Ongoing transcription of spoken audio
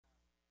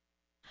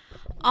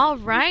All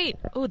right.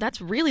 Oh, that's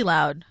really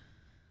loud.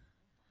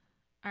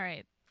 All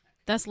right.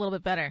 That's a little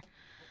bit better.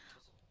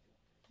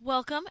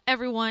 Welcome,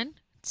 everyone,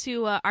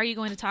 to Are You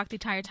Going to Talk the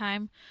Entire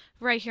Time?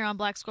 Right here on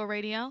Black Skull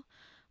Radio,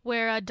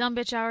 where Dumb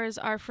Bitch Hours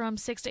are from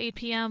 6 to 8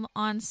 p.m.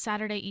 on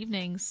Saturday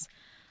evenings.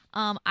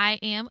 I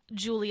am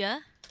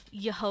Julia,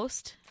 your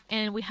host,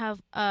 and we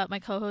have my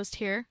co-host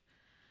here.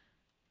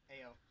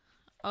 Heyo.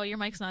 Oh, your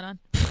mic's not on.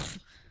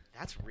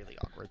 That's really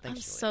awkward. Thanks,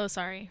 I'm Julia. so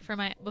sorry for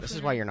my... This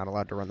is why you're not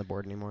allowed to run the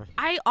board anymore.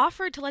 I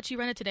offered to let you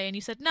run it today, and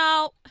you said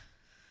no.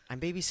 I'm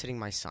babysitting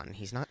my son.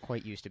 He's not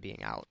quite used to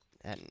being out.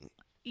 And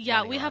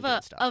Yeah, we have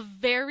a stuff.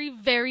 very,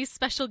 very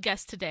special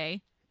guest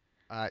today.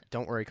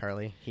 Don't worry,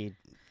 Carly. He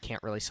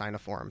can't really sign a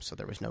form, so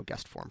there was no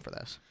guest form for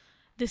this.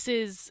 This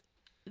is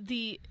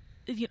the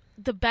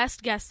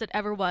best guest that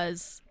ever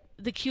was,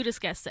 the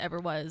cutest guest that ever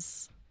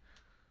was.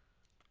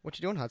 What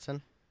you doing,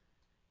 Hudson?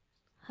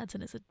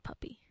 Hudson is a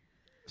puppy.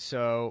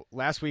 So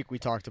last week we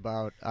talked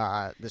about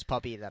this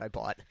puppy that I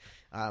bought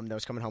that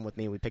was coming home with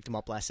me. We picked him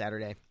up last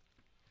Saturday.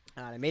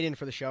 I made it in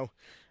for the show,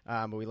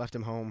 but we left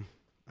him home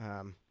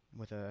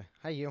with a,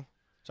 hi, you.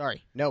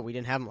 Sorry. No, we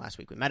didn't have him last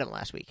week. We met him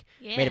last week.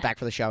 Yeah. Made it back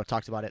for the show.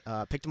 Talked about it.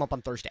 Picked him up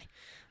on Thursday.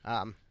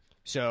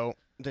 So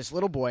this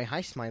little boy,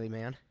 hi, smiley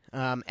man,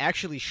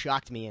 actually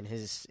shocked me in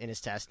his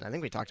test. And I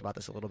think we talked about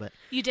this a little bit.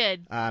 You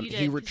did. He 'Cause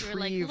you were retrieved,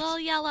 like, little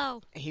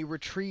yellow. He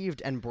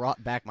retrieved and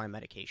brought back my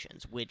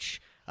medications,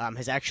 which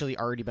has actually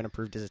already been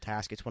approved as a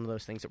task. It's one of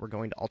those things that we're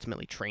going to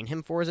ultimately train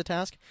him for as a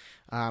task.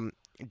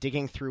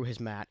 Digging through his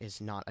mat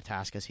is not a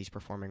task as he's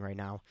performing right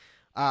now.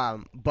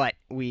 But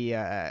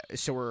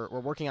so we're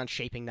working on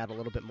shaping that a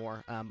little bit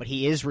more. But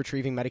he is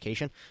retrieving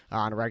medication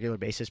on a regular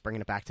basis, bringing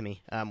it back to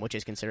me, which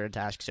is considered a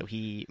task. So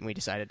we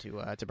decided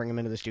to bring him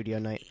into the studio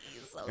tonight,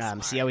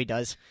 see how he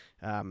does.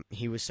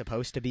 He was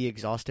supposed to be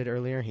exhausted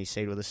earlier. He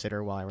stayed with a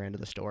sitter while I ran to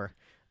the store.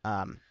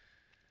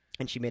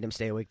 And she made him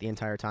stay awake the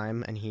entire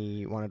time, and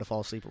he wanted to fall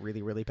asleep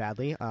really, really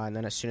badly. And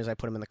then as soon as I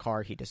put him in the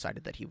car, he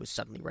decided that he was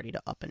suddenly ready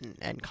to up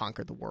and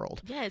conquer the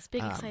world. Yeah, it's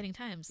big, exciting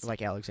times.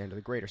 Like Alexander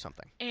the Great or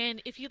something.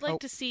 And if you'd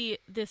like to see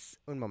this...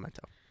 Un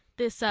momento.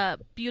 This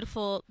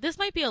beautiful... This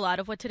might be a lot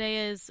of what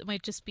today is. It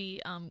might just be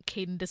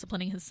Caden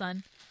disciplining his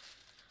son.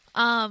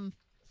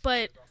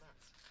 But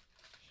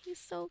he's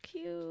so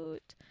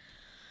cute.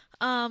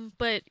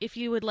 But if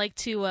you would like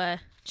to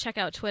check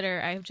out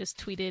Twitter, I have just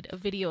tweeted a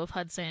video of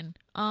Hudson,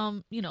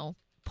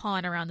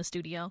 pawing around the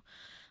studio.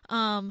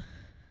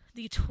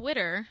 The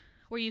Twitter,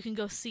 where you can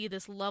go see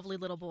this lovely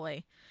little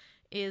boy,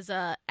 is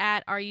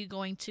at Are You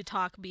Going to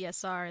Talk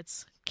BSR.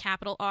 It's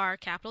capital R,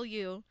 capital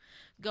U,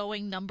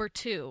 going number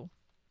 2,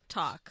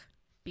 talk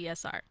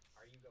BSR.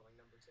 Are you going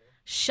number 2?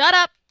 Shut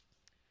up!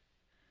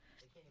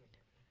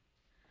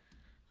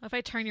 What if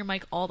I turn your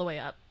mic all the way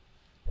up,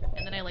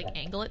 and then I,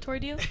 angle it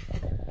toward you?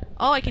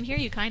 Oh, I can hear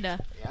you,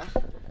 kinda. Yeah?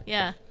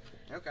 Yeah.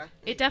 Okay.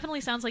 It definitely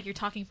sounds like you're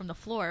talking from the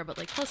floor, but,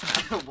 close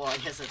enough. Well, I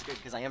guess that's good,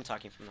 because I am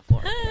talking from the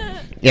floor.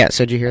 Yeah,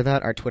 so did you hear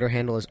that? Our Twitter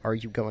handle is Are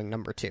You Going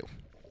number 2?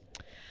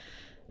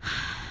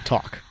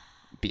 Talk.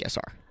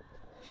 BSR.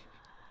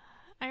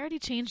 I already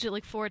changed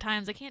it 4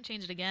 times. I can't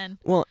change it again.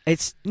 Well,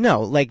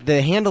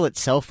 the handle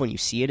itself when you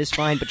see it is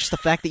fine, but just the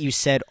fact that you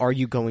said, Are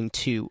you going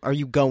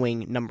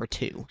number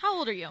 2? How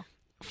old are you?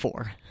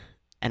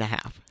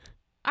 4.5.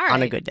 All right.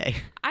 On a good day.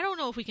 I don't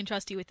know if we can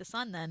trust you with the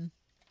sun then.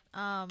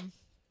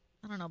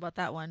 I don't know about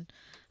that one.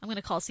 I'm going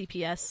to call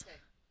CPS. Okay,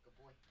 good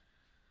boy.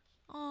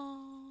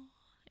 Oh,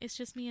 it's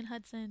just me and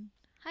Hudson.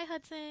 Hi,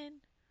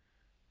 Hudson.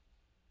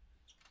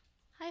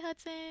 Hi,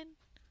 Hudson.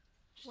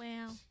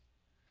 Wow.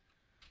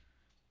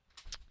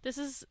 This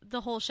is the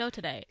whole show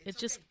today. It's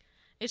just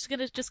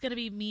gonna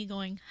be me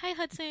going, "Hi,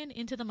 Hudson,"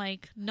 into the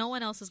mic. No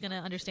one else is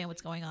gonna understand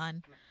what's going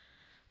on.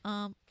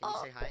 Can you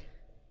say hi?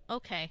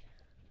 Okay.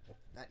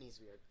 That needs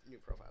to be a new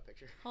profile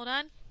picture. Hold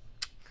on.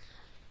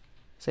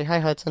 Say hi,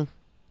 Hudson.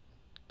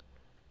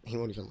 He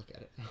won't even look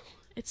at it.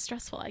 It's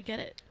stressful. I get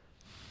it.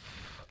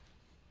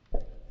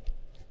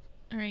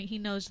 All right, he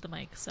knows the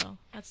mic, so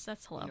that's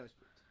hello.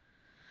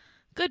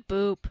 Good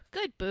boop.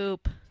 Good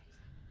boop.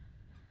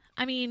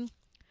 I mean,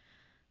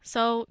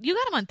 so you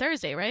got him on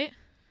Thursday, right?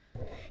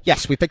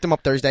 Yes, we picked him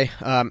up Thursday.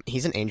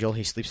 He's an angel.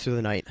 He sleeps through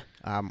the night,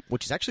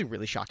 which is actually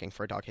really shocking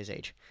for a dog his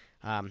age.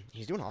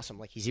 He's doing awesome.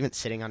 He's even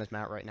sitting on his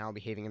mat right now,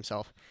 behaving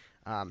himself.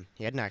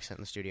 He had an accident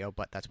in the studio,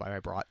 but that's why I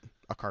brought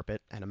a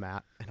carpet and a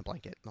mat and a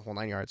blanket, the whole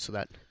 9 yards, so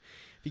that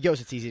if he goes,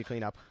 it's easy to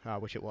clean up,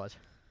 which it was.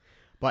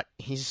 But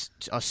he's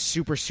a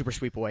super, super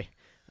sweet boy.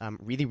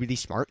 Really, really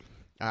smart.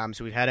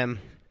 So we've had him.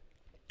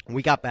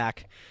 We got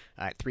back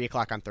at 3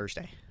 o'clock on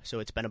Thursday. So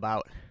it's been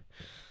about,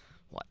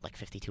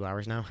 52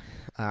 hours now,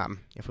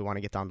 if we want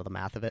to get down to the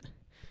math of it.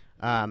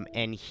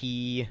 And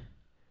he,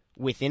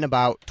 within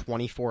about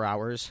 24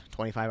 hours,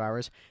 25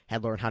 hours,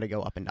 had learned how to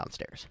go up and down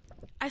stairs.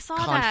 I saw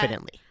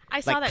confidently. that. I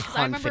saw that because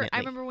I confidently.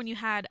 remember when you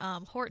had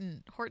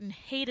Horton. Horton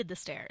hated the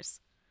stairs.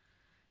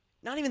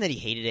 not even that he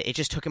hated it. It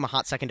just took him a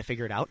hot second to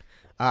figure it out.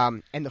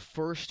 And the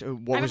first, I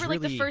what remember was really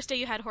like the first day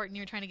you had Horton,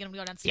 you were trying to get him to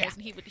go downstairs,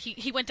 Yeah. and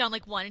he went down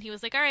like one, and he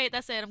was like, "All right,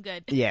 that's it, I'm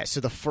good." Yeah, so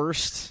the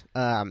first,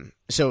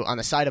 so on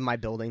the side of my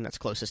building that's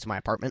closest to my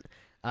apartment,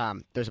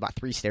 there's about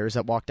 3 stairs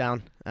that walk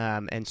down,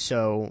 and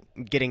so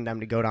getting them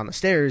to go down the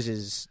stairs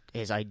is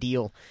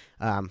ideal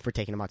for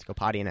taking them out to go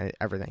potty and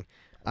everything.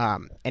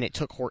 And it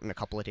took Horton a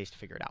couple of days to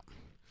figure it out.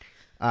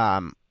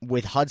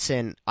 With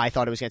Hudson, I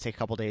thought it was going to take a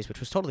couple days, which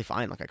was totally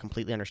fine. Like, I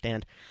completely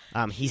understand.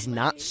 He's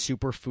not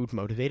super food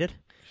motivated,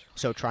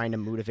 so trying to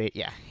motivate,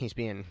 yeah, he's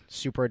being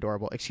super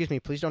adorable. Excuse me,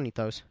 please don't eat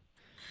those.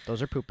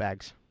 Those are poop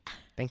bags.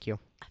 Thank you.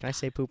 Can I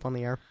say poop on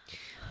the air?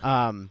 Oh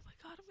my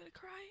god, I'm gonna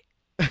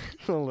cry.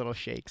 The little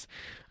shakes.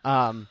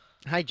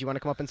 Hi, do you want to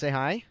come up and say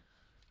hi?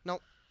 No.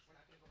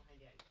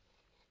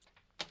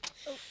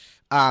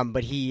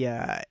 But he,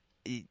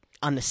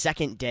 on the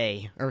second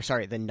day, or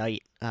sorry, the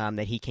night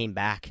that he came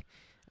back,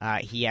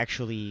 he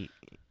actually,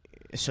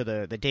 so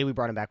the day we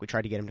brought him back, we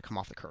tried to get him to come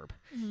off the curb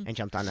and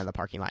jumped onto the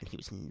parking lot, and he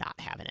was not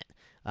having it.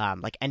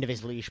 Like, end of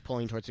his leash,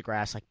 pulling towards the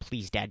grass, like,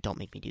 please, Dad, don't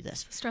make me do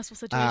this. Stressful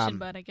situation,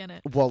 but I get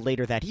it. Well,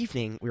 later that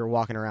evening, we were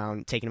walking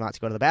around, taking him out to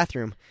go to the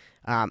bathroom,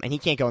 and he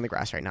can't go in the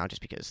grass right now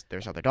just because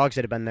there's other dogs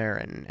that have been there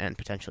and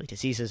potentially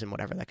diseases and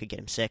whatever that could get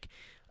him sick.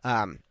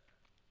 And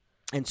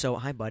so,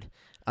 hi, bud.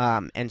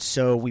 And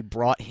so we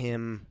brought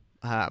him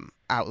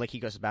out, like, he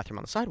goes to the bathroom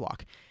on the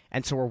sidewalk.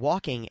 And so we're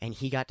walking, and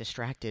he got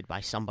distracted by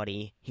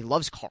somebody. He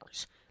loves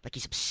cars. Like,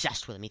 he's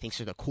obsessed with them. He thinks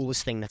they're the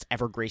coolest thing that's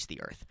ever graced the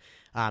earth.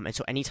 And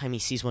so anytime he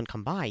sees one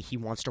come by, he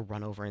wants to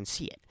run over and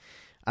see it.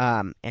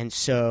 And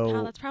so...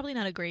 Oh, that's probably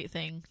not a great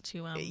thing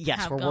to yes,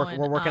 have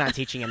we're working on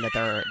teaching him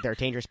that they're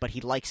dangerous, but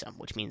he likes them,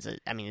 which means that,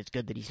 I mean, it's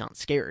good that he's not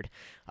scared.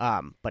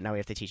 But now we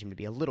have to teach him to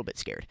be a little bit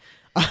scared.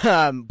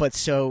 But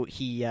so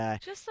he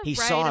just the he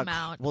right saw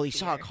amount. he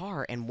saw a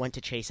car and went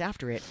to chase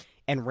after it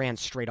and ran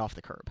straight off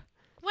the curb.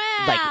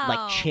 Wow.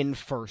 Like chin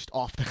first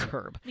off the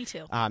curb. Me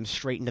too.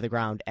 Straight into the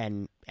ground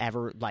and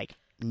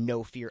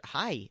no fear.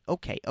 Hi,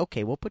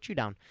 okay, we'll put you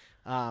down.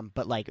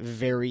 But like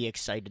very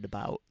excited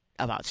about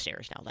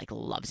stairs now. Like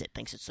loves it,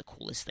 thinks it's the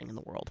coolest thing in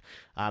the world.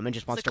 And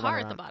just wants There's a to run car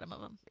around. at the bottom of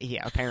him.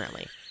 Yeah,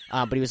 apparently.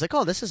 But he was like,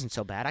 "Oh, this isn't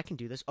so bad. I can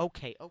do this."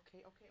 Okay.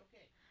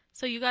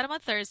 So you got him on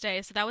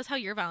Thursday. So that was how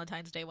your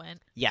Valentine's Day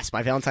went. Yes,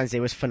 my Valentine's Day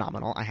was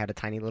phenomenal. I had a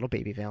tiny little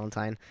baby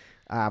Valentine.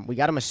 We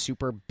got him a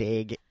super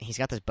big. He's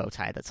got this bow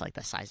tie that's like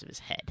the size of his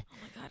head. Oh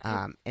my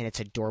god. And it's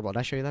adorable. Did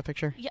I show you that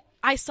picture? Yeah,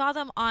 I saw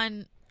them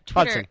on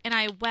Twitter Hudson. and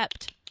I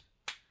wept.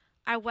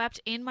 I wept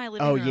in my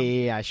living Oh room.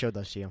 yeah. I showed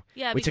those to you.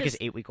 Yeah, we took his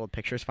because 8-week-old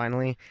pictures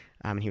finally,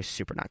 and he was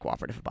super not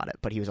cooperative about it.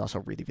 But he was also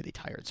really, really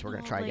tired, so we're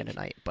gonna try again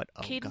tonight. But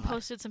Caden God.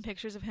 posted some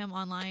pictures of him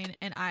online,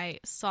 and I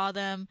saw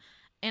them,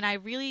 and I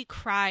really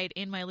cried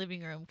in my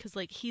living room because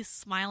like he's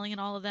smiling in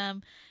all of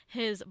them.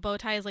 His bow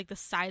tie is like the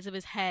size of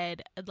his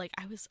head. And, like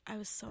I was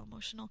so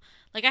emotional.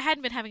 Like I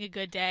hadn't been having a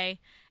good day,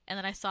 and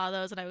then I saw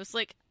those, and I was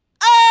like,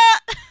 ah.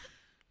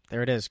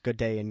 There it is. Good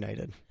day,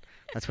 United.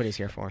 That's what he's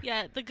here for.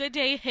 Yeah, the good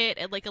day hit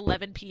at like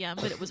 11 p.m.,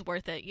 but it was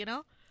worth it, you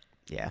know?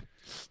 Yeah.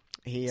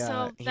 So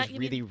that He's you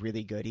really,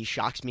 really good. He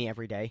shocks me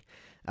every day.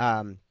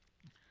 And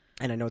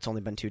I know it's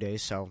only been 2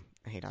 days, so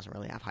he doesn't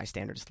really have high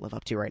standards to live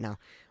up to right now.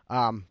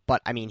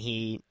 But, I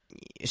mean,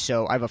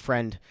 so I have a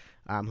friend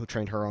who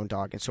trained her own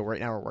dog, and so right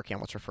now we're working on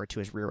what's referred to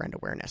as rear end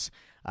awareness,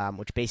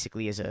 which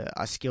basically is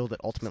a skill that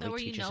ultimately So where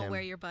teaches you know him.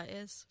 where your butt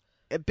is.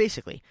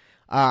 Basically.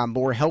 But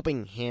we're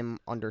helping him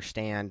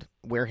understand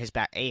where his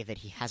that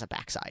he has a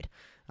backside.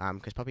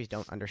 Because puppies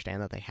don't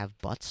understand that they have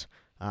butts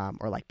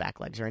or like back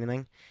legs or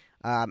anything.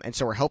 And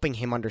so we're helping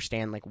him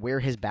understand like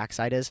where his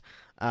backside is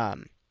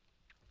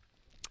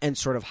and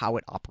sort of how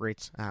it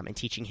operates and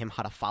teaching him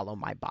how to follow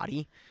my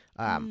body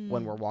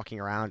when we're walking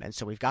around. And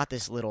so we've got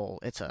this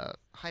little,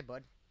 hi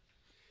bud.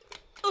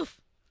 Oof.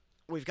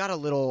 We've got a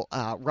little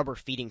rubber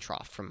feeding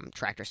trough from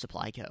Tractor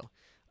Supply Co.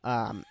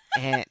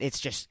 And it's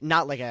just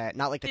not like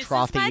the This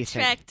trough is that my you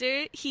think.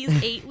 tractor.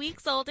 He's 8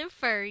 weeks old and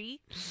furry.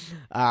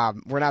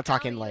 We're not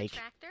talking Are you a like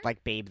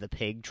tractor? Babe the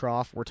Pig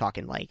trough. We're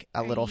talking like a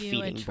Are little you a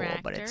feeding bowl,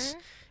 but tractor?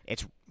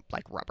 it's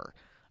like rubber.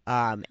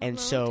 And Hello,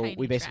 so tiny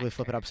we basically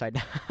flip it tractor. upside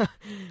down.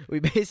 We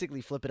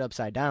basically flip it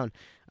upside down,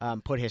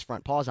 put his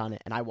front paws on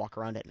it, and I walk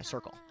around it in a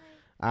circle.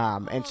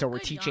 And so we're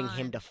good teaching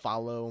him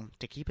yawn.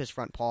 to keep his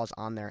front paws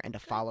on there and to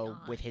follow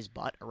yawn. with his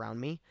butt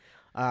around me.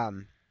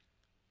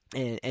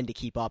 And to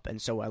keep up.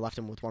 And so I left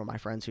him with one of my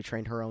friends who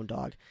trained her own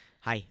dog.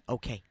 Hi,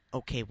 okay,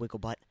 wiggle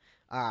butt.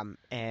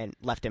 And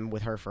left him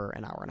with her for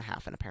an hour and a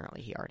half, and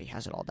apparently he already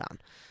has it all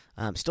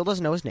down. Still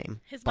doesn't know his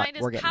name, His but mind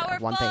is we're getting there.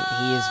 One thing,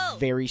 he is powerful!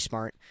 very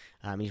smart.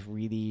 He's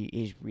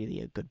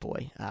really a good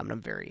boy. And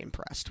I'm very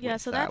impressed Yeah,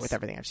 with, so that's with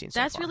everything I've seen so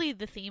That's far. really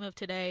the theme of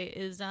today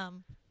is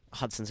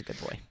Hudson's a good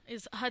boy.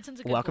 Hudson's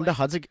a good Welcome boy. to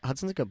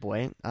Hudson's a good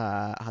boy.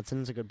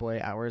 Hudson's a good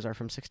boy. Hours are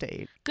from 6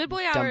 to 8. Good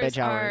boy Dumb hours bitch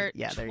hours. are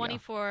Yeah, there you go.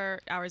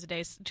 24 hours a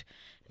day,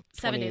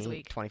 7 days a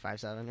week.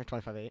 25/7 or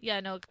 25/8. Yeah,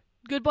 no.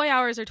 Good boy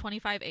hours are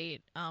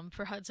 25/8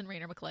 for Hudson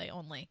Rainer McClay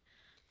only.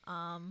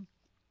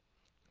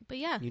 But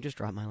yeah, You just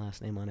dropped my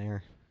last name on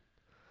air.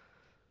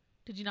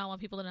 did you not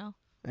want people to know?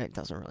 It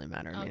doesn't really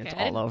matter. I mean, Okay, it's I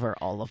didn't- all over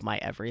all of my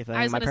everything.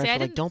 I was My gonna say, parents I were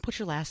like, didn't- "Don't put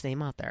your last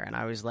name out there," and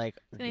I was like,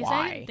 I didn't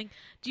 "Why?" think.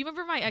 Do you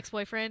remember my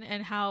ex-boyfriend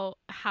and how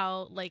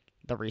like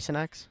The recent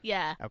ex?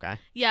 yeah Okay.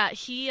 yeah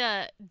he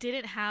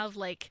didn't have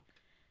like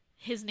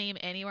his name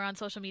anywhere on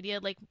social media.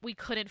 Like we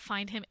couldn't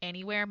find him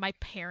anywhere. My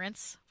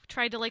parents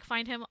tried to like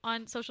find him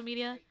on social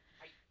media,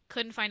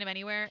 couldn't find him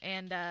anywhere,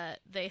 and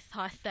they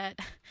thought that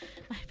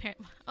my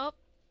parent. Oh,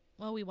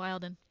 well, we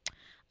wildin'.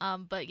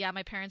 But yeah,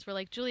 my parents were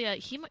like, Julia,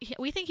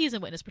 we think he's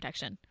in witness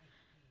protection.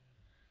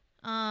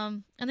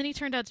 And then he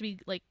turned out to be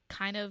like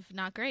kind of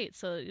not great,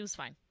 so it was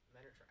fine.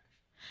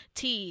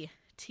 T.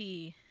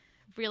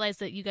 Realized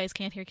that you guys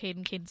can't hear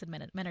Caden. Caden said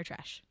men are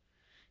trash.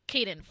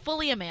 Caden,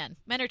 fully a man.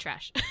 Men are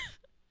trash.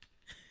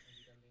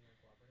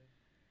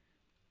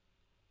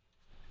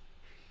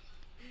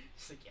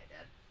 It's like, yeah,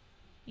 Dad.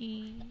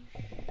 E-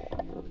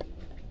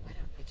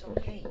 It's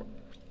okay.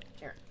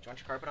 Here, do you want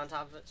your carpet on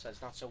top of it so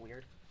it's not so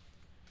weird?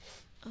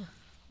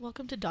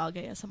 Welcome to dog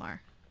ASMR.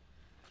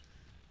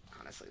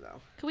 Honestly,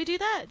 though. Can we do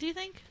that? Do you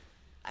think?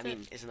 I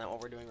mean, isn't that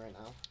what we're doing right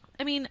now?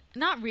 I mean,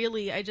 not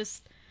really. I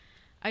just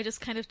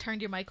kind of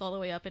turned your mic all the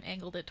way up and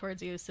angled it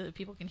towards you so that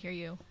people can hear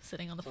you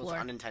sitting on the So floor.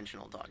 it's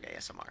unintentional dog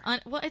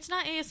ASMR. Well, it's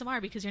not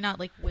ASMR because you're not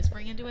like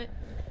whispering into it.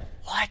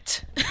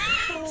 What?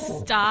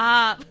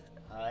 Stop.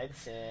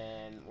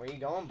 Hudson, where you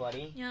going,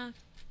 buddy? Yeah.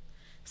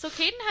 So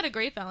Caden had a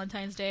great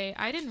Valentine's Day.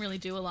 I didn't really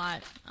do a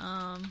lot.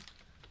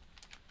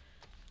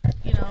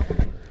 You know.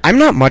 I'm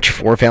not much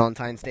for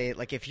Valentine's Day.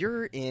 Like, if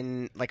you're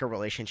in like a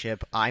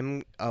relationship,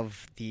 I'm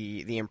of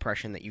the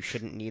impression that you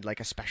shouldn't need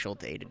like a special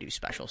day to do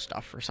special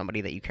stuff for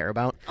somebody that you care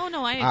about. Oh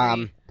no, I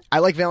agree. I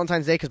like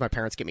Valentine's Day because my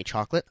parents get me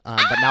chocolate,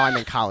 but now I'm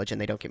in college and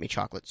they don't get me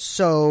chocolate,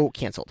 so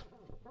canceled.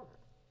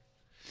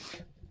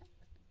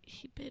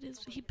 He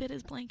bit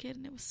his blanket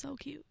and it was so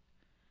cute.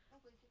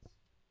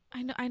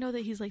 I know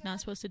that he's like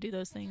not supposed to do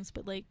those things,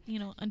 but like, you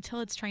know,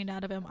 until it's trained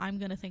out of him, I'm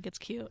gonna think it's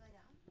cute.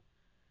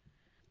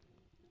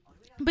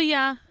 But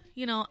yeah,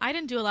 you know, I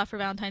didn't do a lot for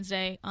Valentine's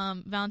Day.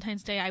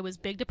 Valentine's Day, I was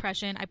big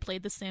depression. I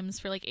played The Sims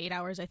for like 8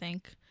 hours, I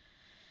think.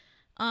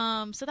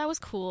 So that was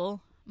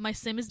cool. My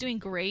Sim is doing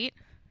great.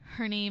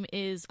 Her name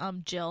is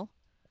Jill.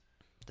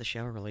 Does she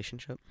have a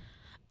relationship?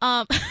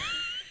 Well,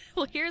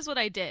 here's what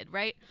I did,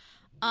 right?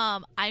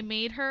 I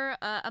made her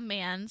a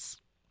man's.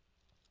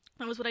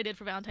 That was what I did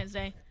for Valentine's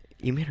Day.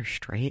 You made her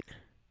straight?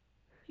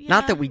 Yeah.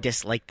 Not that we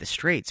dislike the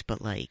straights,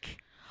 but like...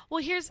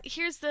 Well, here's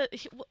the...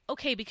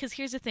 Okay, because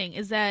here's the thing,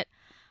 is that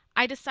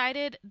I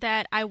decided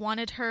that I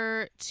wanted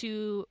her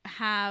to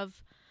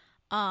have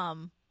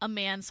a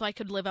man so I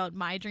could live out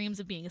my dreams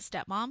of being a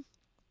stepmom.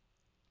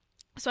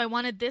 So I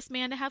wanted this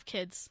man to have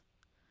kids.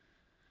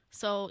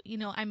 So, you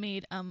know, I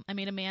made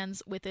a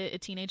man's with a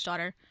teenage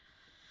daughter.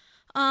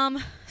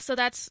 So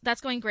that's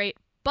going great.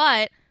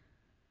 But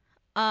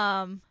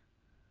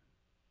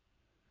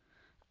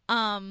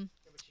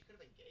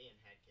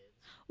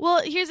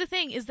well, here's the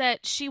thing is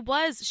that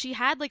she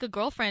had like a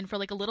girlfriend for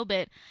like a little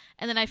bit,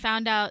 and then I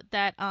found out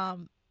that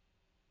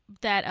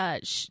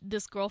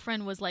this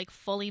girlfriend was like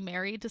fully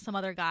married to some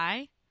other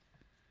guy.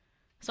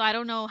 So I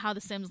don't know how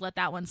the Sims let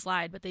that one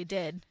slide, but they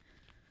did.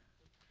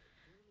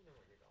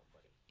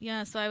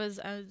 Yeah, so I was,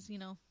 you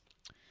know,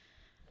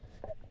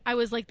 I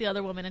was like the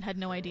other woman and had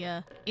no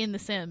idea in The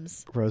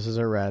Sims. Roses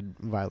are red,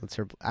 violets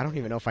are... I don't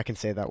even know if I can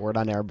say that word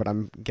on air, but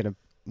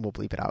we'll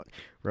bleep it out.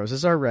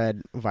 Roses are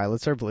red,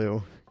 violets are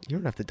blue. You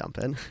don't have to dump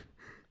it.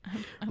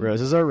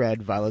 Roses are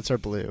red, violets are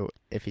blue.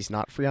 If he's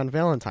not free on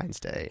Valentine's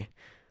Day,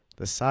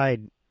 the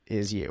side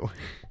is you.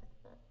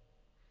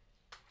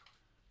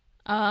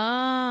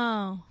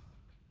 Oh.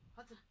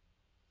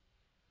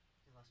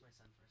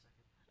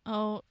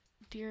 Oh,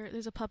 dear.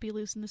 There's a puppy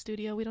loose in the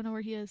studio. We don't know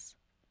where he is.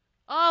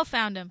 Oh,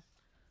 found him.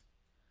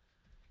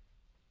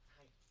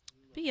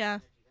 But yeah.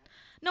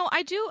 No,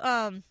 I do,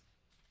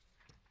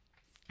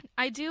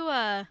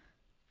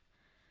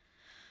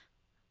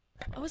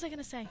 what was I going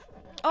to say?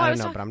 Oh, I don't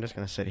know, but I'm just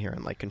going to sit here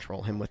and like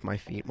control him with my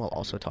feet while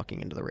also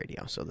talking into the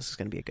radio. So this is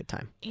going to be a good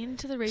time.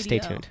 Into the radio. Stay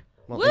tuned.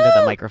 Well, Woo! into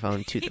the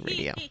microphone to the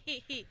radio.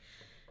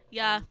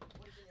 Yeah.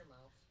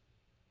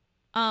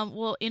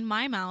 Well, in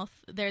my mouth,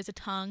 there's a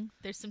tongue.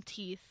 There's some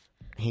teeth.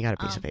 He got a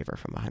piece of paper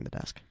from behind the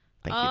desk.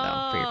 Thank you,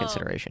 though, for your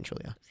consideration,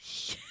 Julia.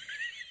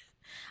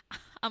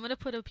 I'm going to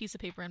put a piece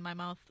of paper in my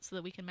mouth so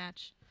that we can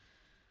match.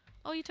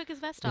 Oh, you took his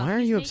vest off. Why are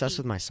He's you naked. obsessed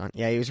with my son?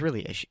 Yeah, he was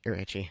really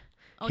itchy.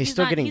 Oh, He's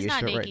still getting he's used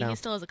not to it naked. right now. He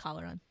still has a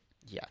collar on.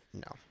 Yeah,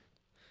 no.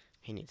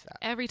 He needs that.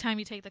 Every time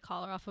you take the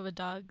collar off of a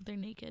dog, they're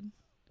naked.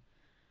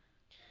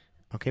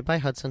 Okay, bye,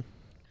 Hudson.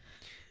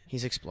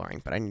 He's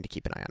exploring, but I need to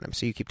keep an eye on him,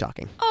 so you keep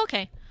talking. Oh,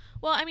 okay.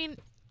 Well, I mean,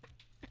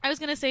 I was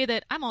going to say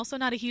that I'm also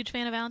not a huge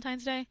fan of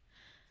Valentine's Day,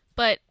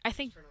 but I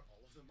think... Turn on all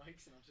of the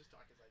mics and I'll just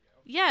talk as I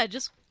go. Yeah,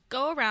 just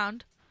go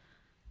around.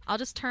 I'll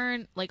just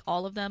turn, like,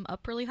 all of them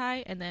up really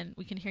high, and then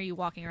we can hear you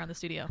walking around the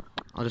studio.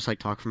 I'll just, like,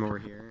 talk from over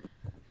here.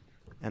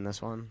 And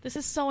this one. This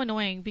is so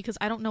annoying because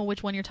I don't know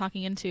which one you're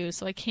talking into,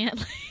 so I can't...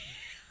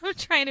 I'm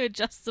trying to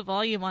adjust the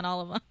volume on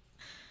all of them.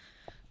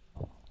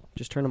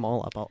 Just turn them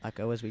all up. I'll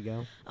echo as we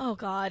go. Oh,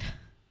 God.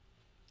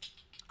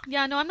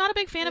 Yeah, no, I'm not a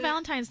big fan of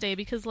Valentine's Day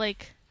because,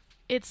 like,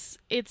 it's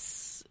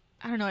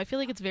I don't know. I feel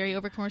like it's very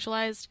over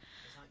commercialized.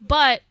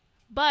 But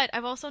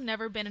I've also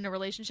never been in a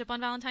relationship on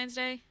Valentine's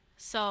Day,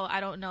 so I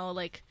don't know.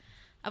 Like,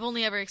 I've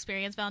only ever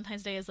experienced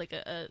Valentine's Day as like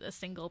a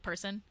single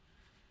person.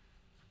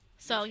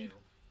 So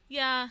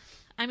yeah,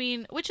 I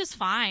mean, which is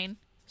fine.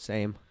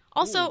 Same.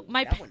 Also,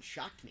 that one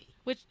shocked me.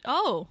 which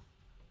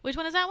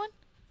one is that one?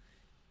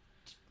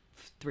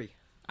 3.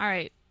 All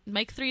right,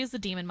 Mike 3 is the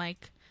demon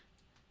Mike.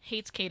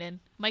 Hates Caden.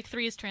 Mike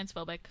 3 is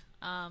transphobic.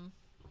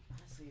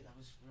 Honestly, that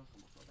was real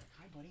homophobic.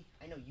 Hi, buddy.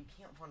 I know you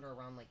can't wander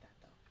around like that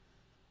though.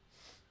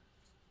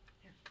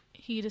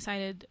 He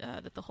decided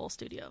that the whole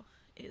studio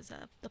is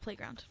the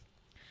playground.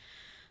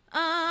 Do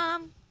you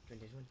want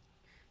this one?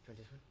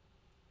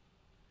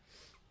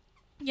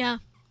 Yeah,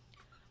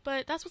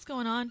 but that's what's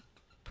going on,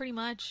 pretty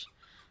much.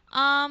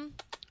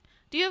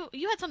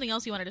 You had something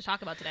else you wanted to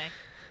talk about today?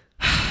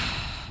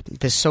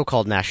 This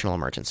so-called national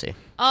emergency.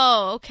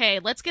 Oh, okay.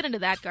 Let's get into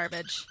that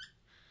garbage.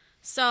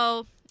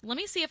 So let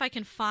me see if I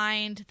can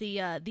find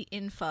the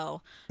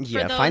info.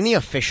 Yeah, find the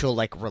official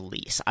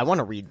release. I want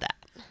to read that.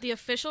 The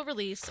official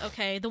release,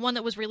 okay, the one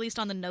that was released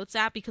on the Notes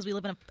app because we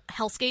live in a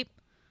hellscape.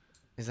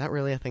 Is that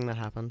really a thing that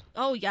happened?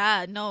 Oh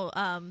yeah, no.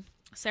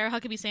 Sarah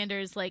Huckabee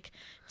Sanders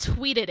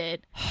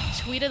tweeted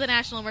the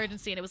national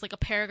emergency, and it was like a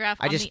paragraph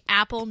on the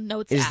Apple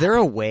Notes app. Is there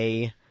a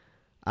way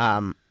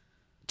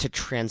to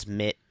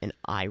transmit an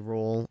eye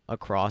roll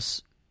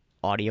across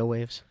audio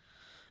waves?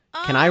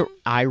 Can I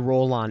eye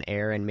roll on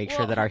air and make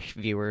sure that our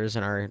viewers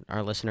and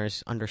our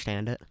listeners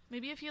understand it?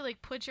 Maybe if you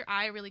put your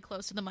eye really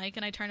close to the mic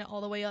and I turn it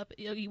all the way up,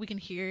 we can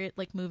hear it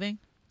moving.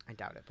 I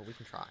doubt it, but we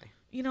can try.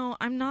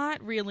 I'm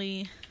not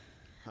really.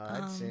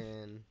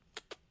 Hudson.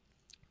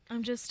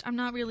 I'm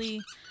not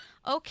really.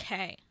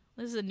 Okay,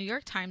 this is a New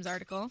York Times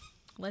article.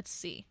 Let's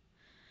see.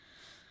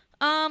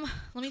 Let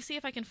me see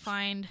if I can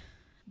find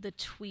the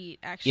tweet.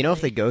 Actually,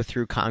 if they go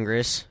through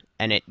Congress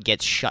and it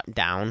gets shut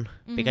down,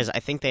 because I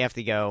think they have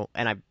to go,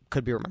 and I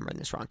could be remembering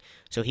this wrong.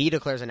 So he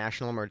declares a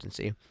national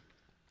emergency.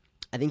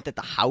 I think that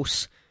the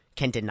House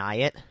can deny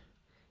it,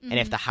 and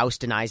if the House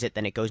denies it,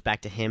 then it goes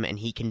back to him, and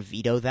he can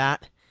veto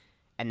that,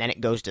 and then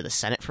it goes to the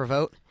Senate for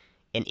vote.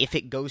 And if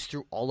it goes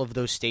through all of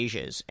those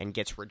stages and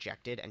gets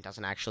rejected and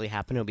doesn't actually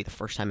happen, it'll be the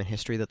first time in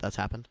history that that's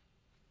happened.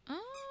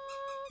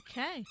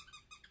 Okay.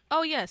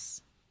 Oh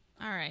yes.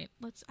 All right.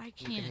 I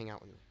can't. You can hang out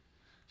with me.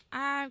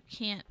 I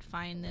can't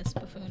find this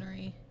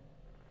buffoonery.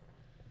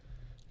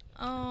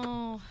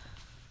 Oh,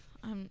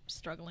 I'm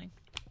struggling.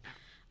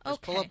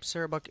 Just pull up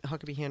Sarah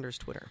Huckabee Sanders'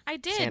 Twitter. I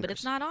did, Sanders. but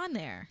it's not on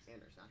there.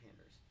 Sanders, not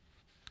Handers.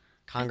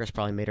 Congress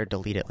probably made her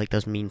delete it, like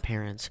those mean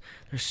parents.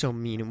 They're so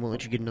mean and won't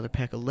let you get another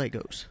pack of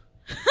Legos.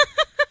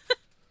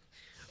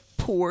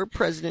 Poor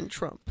President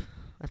Trump.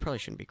 I probably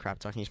shouldn't be crap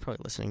talking. He's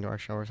probably listening to our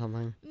show or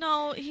something.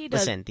 No, he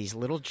doesn't. Listen, these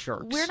little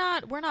jerks. We're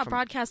not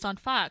broadcast on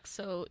Fox,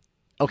 so.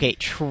 Okay,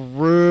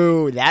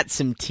 true. That's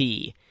some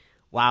tea.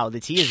 Wow, the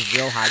tea is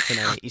real hot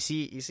tonight. You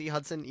see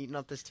Hudson eating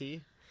up this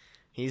tea?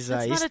 That's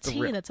not a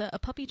tea. That's a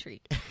puppy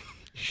treat.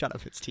 Shut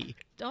up! It's tea.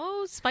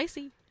 Oh,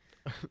 spicy.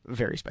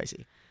 Very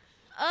spicy.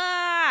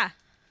 Ah.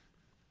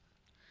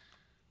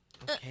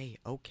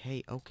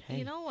 Okay.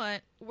 You know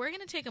what? We're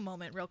gonna take a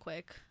moment, real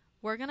quick.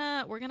 We're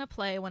gonna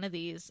play one of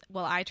these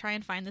while I try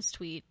and find this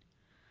tweet.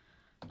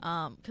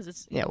 Because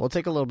it's we'll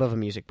take a little bit of a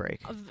music break.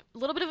 A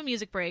little bit of a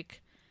music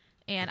break,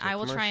 and I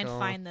will try and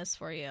find this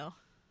for you.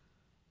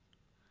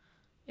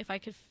 If I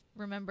could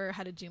remember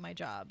how to do my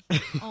job.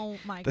 Oh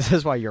my god! This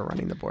is why you're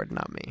running the board,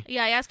 not me.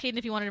 Yeah, I asked Caden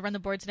if he wanted to run the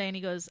board today, and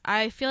he goes,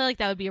 "I feel like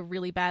that would be a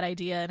really bad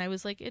idea." And I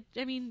was like,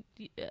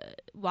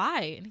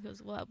 why? And he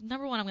goes, "Well,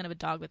 number one, I'm gonna have a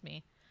dog with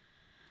me."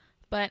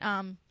 But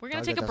we're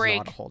gonna take a break. Doesn't know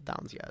how to hold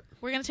downs yet.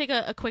 We're gonna take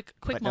a quick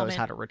but moment. Knows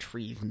how to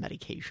retrieve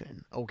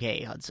medication.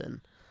 Okay,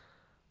 Hudson.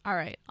 All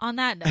right. On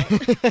that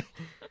note.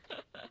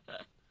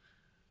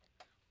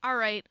 All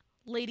right,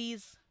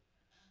 ladies.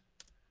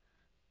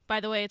 By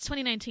the way, it's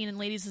 2019, and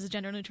ladies is a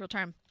gender-neutral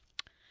term.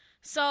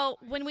 So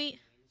when we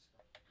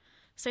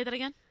say that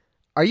again.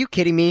 Are you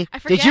kidding me? I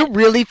forget. Did you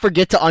really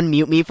forget to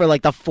unmute me for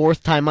the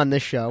 4th time on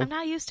this show? I'm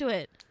not used to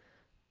it.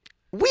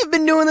 We've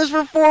been doing this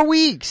for 4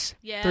 weeks.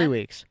 Yeah. 3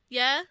 weeks.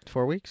 Yeah.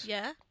 4 weeks?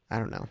 Yeah. I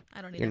don't know.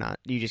 I don't either. You're not.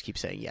 You just keep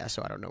saying yeah,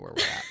 so I don't know where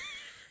we're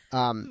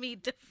at. Me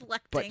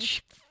deflecting.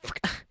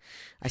 But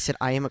I said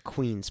I am a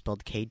queen,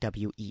 spelled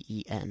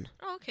Kween.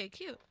 Oh, okay,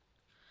 cute.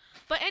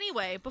 But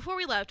anyway, before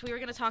we left, we were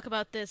going to talk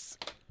about this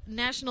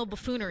national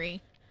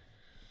buffoonery.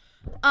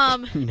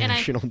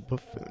 National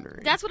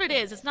buffoonery. That's what it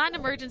is. It's not an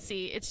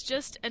emergency. It's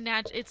just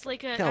it's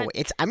like a... No,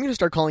 I'm going to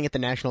start calling it the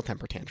national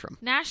temper tantrum.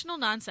 National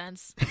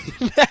nonsense.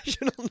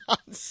 National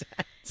nonsense.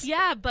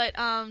 Yeah, but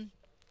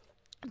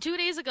 2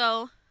 days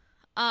ago,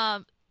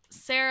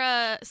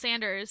 Sarah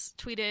Sanders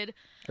tweeted...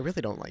 I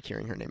really don't like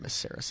hearing her name as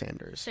Sarah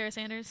Sanders. Sarah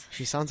Sanders?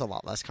 She sounds a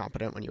lot less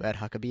competent when you add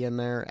Huckabee in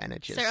there, and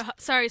it just...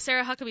 Sarah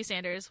Huckabee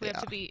Sanders. We have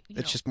to be...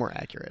 It's just more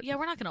accurate. Yeah,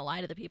 we're not going to lie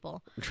to the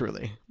people.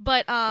 Truly.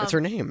 But it's her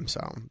name,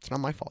 so it's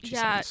not my fault.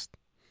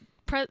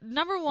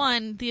 Number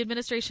one, the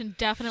administration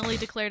definitely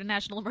declared a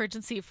national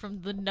emergency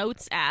from the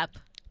Notes app.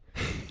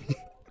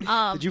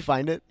 Did you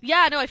find it?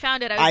 Yeah, no, I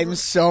found it. I'm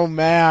so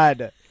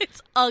mad.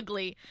 It's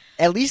ugly.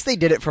 At least they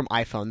did it from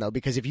iPhone though,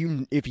 because if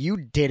you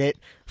did it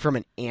from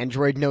an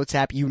Android Notes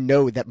app, you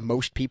know that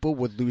most people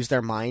would lose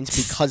their minds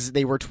because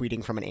they were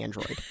tweeting from an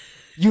Android.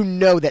 You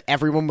know that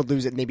everyone would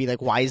lose it and they'd be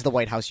like, why is the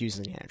White House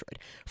using an Android?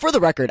 For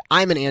the record,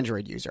 I'm an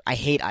Android user. I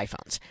hate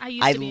iPhones. I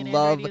used to be an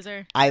Android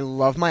user. I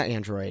love my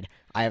Android.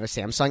 I have a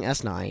Samsung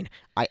S9.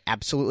 I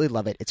absolutely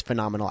love it. It's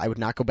phenomenal. I would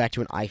not go back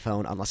to an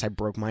iPhone unless I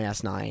broke my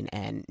S9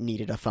 and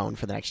needed a phone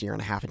for the next year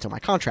and a half until my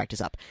contract is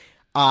up.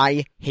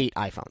 I hate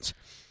iPhones.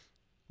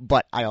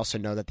 But I also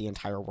know that the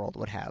entire world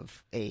would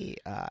have a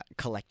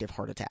collective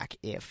heart attack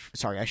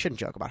sorry, I shouldn't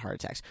joke about heart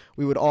attacks.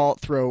 We would all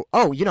throw,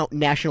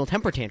 national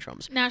temper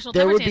tantrums.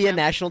 There would be a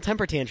national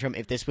temper tantrum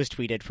if this was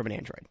tweeted from an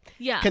Android.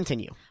 Yeah.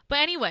 Continue. But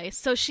anyway,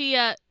 so she,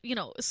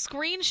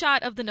 screenshot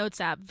of the Notes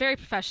app, very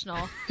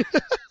professional.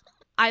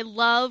 I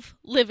love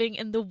living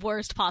in the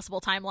worst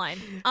possible timeline.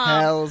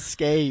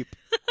 Hellscape.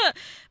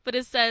 But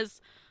it says,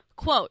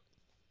 quote.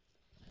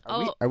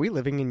 Are we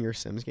living in your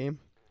Sims game?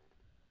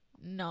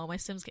 No, my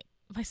Sims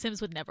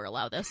would never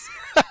allow this.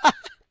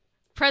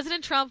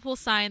 President Trump will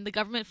sign the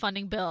government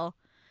funding bill,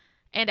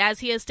 and as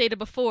he has stated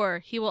before,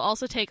 he will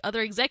also take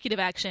other executive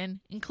action,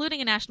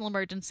 including a national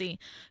emergency,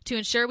 to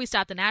ensure we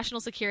stop the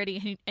national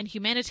security and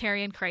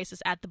humanitarian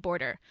crisis at the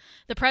border.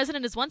 The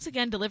president is once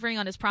again delivering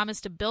on his promise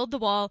to build the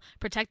wall,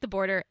 protect the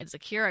border, and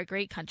secure our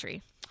great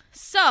country.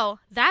 So,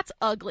 that's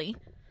ugly.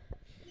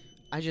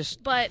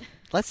 But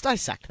let's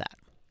dissect that.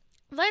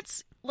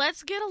 Let's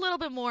get a little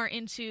bit more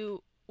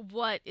into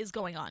what is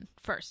going on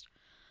first.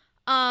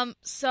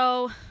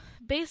 So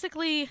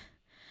basically,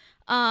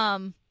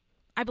 I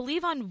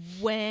believe on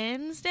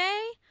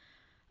Wednesday,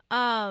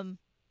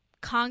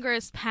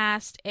 Congress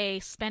passed a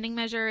spending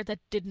measure that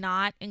did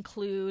not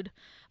include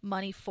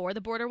money for the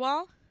border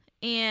wall.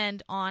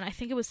 And on, I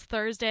think it was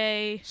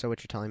Thursday. So what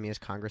you're telling me is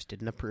Congress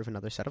didn't approve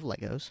another set of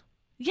Legos?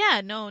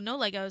 Yeah, no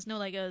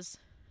Legos.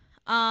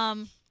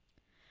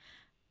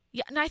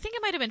 Yeah, and I think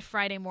it might have been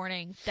Friday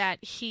morning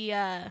that he,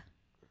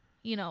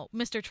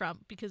 Mr.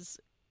 Trump, because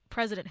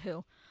President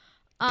who?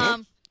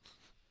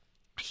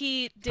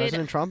 He did.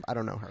 President Trump? I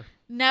don't know her.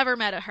 Never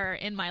met her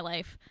in my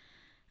life.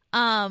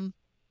 But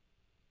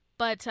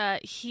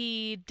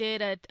he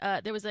did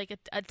there was like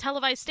a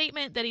televised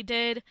statement that he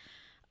did,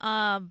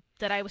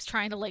 that I was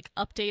trying to like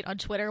update on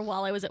Twitter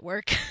while I was at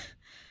work.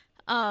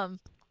 And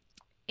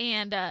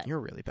you're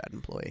a really bad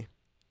employee.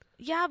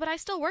 Yeah, but I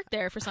still work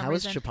there for some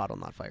reason. How has Chipotle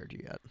not fired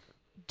you yet?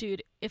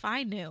 Dude, if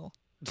I knew.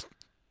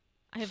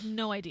 I have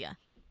no idea.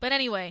 But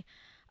anyway,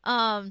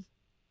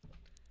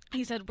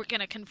 he said we're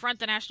going to confront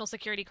the national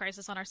security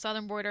crisis on our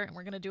southern border, and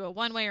we're going to do it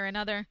one way or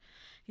another.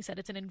 He said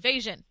it's an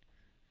invasion.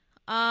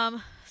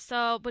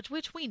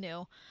 Which we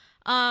knew.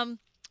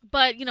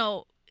 But,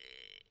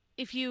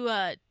 if you,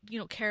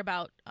 care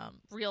about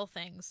real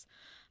things,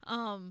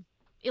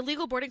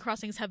 illegal boarding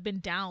crossings have been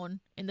down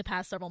in the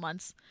past several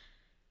months.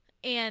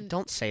 And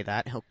don't say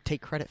that. He'll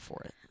take credit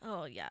for it.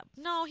 Oh yeah,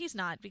 no, he's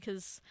not,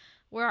 because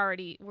we're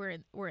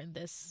in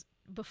this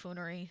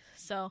buffoonery.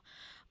 So,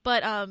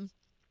 but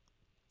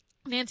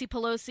Nancy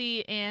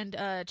Pelosi and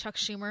Chuck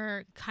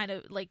Schumer kind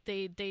of like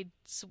they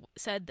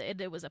said that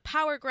it was a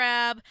power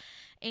grab,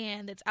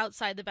 and it's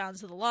outside the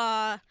bounds of the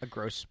law. A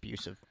gross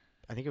abuse of.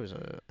 I think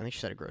she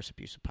said a gross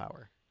abuse of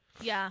power.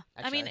 Yeah,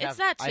 actually, it's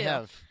that too. I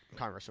have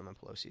Congresswoman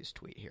Pelosi's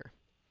tweet here.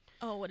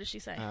 Oh, what did she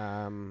say?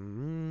 Un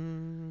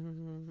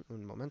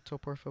momento,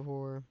 por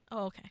favor.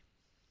 Oh, okay.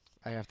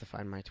 I have to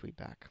find my tweet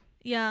back.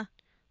 Yeah.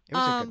 It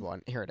was a good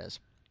one. Here it is.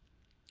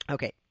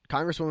 Okay.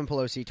 Congresswoman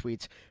Pelosi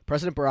tweets,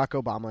 President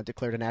Barack Obama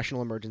declared a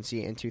national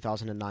emergency in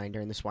 2009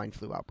 during the swine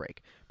flu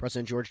outbreak.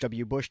 President George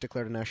W. Bush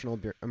declared a national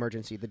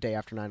emergency the day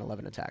after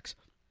 9/11 attacks.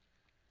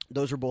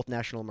 Those were both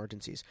national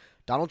emergencies.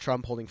 Donald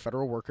Trump holding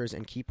federal workers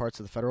and key parts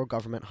of the federal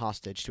government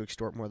hostage to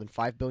extort more than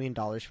 $5 billion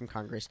from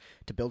Congress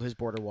to build his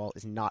border wall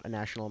is not a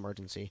national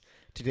emergency.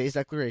 Today's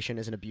declaration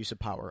is an abuse of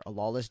power, a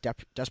lawless,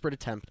 desperate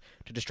attempt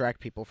to distract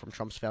people from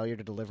Trump's failure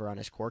to deliver on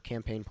his core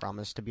campaign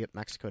promise to be at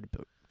Mexico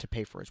to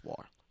pay for his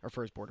wall, or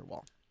for his border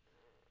wall.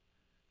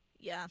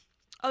 Yeah.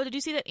 Oh, did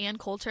you see that Ann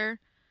Coulter?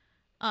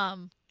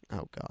 Oh,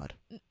 God.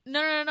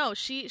 No.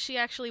 She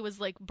actually was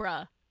like,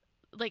 bruh.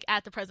 Like,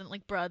 at the president,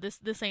 like, bruh,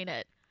 this ain't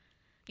it.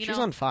 She's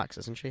on Fox,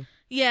 isn't she?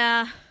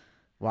 Yeah.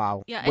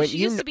 Wow. Yeah, and she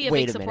used to be a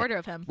big supporter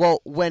of him.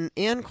 Well, when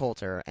Ann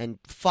Coulter and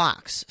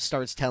Fox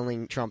starts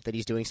telling Trump that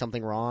he's doing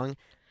something wrong,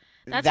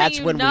 that's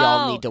when we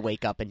all need to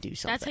wake up and do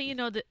something. That's how you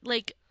know that,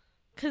 like,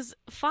 because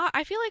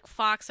I feel like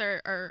Fox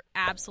are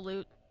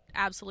absolute,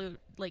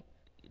 like,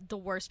 the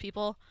worst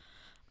people.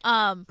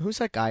 Who's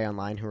that guy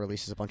online who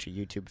releases a bunch of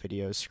YouTube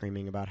videos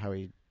screaming about how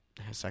he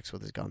has sex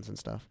with his guns and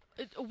stuff?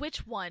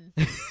 Which one?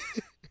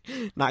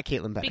 Not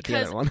Caitlin Bennett,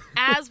 because, the other one.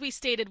 as we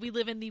stated, we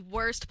live in the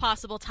worst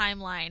possible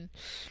timeline.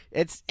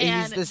 He's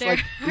this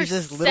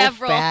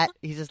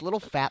little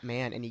fat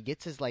man, and he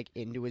gets his like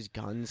into his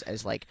guns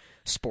as like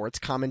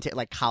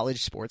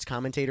college sports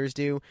commentators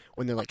do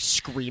when they're like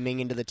screaming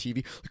into the TV,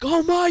 like,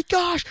 "Oh my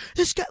gosh,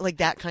 this guy!" like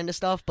that kind of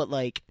stuff. But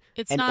like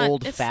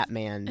old fat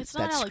man that's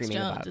not Alex screaming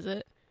Jones, about is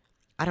it?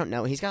 I don't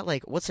know. He's got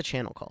like, what's the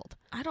channel called?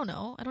 I don't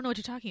know. I don't know what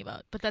you're talking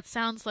about. But that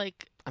sounds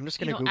like, I'm just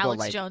gonna Google Alex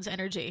like Jones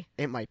energy.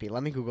 it might be.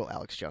 Let me Google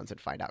Alex Jones and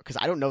find out because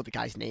I don't know the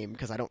guy's name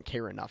because I don't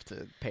care enough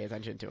to pay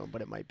attention to him,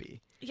 but it might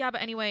be. Yeah,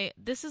 but anyway,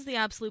 this is the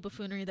absolute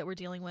buffoonery that we're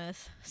dealing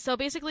with. So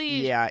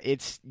basically, Yeah,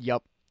 it's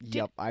Yup,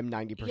 I'm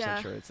 90%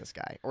 Yeah. sure it's this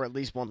guy, or at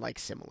least one like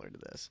similar to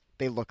this.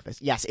 They look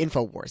this. Yes,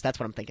 Infowars. That's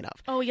what I'm thinking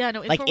of. oh yeah,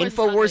 no, Like Infowars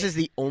Infowars ugly. is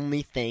the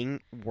only thing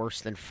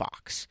worse than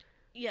Fox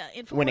yeah,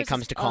 Infowars when it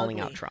comes is to calling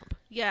ugly. out Trump.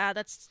 Yeah,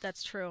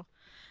 that's true.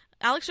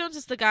 Alex Jones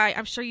is the guy.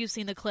 I'm sure you've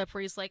seen the clip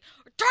where he's like,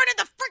 "We're turning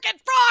the freaking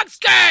frogs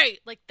gay!"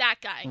 Like that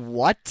guy.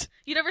 What?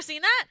 You never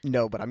seen that?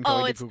 No, but I'm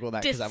going to it's Google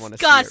that because I want to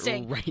see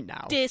disgusting. it right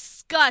now.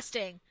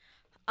 Disgusting.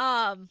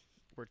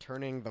 We're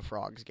turning the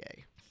frogs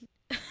gay.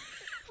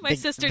 My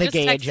sister the just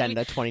gay texted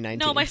agenda me. 2019.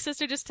 No, my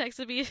sister just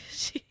texted me.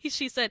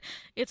 She said,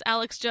 "It's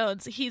Alex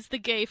Jones. He's the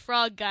gay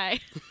frog guy."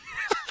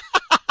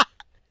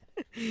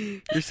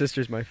 Your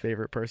sister's my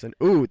favorite person.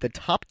 Ooh, the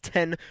top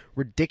 10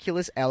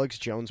 ridiculous Alex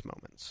Jones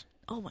moments.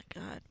 Oh my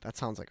god, That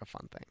sounds like a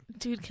fun thing.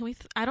 dude, can we?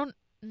 I don't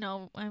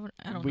know. I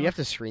don't We know. have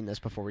to screen this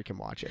before we can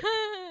watch it.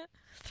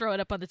 Throw it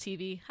up on the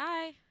TV.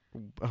 Hi.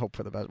 I hope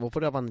for the best. We'll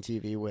put it up on the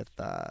TV with.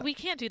 We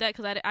can't do that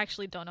because I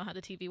actually don't know how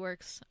the TV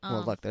works.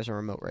 Well, look, there's a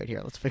remote right here.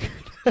 Let's figure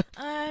it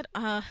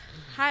out.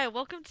 Hi,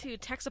 welcome to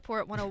Tech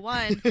Support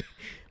 101.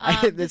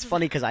 It's this is-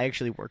 funny because I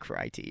actually work for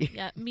IT,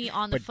 Yeah, me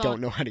on the but phone.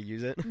 don't know how to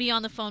use it. Me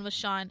on the phone with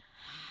Sean.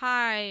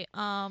 Hi.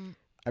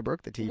 I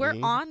broke the TV. We're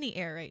on the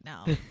air right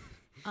now.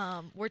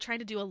 We're trying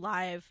to do a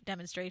live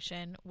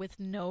demonstration with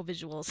no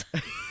visuals.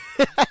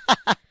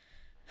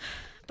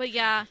 But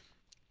yeah.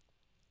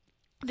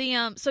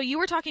 So you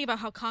were talking about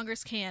how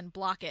Congress can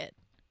block it.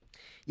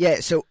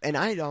 Yeah, so, and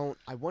I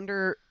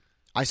wonder,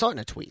 I saw it in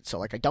a tweet, so,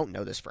 like, I don't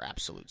know this for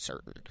absolute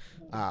certain,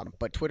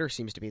 but Twitter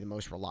seems to be the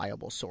most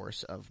reliable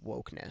source of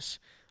wokeness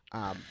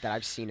that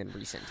I've seen in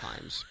recent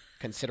times,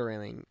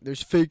 considering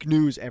there's fake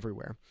news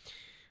everywhere.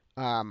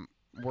 We're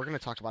going to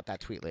talk about that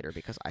tweet later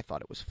because I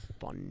thought it was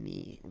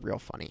funny, real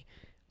funny.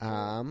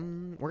 We're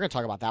going to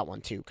talk about that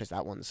one, too, because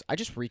that one's, I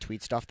just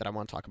retweet stuff that I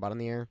want to talk about on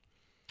the air.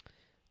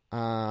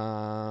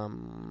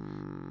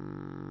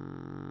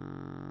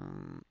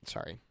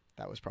 Sorry,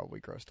 that was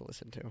probably gross to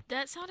listen to.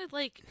 That sounded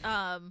like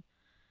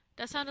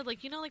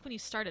like when you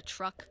start a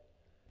truck.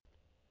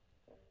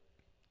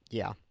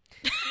 Yeah.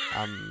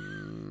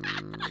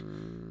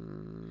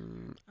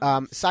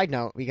 Side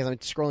note, because I'm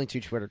scrolling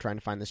through Twitter trying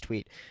to find this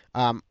tweet.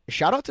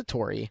 Shout out to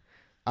Tori,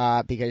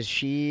 because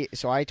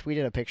I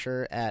tweeted a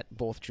picture at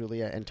both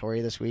Julia and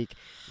Tori this week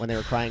when they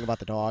were crying about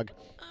the dog.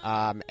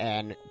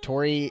 And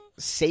Tori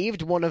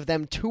saved one of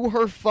them to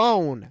her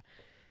phone,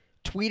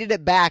 tweeted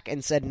it back,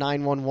 and said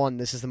 911,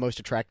 this is the most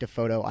attractive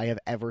photo I have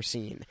ever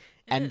seen.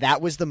 And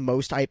that was the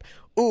most hype.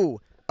 Ooh,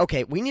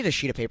 okay, we need a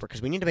sheet of paper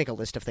because we need to make a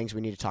list of things we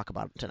need to talk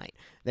about tonight.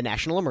 The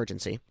national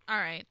emergency. All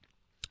right.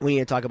 We need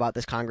to talk about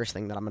this Congress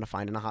thing that I'm going to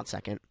find in a hot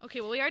second. Okay,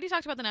 well, we already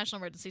talked about the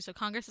national emergency, so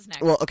Congress is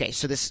next. Well, okay,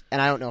 so this,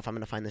 and I don't know if I'm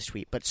going to find this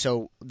tweet, but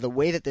so the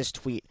way that this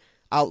tweet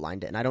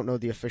outlined it, and I don't know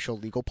the official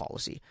legal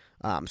policy,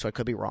 so I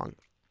could be wrong,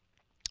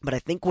 but I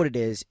think what it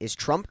is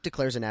Trump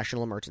declares a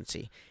national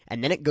emergency,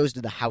 and then it goes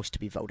to the House to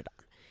be voted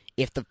on.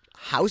 If the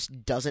House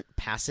doesn't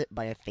pass it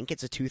by, I think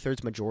it's a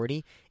 2/3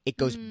 majority, it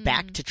goes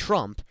back to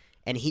Trump,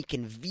 and he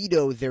can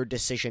veto their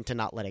decision to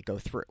not let it go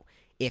through.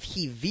 If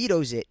he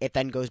vetoes it, it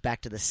then goes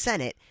back to the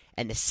Senate,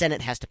 and the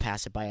Senate has to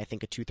pass it by, I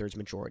think, a 2/3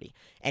 majority.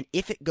 And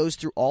if it goes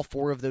through all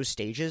four of those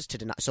stages to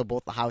deny, so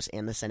both the House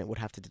and the Senate would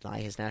have to deny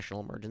his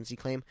national emergency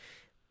claim,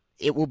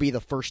 it will be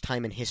the first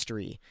time in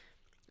history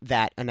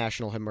that a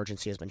national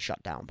emergency has been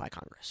shut down by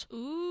Congress.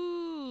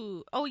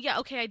 Ooh. Oh yeah.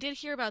 Okay, I did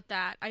hear about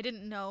that. I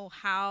didn't know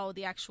how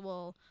the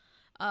actual.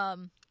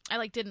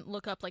 I didn't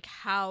look up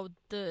how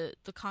the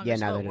Congress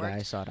Yeah, neither vote did worked. I.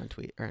 I saw it on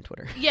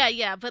Twitter.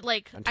 Yeah, but On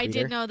I Tweeter?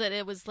 did know that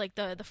it was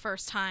the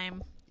first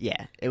time.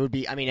 Yeah, it would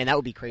be. I mean, and that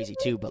would be crazy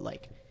too. But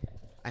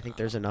I think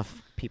there's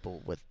enough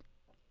people with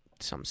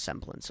some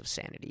semblance of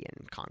sanity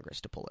in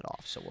Congress to pull it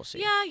off. So we'll see.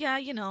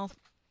 Yeah,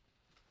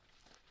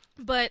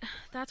 But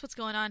that's what's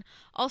going on.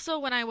 Also,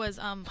 when I was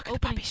Look at the opening,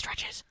 puppy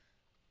stretches.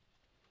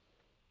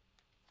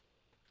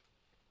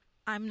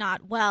 I'm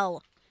not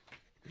well.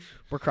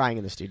 We're crying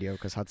in the studio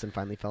because Hudson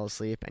finally fell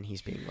asleep, and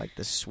he's being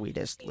the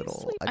sweetest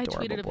little I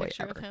adorable tweeted a boy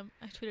picture ever. of him.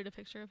 I tweeted a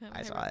picture of him.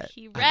 I saw it.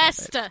 He I love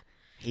rest. it.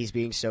 He's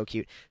being so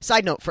cute.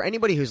 Side note, for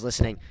anybody who's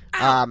listening,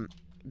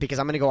 because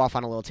I'm going to go off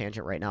on a little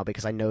tangent right now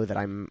because I know that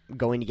I'm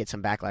going to get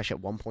some backlash at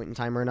one point in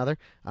time or another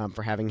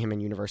for having him in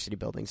university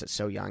buildings at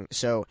so young.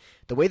 So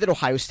the way that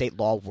Ohio State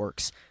law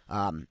works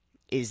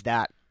is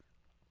that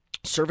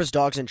service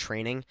dogs in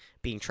training,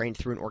 being trained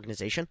through an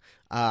organization,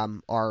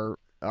 are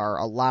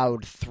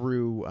allowed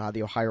through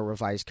the Ohio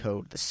Revised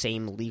Code the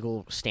same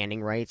legal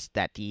standing rights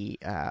that the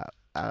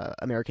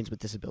Americans with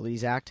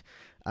Disabilities Act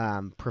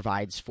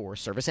provides for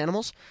service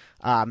animals.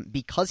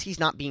 Because he's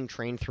not being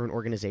trained through an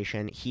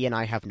organization, he and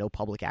I have no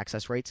public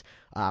access rights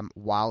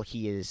while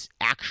he is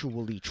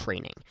actually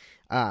training.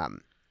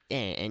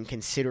 and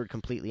considered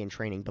completely in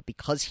training, but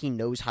because he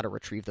knows how to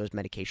retrieve those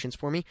medications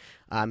for me,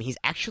 he's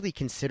actually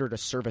considered a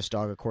service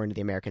dog according to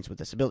the Americans with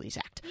Disabilities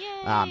Act.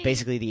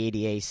 Basically, the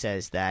ADA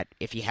says that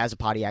if he has a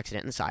potty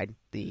accident inside,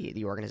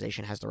 the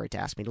organization has the right to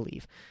ask me to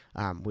leave,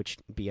 which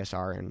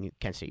BSR and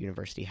Kent State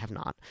University have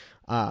not.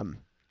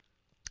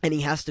 And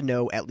he has to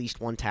know at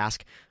least one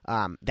task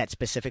that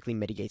specifically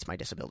mitigates my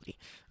disability.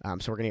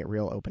 So we're going to get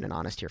real open and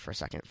honest here for a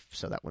second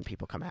so that when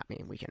people come at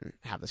me, we can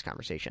have this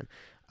conversation.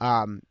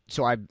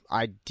 So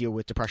I deal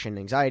with depression and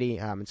anxiety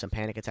and some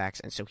panic attacks.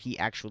 And so he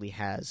actually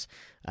has,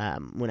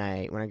 when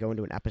I go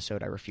into an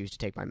episode, I refuse to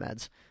take my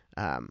meds.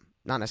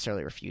 Not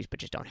necessarily refuse, but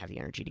just don't have the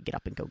energy to get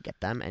up and go get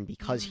them. And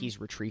because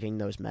he's retrieving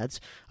those meds,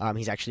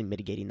 he's actually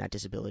mitigating that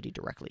disability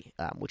directly,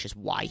 which is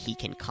why he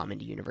can come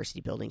into university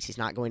buildings. He's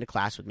not going to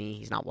class with me.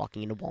 He's not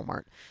walking into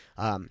Walmart.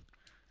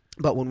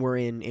 But when we're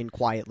in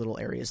quiet little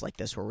areas like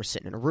this where we're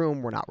sitting in a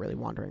room, we're not really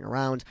wandering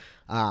around,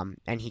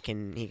 and he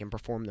can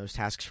perform those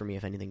tasks for me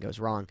if anything goes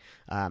wrong.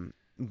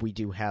 We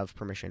do have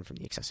permission from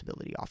the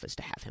accessibility office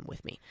to have him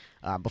with me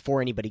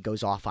before anybody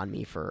goes off on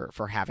me for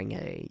having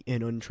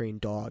an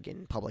untrained dog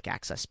in public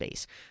access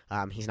space.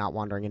 He's not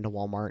wandering into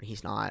Walmart.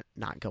 He's not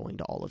going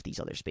to all of these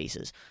other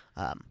spaces.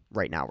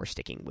 Right now we're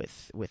sticking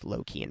with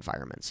low-key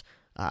environments.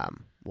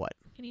 What?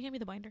 Can you hand me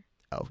the binder?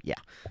 Oh,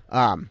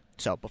 yeah.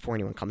 So before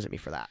anyone comes at me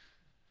for that.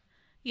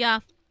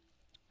 Yeah.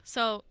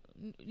 So,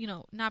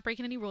 not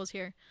breaking any rules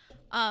here.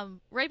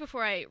 Right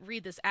before I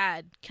read this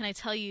ad, can I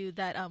tell you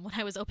that when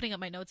I was opening up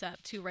my notes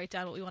app to write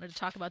down what we wanted to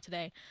talk about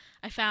today,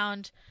 I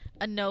found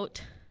a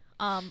note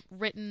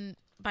written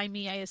by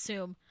me, I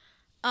assume,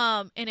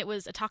 and it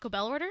was a Taco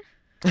Bell order.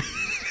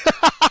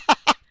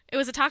 It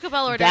was a Taco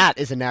Bell order. That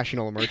is a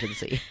national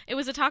emergency. It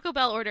was a Taco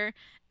Bell order,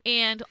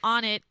 and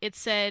on it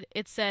said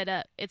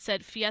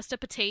Fiesta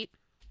Potato,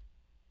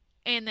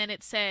 and then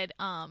it said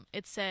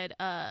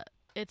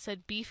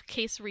beef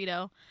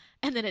quesarito,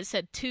 and then it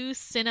said to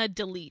Cinna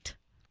delete.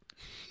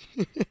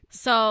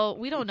 So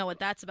we don't know what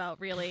that's about,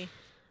 really.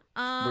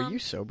 Were you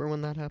sober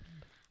when that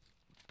happened?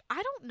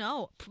 I don't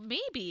know.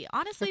 Maybe.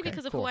 Honestly, Okay,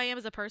 because of cool. who I am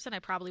as a person, I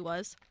probably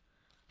was.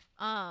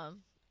 Sometimes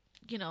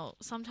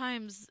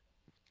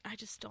I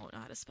just don't know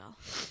how to spell.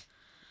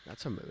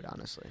 That's a mood,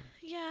 honestly.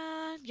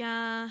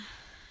 Yeah.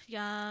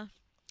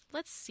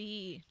 Let's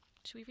see.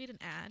 Should we read an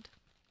ad?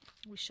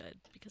 We should,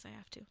 because I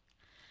have to.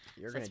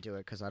 You're going to do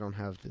it because I don't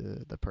have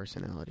the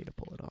personality to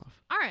pull it off.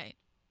 All right,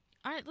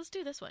 let's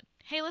do this one.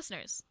 Hey,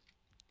 listeners.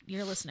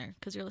 You're a listener,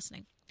 because you're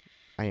listening.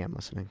 I am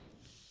listening.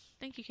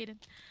 Thank you, Caden.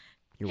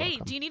 You're Hey,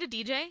 welcome. do you need a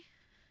DJ?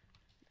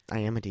 I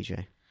am a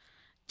DJ.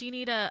 Do you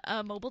need a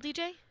mobile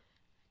DJ?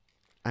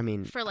 I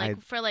mean, For a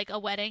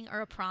wedding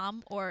or a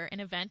prom or an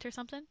event or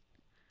something?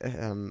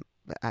 I'm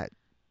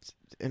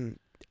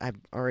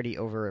already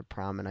over a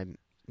prom and I'm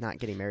not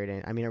getting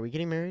married. I mean, are we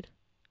getting married?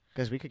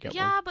 Because we could get one.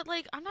 Yeah, but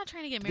I'm not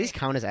trying to get Do married. these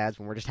count as ads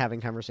when we're just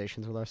having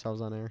conversations with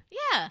ourselves on air?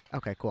 Yeah.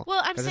 Okay, cool.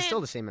 Well, I'm because saying it's still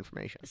the same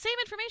information. Same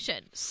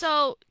information.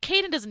 So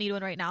Caden doesn't need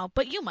one right now,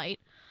 but you might.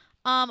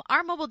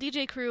 Our mobile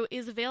DJ crew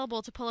is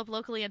available to pull up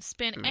locally and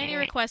spin any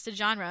requested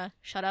genre.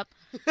 Shut up.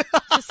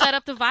 To set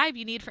up the vibe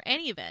you need for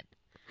any event.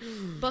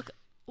 Book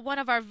one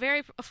of our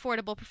very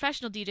affordable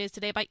professional DJs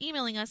today by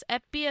emailing us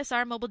at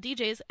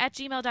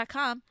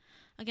bsrmobiledjs@gmail.com.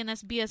 Again,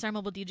 that's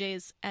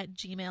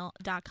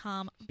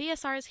bsrmobiledjs@gmail.com.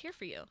 BSR is here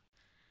for you.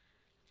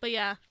 But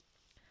yeah,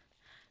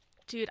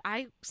 dude,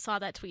 I saw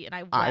that tweet and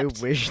I wept. I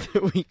wish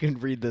that we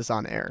could read this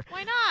on air.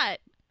 Why not?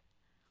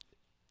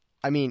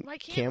 I mean, Why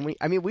can't can we?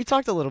 I mean, we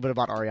talked a little bit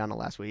about Ariana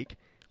last week.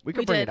 We could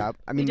We bring did. it up.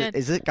 I We mean, did.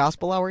 is it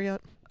gospel hour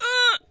yet?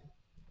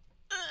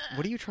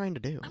 What are you trying to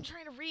do? I'm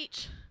trying to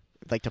reach.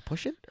 Like to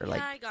push it? Or Yeah,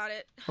 like, I got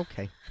it.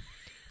 okay.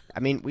 I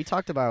mean, we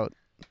talked about,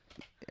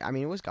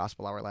 it was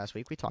gospel hour last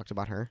week. We talked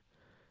about her.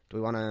 Do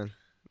we want to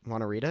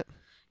read it?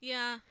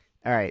 Yeah.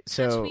 All right, That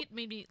so tweet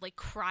made me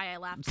cry. I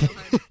laughed so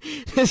hard.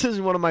 this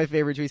is one of my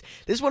favorite tweets.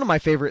 This is one of my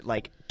favorite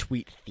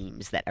tweet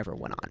themes that ever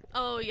went on.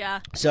 Oh yeah.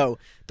 So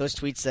those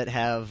tweets that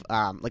have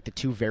the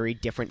two very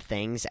different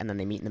things, and then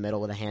they meet in the middle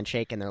with a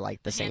handshake, and they're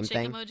like the same Handshake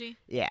thing. emoji.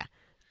 Yeah.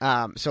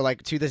 So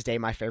to this day,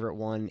 my favorite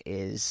one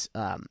is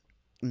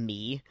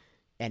me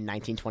in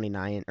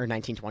 1929 or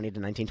 1920 to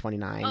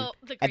 1929 Oh,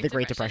 at the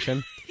Great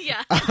Depression.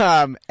 Yeah.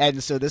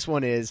 And so this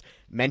one is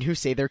men who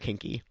say they're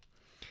kinky,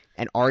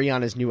 and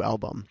Ariana's new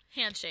album.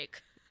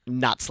 Handshake.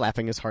 Not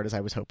slapping as hard as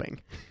I was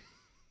hoping.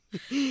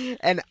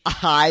 And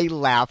I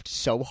laughed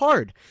so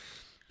hard.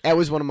 That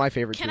was one of my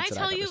favorite Can I tweets that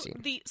tell I've you ever seen.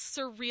 the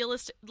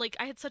surrealist?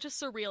 I had such a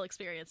surreal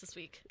experience this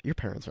week. Your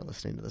parents are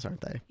listening to this,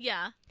 aren't they?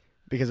 Yeah.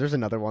 Because there's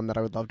another one that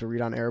I would love to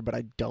read on air, but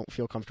I don't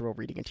feel comfortable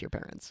reading it to your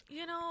parents.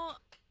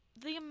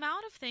 The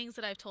amount of things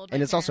that I've told my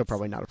And it's also parents-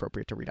 probably not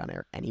appropriate to read on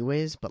air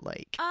anyways, but No,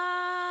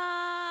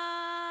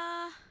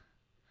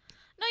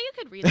 you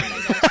could read that,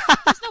 I guess.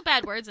 There's no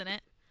bad words in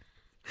it.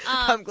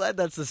 I'm glad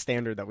that's the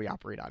standard that we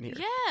operate on here.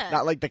 Yeah.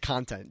 Not the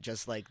content,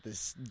 just no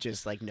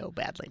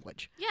bad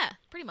language. Yeah,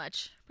 pretty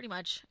much.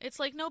 It's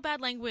no bad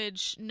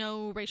language,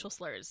 no racial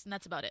slurs, and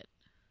that's about it.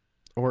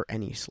 Or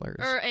any slurs.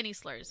 Or any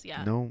slurs,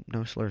 yeah. No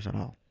slurs at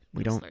all.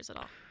 We don't slurs at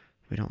all.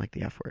 We don't like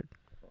the F word.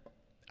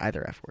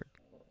 Either F word.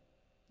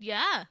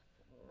 Yeah.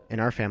 In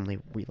our family,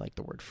 we like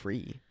the word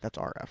free. That's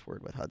our F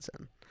word with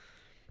Hudson.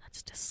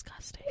 That's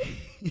disgusting.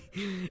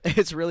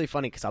 It's really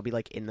funny because I'll be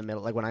like in the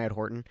middle, like when I had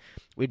Horton,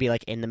 we'd be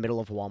like in the middle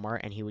of Walmart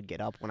and he would get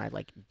up when I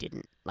like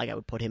didn't, like I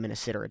would put him in a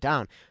sit or a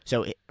down.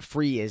 So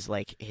free is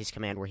like his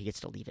command where he gets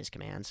to leave his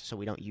commands. So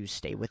we don't use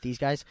stay with these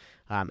guys.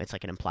 It's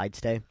like an implied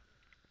stay.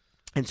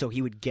 And so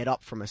he would get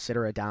up from a sit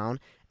or a down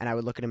and I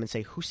would look at him and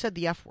say, who said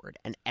the F word?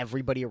 And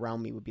everybody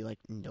around me would be like,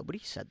 nobody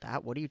said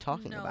that. What are you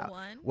talking about? No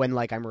one. When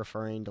like I'm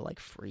referring to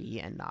like free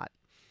and not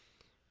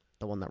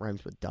the one that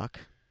rhymes with duck.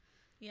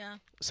 Yeah.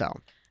 So.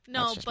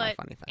 No, That's just my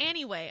but funny thing.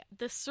 anyway,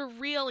 the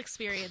surreal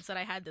experience that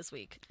I had this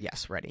week.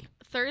 Yes, ready.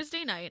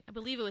 Thursday night, I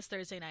believe it was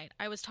Thursday night.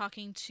 I was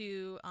talking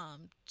to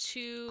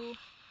two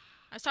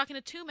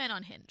men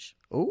on Hinge.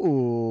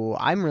 Ooh,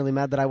 I'm really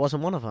mad that I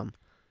wasn't one of them.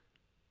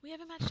 We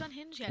haven't matched on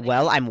Hinge yet.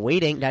 Well, I'm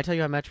waiting. Did I tell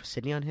you I matched with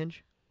Sydney on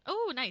Hinge?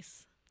 Oh,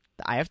 nice.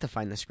 I have to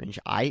find the screenshot.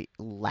 I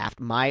laughed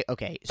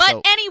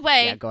But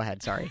anyway, yeah, go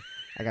ahead. Sorry,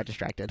 I got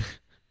distracted.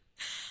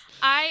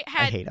 I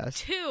had hate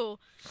us.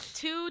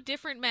 two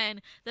different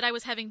men that I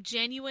was having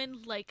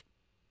genuine, like,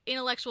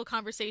 intellectual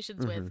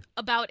conversations with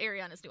about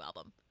Ariana's new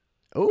album.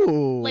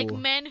 Ooh, Like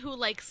men who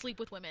like sleep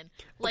with women.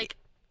 Like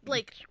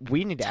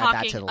we need to add that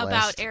talking to the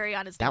about list.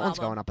 Ariana's That new one's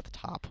album. going up at the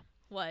top.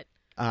 What?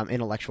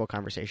 Intellectual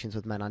conversations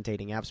with men on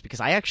dating apps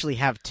because I actually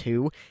have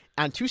two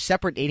on two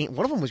separate dating.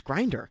 One of them was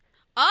Grindr.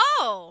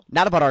 Oh.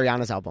 Not about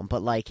Ariana's album,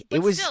 but like But it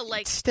was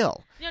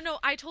still. No.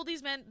 I told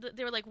these men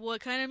they were like,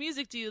 "What kind of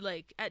music do you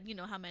like?" You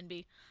know how men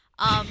be.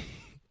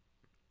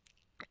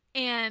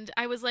 And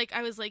I was like,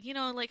 you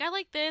know, like I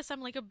like this.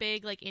 I'm like a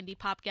big like indie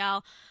pop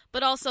gal,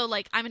 but also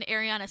like I'm an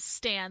Ariana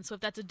stan. So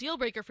if that's a deal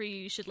breaker for you,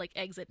 you should like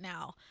exit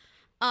now.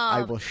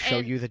 I will show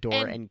you the door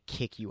and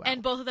kick you out.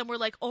 And both of them were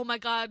like, "Oh my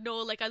god, no!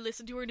 Like I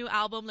listened to her new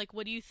album. Like,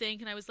 what do you think?"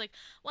 And I was like,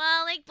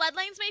 "Well, like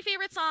Bloodline's my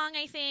favorite song,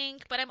 I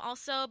think, but I'm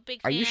also a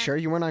big fan." Are you sure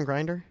you weren't on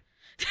Grindr?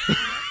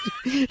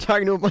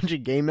 Talking to a bunch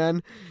of gay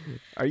men.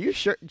 Are you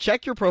sure?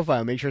 Check your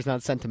profile. Make sure it's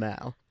not sent to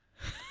Mal.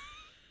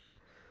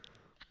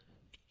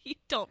 You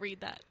don't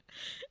read that.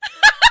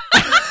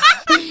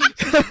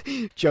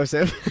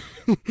 Joseph.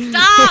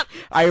 Stop!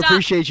 I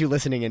appreciate you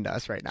listening into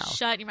us right now.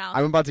 Shut your mouth.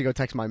 I'm about to go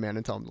text my man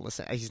and tell him to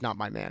listen. He's not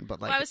my man,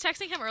 but like Well, I was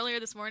texting him earlier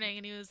this morning,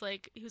 and he was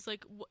like,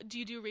 "Do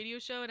you do a radio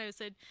show?" And I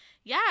said,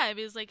 "Yeah." I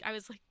was like,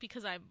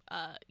 because I'm,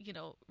 you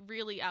know,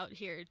 really out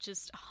here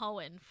just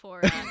hoeing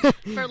for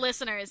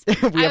listeners.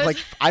 we have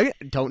I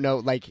don't know,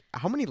 like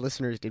how many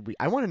listeners did we?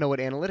 I want to know what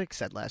analytics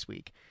said last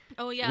week.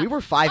 Oh yeah, we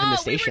were 5 in the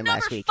station we were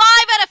last week. 5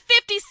 out of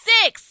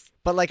 56.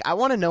 But like, I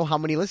want to know how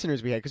many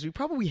listeners we had because we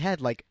probably had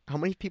like how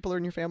many people are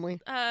in your family?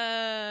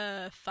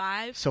 5.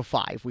 So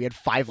 5. We had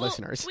 5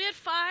 listeners. We had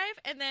 5,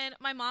 and then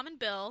my mom and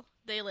Bill,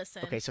 they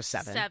listened. Okay, so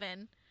 7.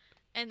 7,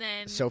 and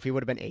then Sophie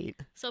would have been 8.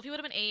 Sophie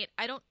would have been 8.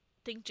 I don't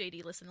think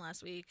JD listened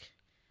last week.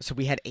 So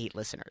we had 8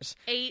 listeners.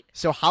 8.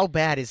 So how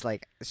bad is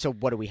like? So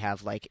what do we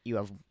have? Like you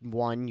have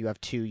 1, you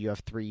have 2, you have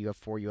 3, you have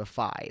 4, you have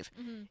 5,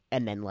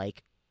 and then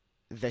like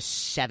the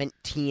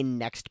 17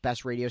 next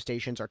best radio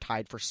stations are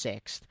tied for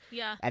 6th.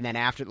 Yeah. And then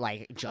after,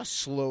 like, just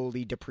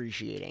slowly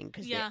depreciating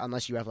because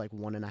unless you have like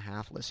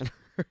 1.5 listeners.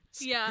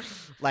 Yeah.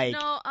 Like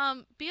no,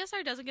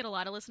 BSR doesn't get a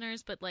lot of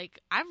listeners, but like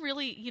I'm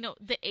really, you know,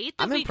 the 8th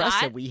that I'm we impressed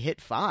got, that we hit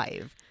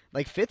 5.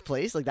 Like 5th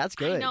place, like that's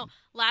good. I know.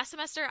 Last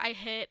semester I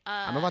hit.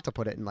 I'm about to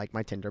put it in like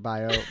my Tinder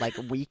bio. Like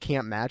we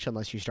can't match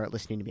unless you start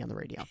listening to me on the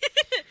radio.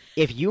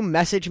 If you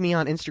message me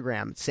on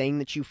Instagram saying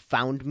that you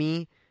found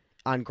me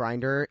on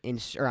Grindr,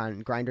 or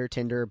on Grindr,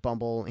 Tinder,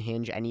 Bumble,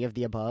 Hinge, any of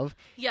the above,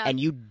 and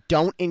you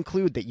don't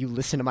include that you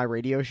listen to my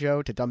radio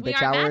show to Dumb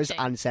Bitch Hours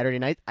matching on Saturday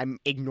night, I'm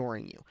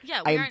ignoring you.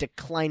 Yeah, I am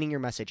declining your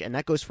message, and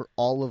that goes for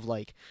all of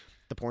like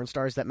the porn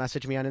stars that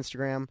message me on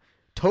Instagram,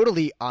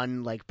 totally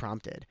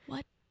prompted.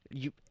 What?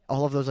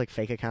 All of those like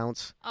fake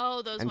accounts.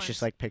 Oh, those and ones. it's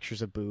just like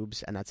pictures of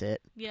boobs, and that's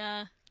it.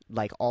 Yeah.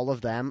 Like all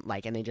of them,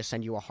 like, and they just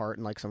send you a heart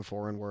and like some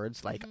foreign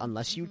words. Like,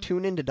 unless you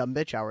tune into Dumb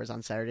Bitch Hours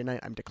on Saturday night,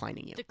 I'm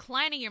declining you.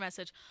 Declining your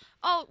message.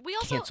 Oh, we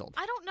also Canceled.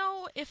 I don't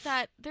know if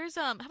there's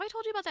have I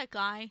told you about that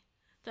guy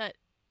that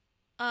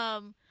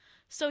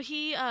so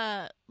he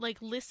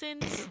like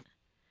listens.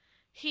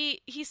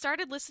 He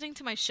started listening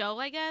to my show,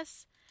 I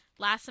guess,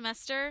 last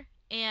semester,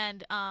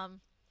 and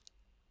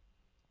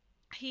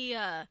he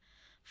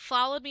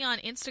followed me on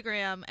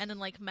Instagram and then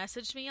like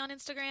messaged me on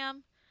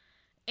Instagram.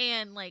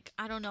 And, like,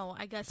 I don't know,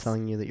 I guess...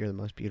 Telling you that you're the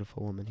most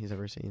beautiful woman he's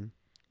ever seen.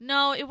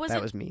 No, it wasn't...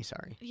 That was me,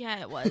 sorry. Yeah,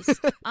 it was.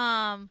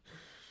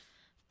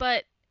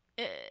 But,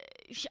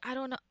 I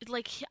don't know,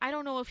 like, I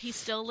don't know if he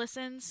still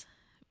listens,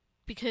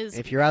 because...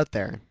 If you're out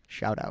there,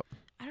 shout out.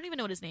 I don't even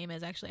know what his name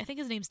is, actually. I think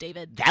his name's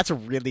David. That's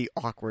really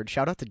awkward.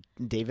 Shout out to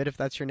David if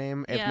that's your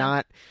name. If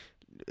not,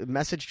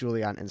 message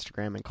Julie on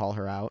Instagram and call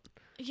her out.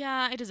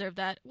 Yeah, I deserve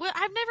that. Well,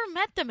 I've never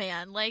met the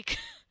man, like...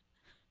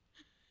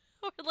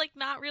 We're, like,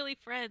 not really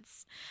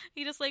friends.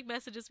 He just, like,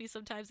 messages me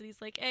sometimes, and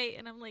he's like, hey,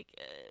 and I'm like...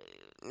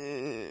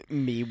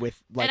 Me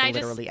with, like,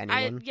 literally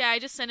anyone? I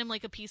just send him,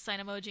 like, a peace sign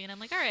emoji, and I'm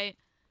like, all right,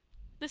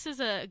 this is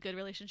a good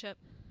relationship.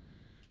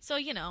 So,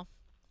 you know,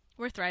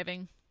 we're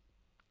thriving.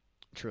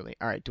 Truly.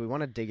 All right. Do we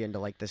want to dig into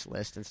like this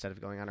list instead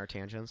of going on our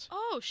tangents?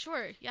 Oh,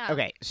 sure. Yeah.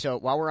 Okay. So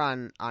while we're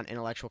on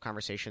intellectual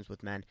conversations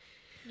with men,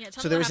 Yeah.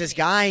 Tell so me there what was this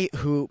happened guy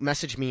who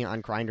messaged me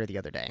on Grindr the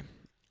other day,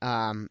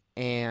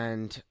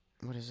 and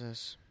what is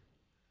this?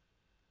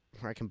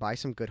 Where I can buy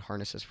some good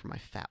harnesses for my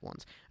fat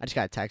ones. I just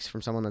got a text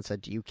from someone that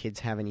said, "Do you kids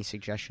have any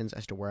suggestions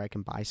as to where I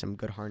can buy some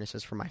good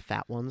harnesses for my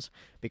fat ones?"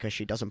 Because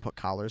she doesn't put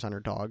collars on her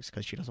dogs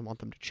because she doesn't want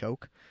them to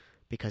choke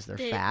because they're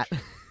Thick. fat.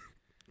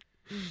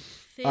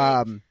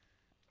 Thick.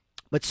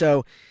 But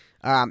so,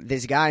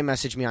 this guy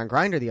messaged me on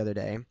Grindr the other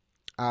day,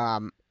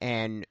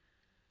 and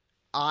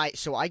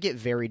I get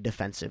very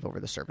defensive over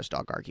the service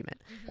dog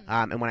argument.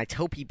 And when I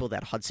tell people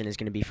that Hudson is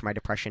going to be for my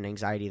depression and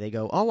anxiety, they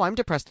go, "Oh, I'm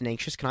depressed and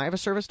anxious. Can I have a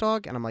service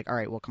dog?" And I'm like, "All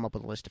right, we'll come up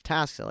with a list of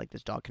tasks that like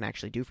this dog can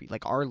actually do for you."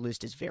 Like our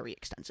list is very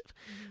extensive.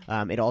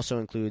 It also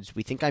includes,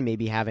 we think I may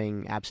be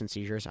having absent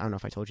seizures. I don't know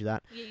if I told you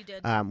that. Yeah, you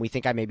did. We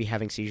think I may be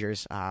having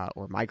seizures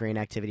or migraine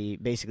activity,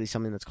 basically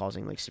something that's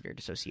causing like severe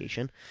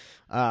dissociation.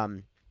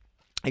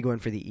 I go in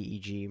for the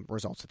EEG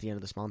results at the end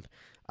of this month.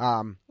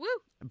 Woo!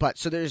 But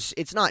so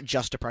it's not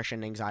just depression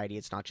and anxiety.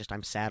 It's not just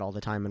I'm sad all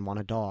the time and want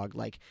a dog.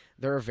 Like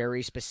there are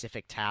very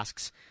specific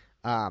tasks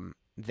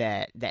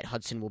that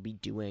Hudson will be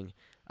doing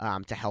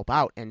to help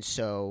out. And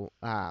so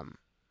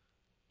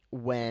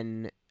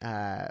when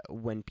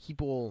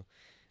people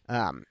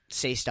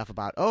say stuff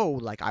about, oh,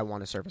 like I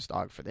want a service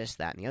dog for this,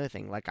 that, and the other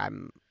thing, like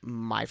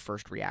my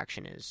first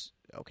reaction is,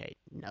 okay,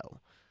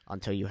 no.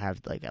 Until you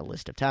have like a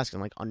list of tasks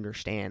and like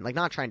understand, like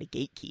not trying to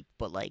gatekeep,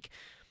 but like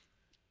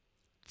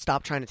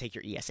stop trying to take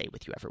your ESA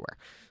with you everywhere.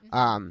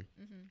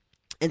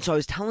 And so I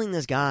was telling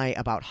this guy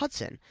about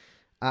Hudson,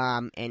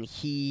 and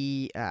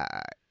he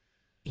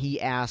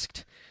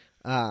asked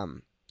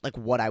like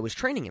what I was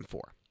training him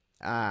for,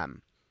 and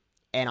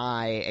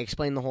I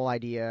explained the whole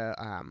idea,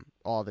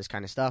 all this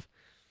kind of stuff.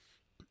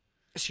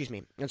 Excuse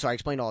me. And so I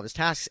explained all of his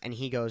tasks, and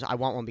he goes, "I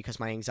want one because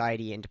my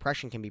anxiety and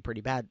depression can be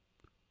pretty bad."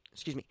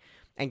 Excuse me.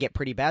 And get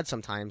pretty bad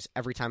sometimes.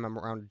 Every time I'm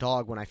around a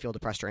dog, when I feel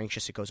depressed or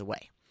anxious, it goes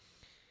away.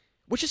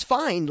 Which is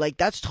fine. Like,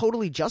 that's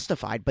totally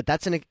justified, but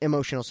that's an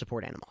emotional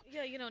support animal.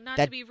 Yeah, not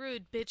to be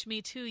rude, bitch,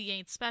 me too, you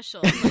ain't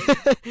special.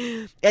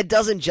 It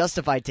doesn't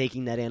justify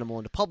taking that animal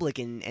into public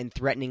and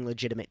threatening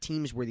legitimate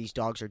teams where these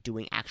dogs are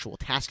doing actual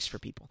tasks for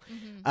people.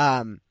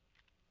 And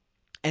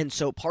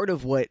so part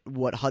of what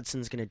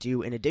Hudson's going to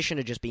do, in addition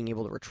to just being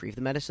able to retrieve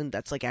the medicine,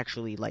 that's like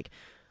actually like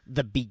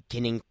the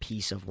beginning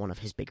piece of one of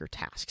his bigger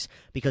tasks.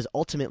 Because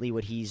ultimately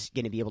what he's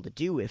going to be able to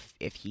do if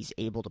he's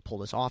able to pull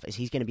this off is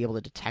he's going to be able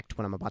to detect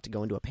when I'm about to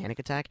go into a panic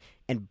attack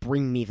and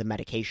bring me the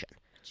medication.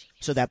 Genius.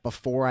 So that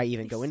before I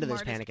even go into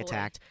this panic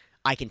attack,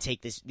 I can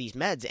take these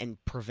meds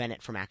and prevent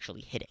it from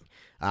actually hitting,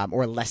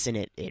 or lessen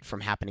it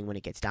from happening when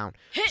it gets down.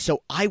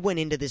 So I went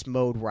into this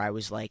mode where I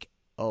was like,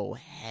 oh,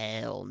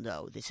 hell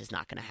no, this is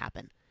not going to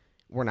happen.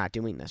 We're not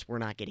doing this. We're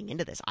not getting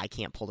into this. I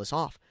can't pull this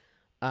off.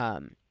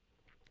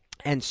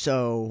 And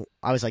so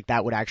I was like,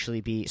 that would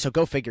actually be... So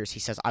go figures. He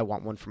says, I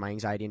want one for my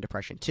anxiety and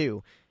depression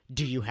too.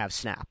 Do you have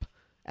Snap?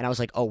 And I was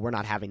like, oh, we're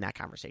not having that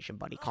conversation,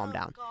 buddy. Calm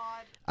down.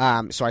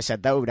 God. So I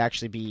said that would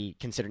actually be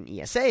considered an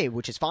ESA,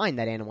 which is fine.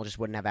 That animal just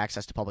wouldn't have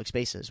access to public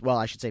spaces. Well,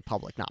 I should say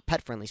public, not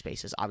pet-friendly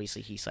spaces.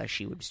 Obviously,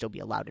 he/she would still be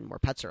allowed and more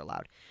pets are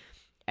allowed.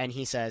 And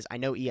he says, I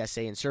know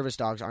ESA and service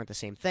dogs aren't the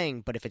same thing,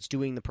 but if it's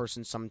doing the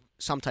person some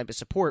type of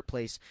support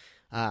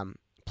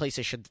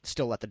places should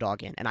still let the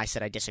dog in. And I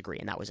said I disagree,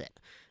 and that was it.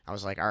 I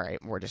was like, all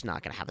right, we're just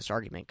not going to have this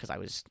argument because I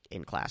was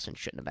in class and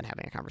shouldn't have been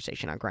having a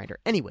conversation on Grindr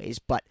anyways.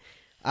 But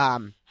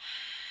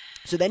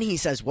so then he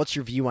says, what's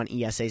your view on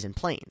ESAs and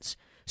planes?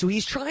 So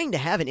he's trying to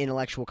have an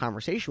intellectual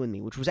conversation with me,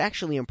 which was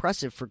actually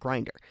impressive for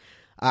Grindr.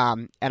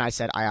 And I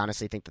said, I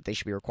honestly think that they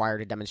should be required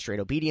to demonstrate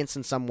obedience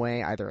in some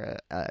way, either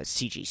a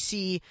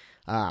CGC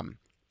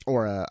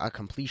or a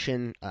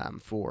completion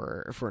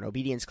for an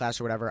obedience class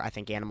or whatever. I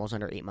think animals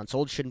under 8 months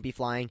old shouldn't be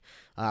flying,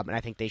 and I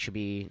think it should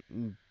be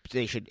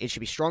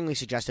strongly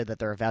suggested that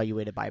they're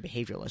evaluated by a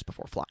behavioralist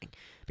before flying,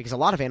 because a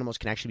lot of animals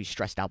can actually be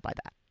stressed out by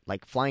that,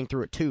 like flying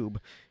through a tube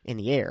in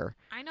the air.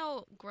 I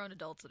know grown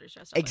adults that are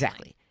stressed out.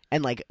 Exactly.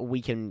 And, like,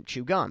 we can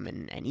chew gum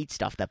and eat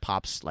stuff that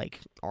pops, like,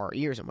 our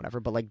ears and whatever,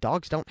 but, like,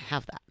 dogs don't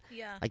have that.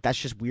 Yeah. Like, that's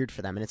just weird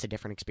for them, and it's a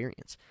different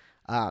experience.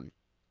 And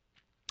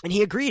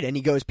he agreed, and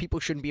he goes, people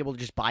shouldn't be able to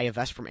just buy a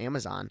vest from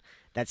Amazon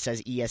that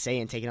says ESA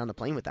and take it on the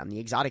plane with them. The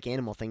exotic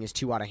animal thing is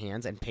too out of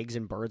hands, and pigs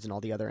and birds and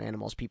all the other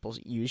animals people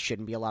use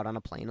shouldn't be allowed on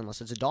a plane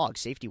unless it's a dog.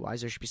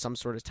 Safety-wise, there should be some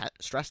sort of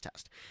stress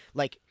test.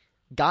 Like,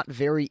 got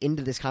very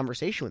into this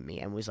conversation with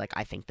me and was like,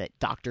 I think that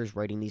doctors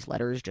writing these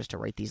letters just to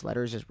write these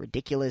letters is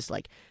ridiculous.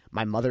 Like,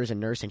 my mother's a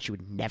nurse and she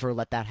would never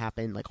let that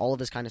happen. Like, all of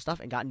this kind of stuff,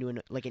 and got into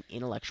an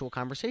intellectual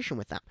conversation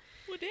with them.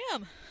 Well,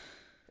 damn.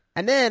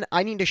 And then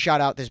I need to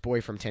shout out this boy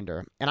from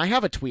Tinder. And I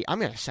have a tweet. I'm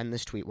going to send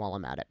this tweet while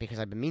I'm at it because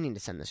I've been meaning to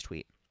send this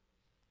tweet.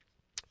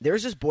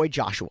 There's this boy,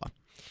 Joshua,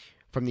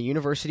 from the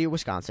University of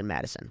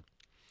Wisconsin-Madison.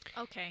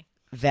 Okay.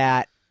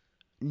 That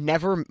we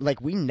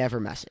never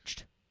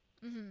messaged.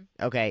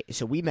 Mm-hmm. Okay,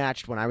 so we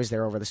matched when I was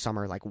there over the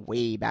summer, like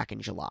way back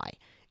in July.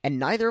 And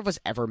neither of us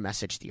ever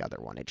messaged the other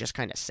one. It just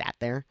kind of sat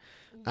there.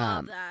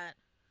 Love that.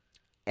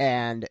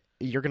 And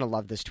you're going to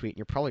love this tweet. And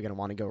you're probably going to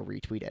want to go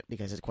retweet it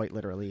because it quite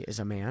literally is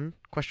a man,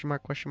 question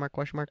mark,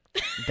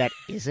 that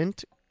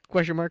isn't,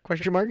 question mark.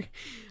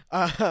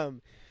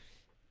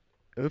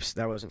 Oops,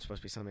 that wasn't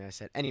supposed to be something I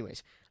said.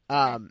 Anyways,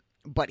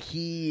 but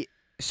he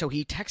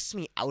texts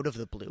me out of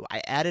the blue.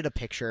 I added a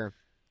picture.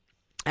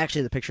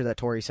 Actually, the picture that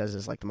Tori says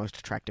is like the most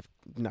attractive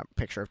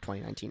picture of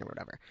 2019 or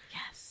whatever.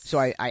 Yes. So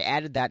I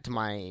added that to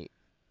my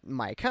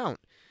account,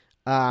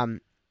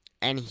 and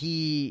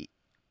he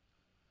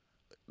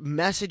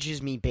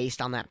messages me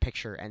based on that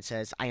picture and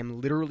says, "I am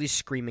literally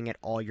screaming at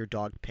all your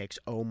dog pics.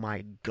 Oh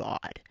my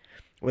god."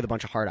 With a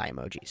bunch of heart eye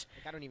emojis.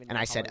 And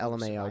I said,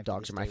 LMAO,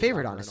 dogs are my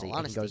favorite, honestly.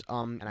 And he goes,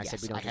 and I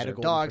said, we don't have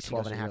dogs,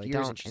 12 and a half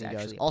years. And he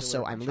goes,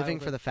 also, I'm living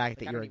for the fact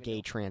that you're a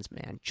gay trans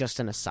man. Just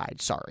an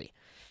aside, sorry.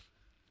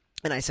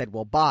 And I said,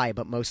 well, bye,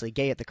 but mostly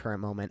gay at the current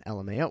moment,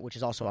 LMAO, which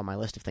is also on my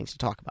list of things to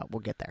talk about.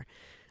 We'll get there.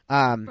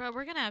 Bro,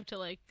 we're going to have to,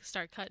 like,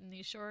 start cutting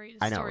these stories.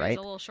 I know, right?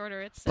 A little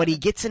shorter. But he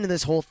gets into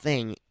this whole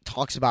thing,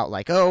 talks about,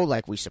 like, oh,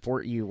 like, we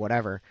support you,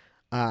 whatever.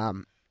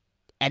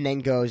 And then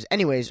goes,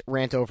 anyways,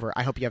 rant over,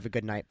 I hope you have a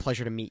good night.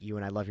 Pleasure to meet you,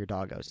 and I love your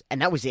doggos.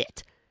 And that was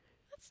it.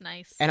 That's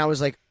nice. And I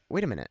was like,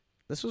 wait a minute.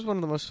 This was one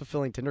of the most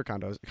fulfilling Tinder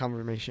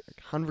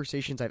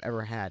conversations I've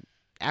ever had.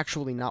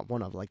 Actually, not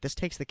one of. Like, this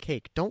takes the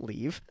cake. Don't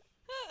leave.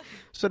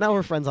 So now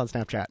we're friends on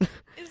Snapchat.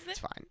 It's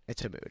fine.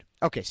 It's a mood.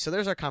 Okay, so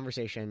there's our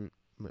conversation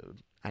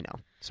mood. I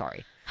know.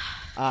 Sorry.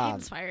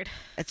 Inspired.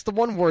 It's the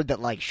one word that,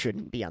 like,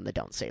 shouldn't be on the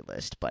don't say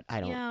list, but I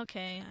don't. Yeah,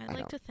 okay. I'd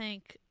like to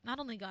thank not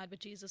only God, but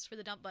Jesus for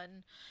the dump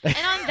button. And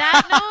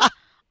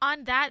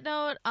on that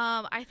note,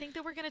 I think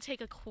that we're going to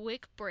take a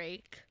quick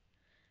break.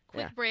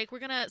 We're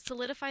going to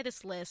solidify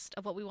this list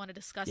of what we want to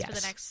discuss for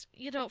the next,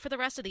 for the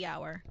rest of the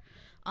hour.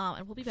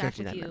 And we'll be back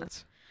with you.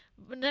 Minutes.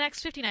 The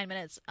next 59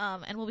 minutes.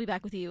 And we'll be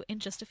back with you in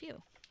just a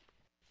few.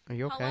 Are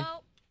you okay?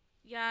 Hello?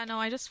 Yeah, no,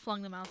 I just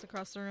flung the mouse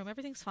across the room.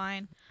 Everything's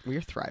fine. We're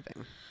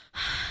thriving.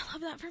 I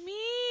love that for me.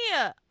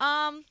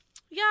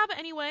 Yeah, but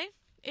anyway,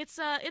 it's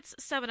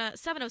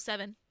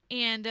 7:07,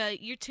 and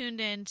you're tuned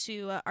in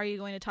to Are You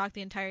Going to Talk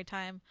the entire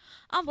time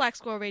on Black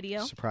Squirrel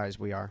Radio. Surprise,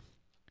 we are.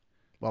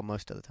 Well,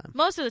 most of the time.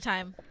 Most of the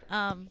time.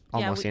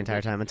 Almost the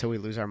entire time until we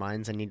lose our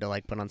minds and need to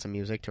like put on some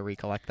music to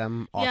recollect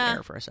them off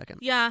air for a second.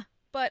 Yeah.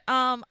 But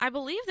I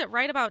believe that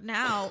right about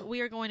now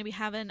we are going to be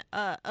having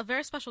a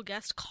very special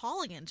guest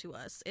calling into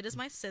us. It is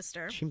my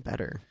sister. She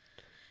better.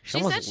 She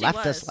almost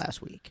left us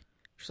last week.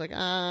 She's like,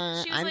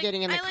 I'm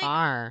getting in the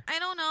car. I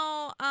don't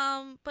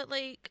know. But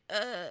like,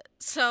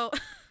 so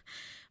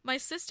my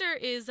sister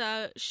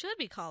should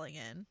be calling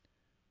in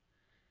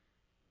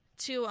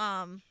to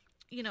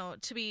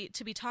to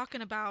be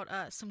talking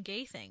about some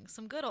gay things,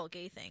 some good old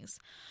gay things.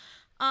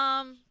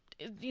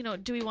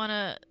 Do we want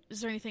to?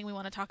 Is there anything we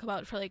want to talk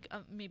about for like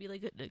maybe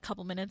like a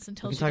couple minutes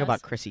until we can talk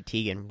about Chrissy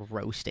Teigen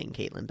roasting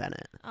Caitlyn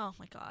Bennett? Oh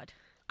my god,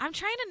 I'm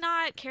trying to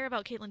not care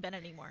about Caitlyn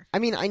Bennett anymore. I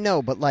mean, I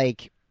know, but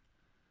like,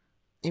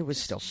 it was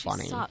still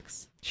funny. She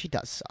sucks. She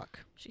does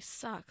suck. She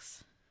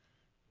sucks.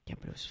 Yeah,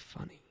 but it was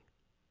funny.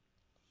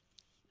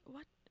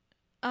 What?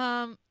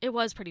 It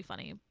was pretty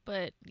funny,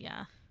 but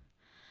yeah,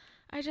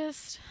 I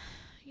just.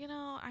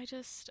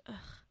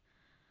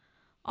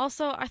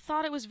 Also, I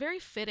thought it was very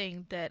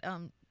fitting that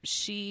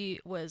she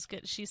was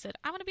good. She said,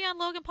 "I'm going to be on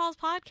Logan Paul's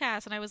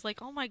podcast," and I was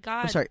like, "Oh my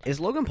god!" I'm sorry, is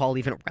Logan Paul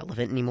even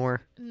relevant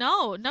anymore?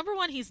 No, number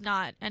one, he's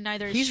not, and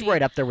neither is she. He's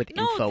right up there with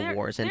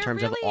InfoWars in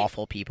terms of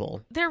awful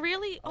people. They're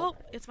really. Oh,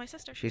 it's my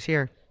sister. She's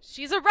here.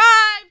 She's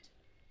arrived,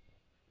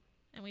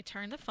 and we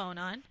turned the phone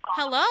on.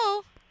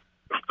 Hello.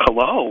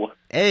 Hello.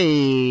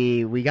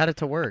 Hey, we got it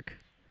to work.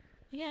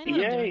 Yeah, I know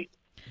what I'm doing.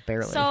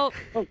 Barely. So,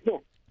 oh,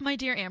 cool. My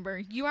dear Amber,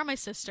 you are my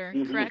sister,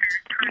 correct?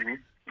 Mm-hmm.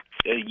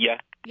 Yeah.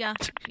 Yeah.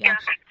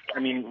 I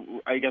mean,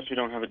 I guess we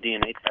don't have a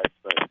DNA test,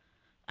 but...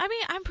 I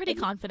mean, I'm pretty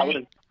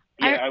confident.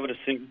 I would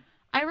assume.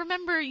 I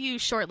remember you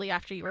shortly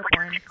after you were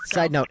born. So.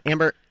 Side note,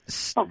 Amber...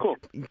 Oh, cool.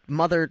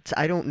 Mother,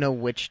 I don't know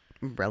which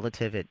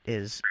relative it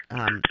is.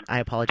 I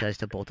apologize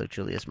to both of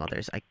Julia's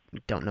mothers. I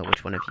don't know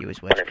which one of you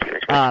is which.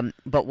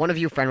 But one of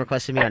you friend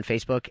requested me on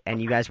Facebook,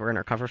 and you guys were in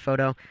our cover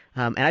photo.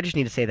 And I just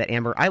need to say that,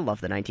 Amber, I love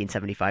the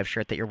 1975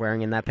 shirt that you're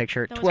wearing in that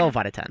picture. 12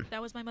 out of 10.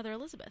 That was my mother,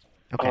 Elizabeth.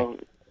 Okay.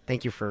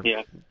 Thank you for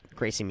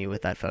gracing me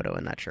with that photo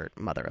and that shirt,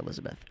 Mother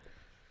Elizabeth.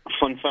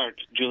 Fun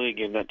fact, Julia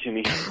gave that to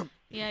me.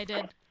 Yeah, I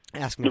did.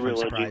 Ask me if I'm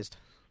surprised.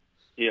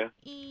 Yeah.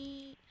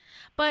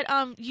 But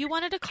you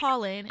wanted to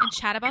call in and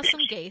chat about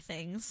some gay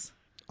things.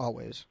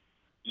 Always.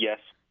 Yes.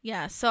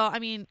 Yeah, so, I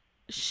mean,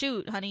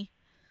 shoot, honey.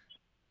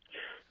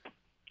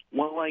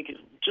 Well,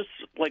 just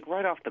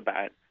right off the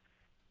bat,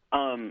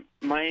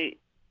 my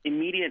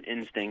immediate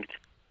instinct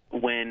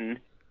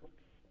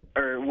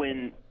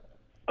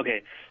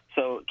okay,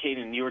 so,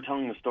 Caden, you were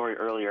telling the story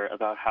earlier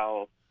about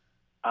how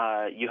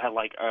you had,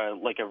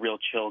 a real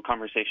chill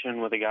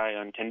conversation with a guy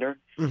on Tinder.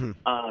 Mm-hmm.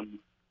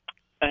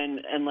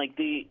 And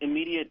the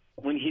immediate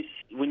when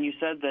you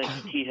said that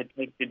he had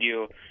texted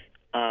you,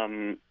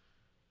 I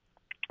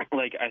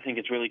think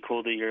it's really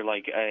cool that you're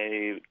a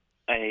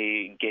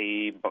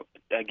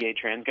gay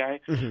trans guy.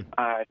 Mm-hmm.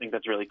 I think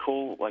that's really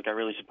cool. I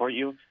really support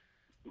you.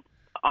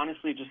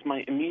 honestly, just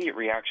my immediate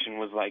reaction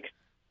was like,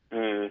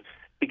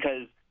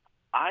 because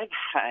I've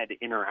had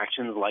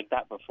interactions like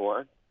that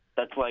before.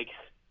 That's like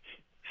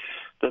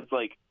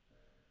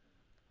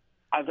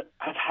I've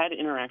had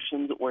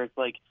interactions where it's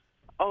like,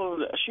 oh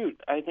shoot,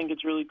 I think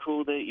it's really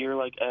cool that you're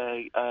like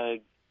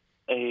a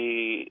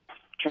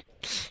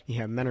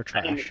Yeah, men are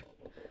trash.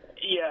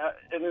 yeah,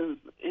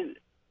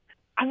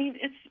 I mean,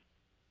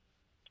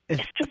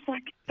 it's just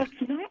like, that's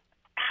not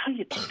how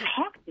you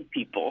talk to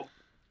people.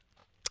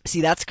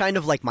 See, that's kind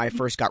of like my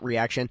first gut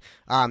reaction.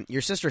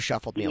 Your sister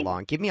shuffled me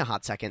along. Give me a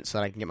hot second so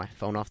that I can get my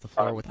phone off the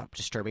floor without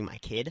disturbing my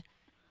kid.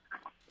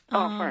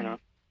 Oh, fair enough.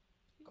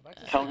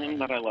 Tell him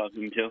that I love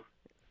him too.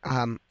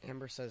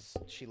 Amber says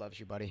she loves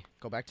you, buddy.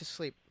 Go back to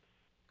sleep.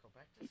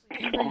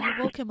 Amber,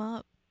 you woke him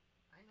up.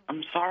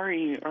 I'm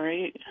sorry, all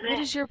right? What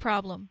is your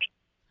problem?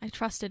 I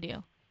trusted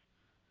you.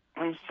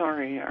 I'm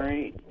sorry, all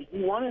right?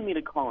 You wanted me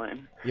to call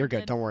in. You're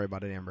good. Don't worry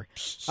about it, Amber.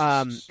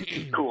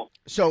 Cool.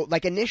 So,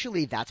 like,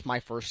 initially, that's my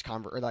first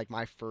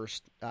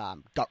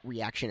gut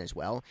reaction as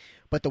well.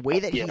 But the way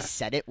that he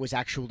said it was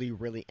actually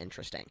really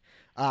interesting.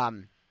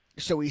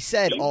 So he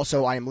said,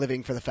 also, I am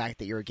living for the fact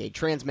that you're a gay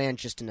trans man.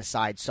 Just an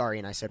aside, sorry.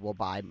 And I said, well,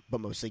 bi,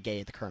 but mostly gay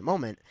at the current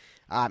moment.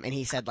 And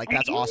he said, like,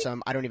 that's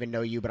awesome. I don't even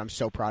know you, but I'm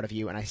so proud of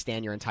you, and I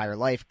stand your entire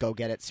life. Go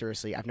get it.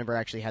 Seriously, I've never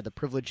actually had the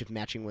privilege of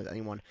matching with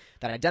anyone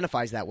that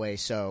identifies that way.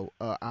 So,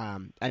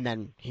 and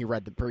then he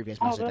read the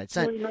previous message I'd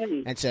sent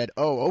and said,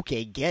 oh,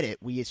 okay, get it.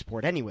 We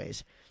support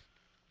anyways.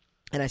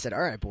 And I said,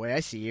 all right, boy,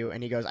 I see you.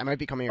 And he goes, I might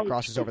be coming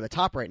across as over the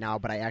top right now,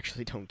 but I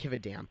actually don't give a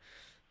damn.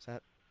 Is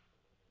that?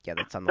 Yeah,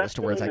 that's on the list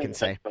of words I can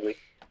say.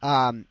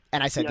 And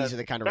I said, these are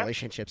the kind of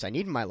relationships I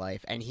need in my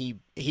life. And he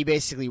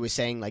basically was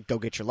saying, like, go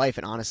get your life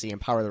and honestly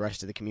empower the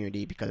rest of the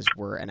community because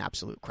we're an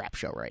absolute crap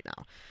show right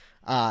now.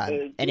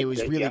 And it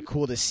was really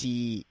cool to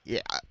see.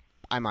 Yeah,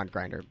 I'm on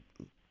Grindr.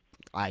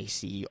 I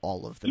see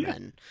all of the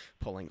men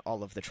pulling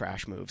all of the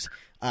trash moves.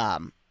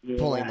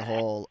 Pulling the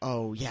whole,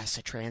 oh, yes,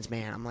 a trans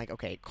man. I'm like,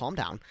 okay, calm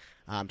down.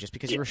 Just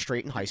because you were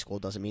straight in high school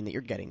doesn't mean that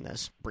you're getting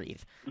this.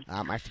 Breathe.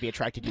 I have to be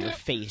attracted to your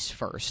face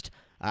first.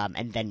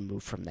 And then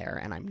move from there,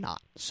 and I'm not.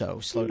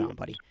 So slow down,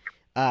 buddy.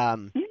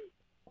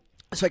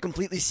 So I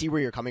completely see where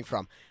you're coming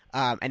from,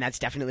 and that's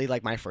definitely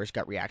like my first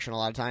gut reaction a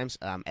lot of times,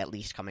 at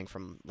least coming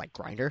from like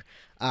Grindr.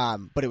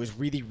 But it was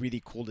really,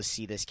 really cool to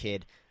see this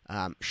kid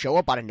show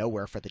up out of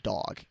nowhere for the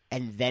dog,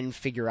 and then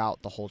figure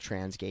out the whole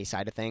trans gay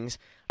side of things,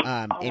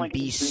 and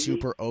be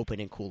super open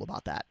and cool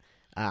about that.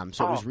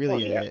 So it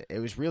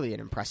was really an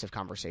impressive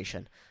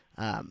conversation,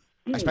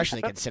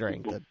 especially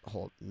considering the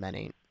whole men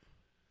ain't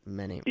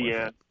worth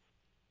it.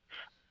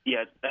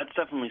 Yeah, that's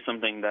definitely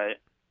something that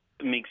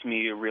makes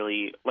me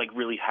really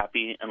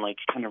happy and like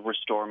kind of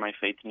restore my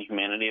faith in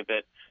humanity a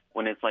bit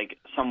when it's like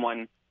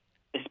someone,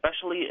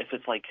 especially if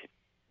it's like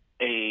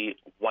a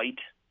white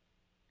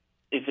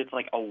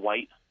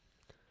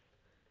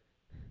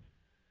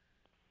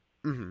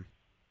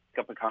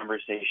up a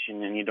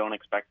conversation and you don't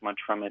expect much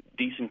from it,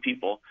 decent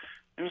people,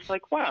 and it's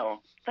like,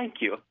 wow,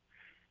 thank you.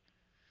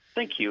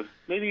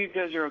 Maybe you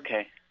guys are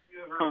okay.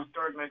 You have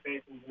restored my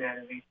faith in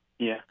humanity.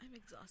 Yeah. I'm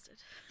exhausted.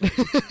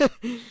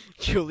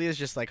 Julia's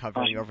just like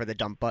hovering over the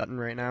dump button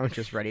right now,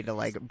 just ready to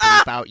like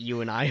bleep out you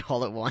and I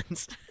all at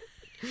once.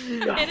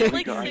 And it's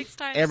like 6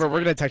 times. Amber, we're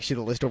gonna text you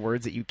the list of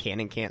words that you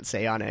can and can't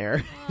say on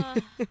air.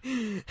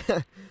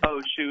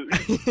 Oh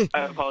shoot!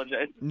 I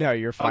apologize. No,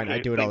 you're fine. Okay, I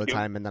do it all the thank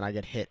you. time, and then I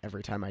get hit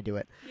every time I do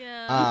it.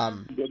 Yeah.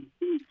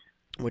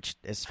 Which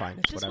is fine.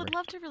 It's Just whatever. would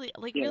love to really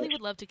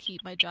would love to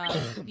keep my job,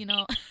 you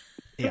know.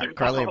 Yeah,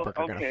 Carly and Brooke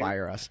are gonna Okay.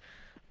 fire us.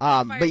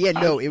 But yeah,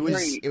 no, it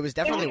was Great.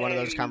 definitely one of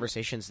those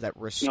conversations that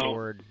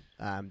restored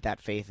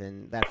that faith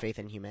in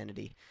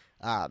humanity,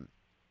 and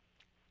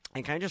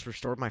kind of just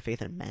restored my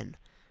faith in men.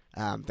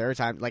 There are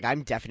times like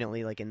I'm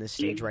definitely like in this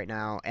stage right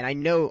now, and I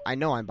know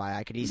I'm bi.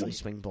 I could easily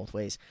swing both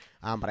ways,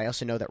 but I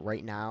also know that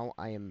right now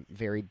I am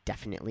very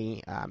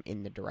definitely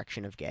in the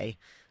direction of gay.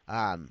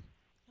 At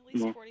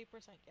least 40%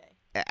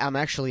 gay. I'm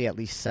actually at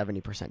least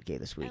 70% gay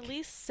this week. At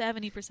least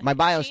 70%. My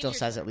bio Change still your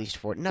says tone. at least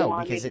 40. No, No,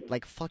 I because mean- it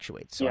like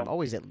fluctuates. So Yeah. I'm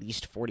always at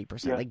least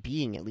 40%. Yeah. Like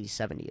being at least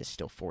 70 is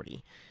still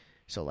 40.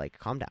 So like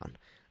calm down.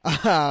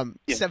 Yeah.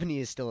 70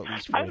 is still at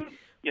least 40.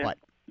 But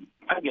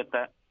I get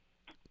that.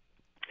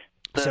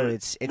 so The-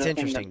 it's the thing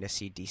interesting to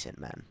see decent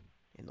men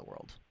in the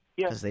world.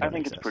 Yeah, 'Cause they I don't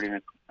think exist.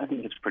 I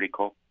think it's pretty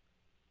cool.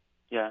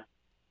 Yeah,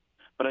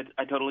 but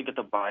I totally get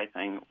the bi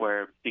thing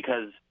where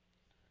because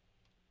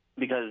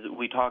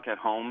we talk at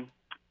home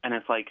and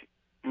it's like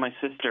my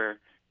sister.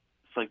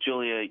 It's like,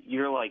 Julia,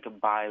 you're like a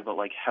bi, but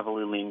like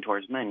heavily leaning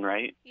towards men,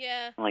 right?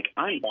 Yeah. And like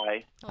I'm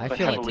bi, I but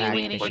feel heavily attacked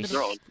leaning towards because-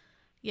 girls.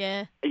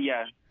 Yeah.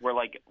 Yeah, we're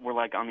like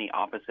on the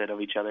opposite of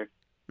each other.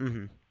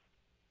 Mm-hmm.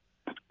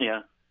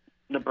 Yeah,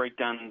 the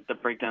breakdown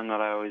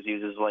that I always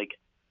use is like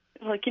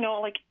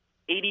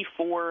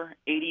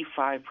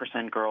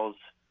 85% girls,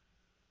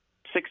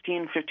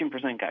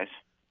 15% guys.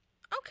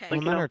 Okay. Well,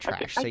 Like, men you know, are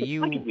trash. I So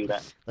can do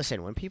that.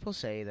 listen. When people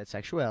say that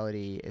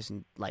sexuality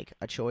isn't like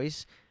a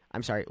choice,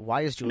 I'm sorry.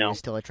 Why is Julia No.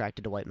 still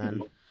attracted to white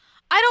men?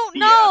 I don't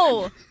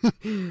know.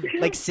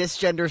 Like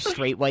cisgender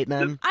straight white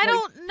men? I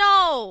don't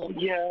know.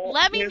 Yeah.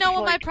 Let me it's know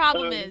what my like,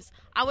 problem is.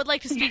 I would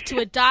like to speak to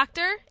a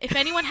doctor. If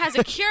anyone has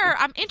a cure,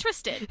 I'm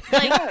interested.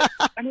 Like, Yeah,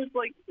 and it's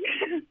like,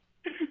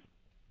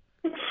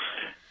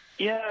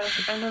 yeah,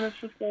 and then it's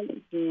just like,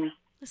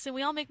 listen,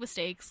 we all make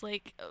mistakes.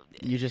 Like,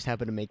 You just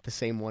happen to make the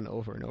same one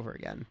over and over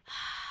again.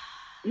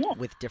 Yeah.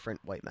 With different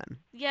white men.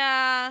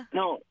 yeah.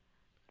 no,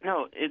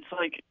 it's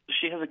like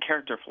she has a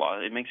character flaw.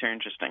 It makes her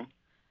interesting.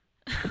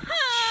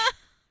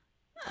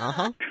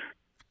 Uh-huh.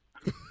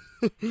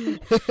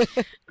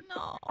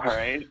 No. All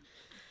right.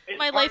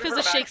 My life is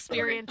a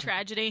Shakespearean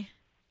tragedy.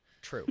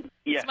 True.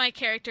 Yeah. It's my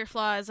character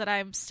flaw is that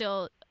I'm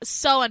still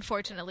so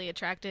unfortunately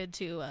attracted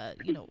to,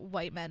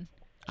 white men.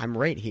 I'm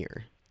right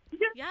here.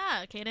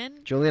 Yeah,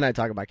 Kaden. Julie and I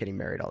talk about getting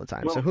married all the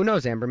time. So who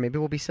knows, Amber? Maybe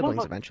we'll be siblings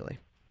Well, eventually.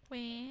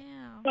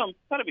 Wow. No,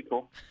 that'd be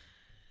cool.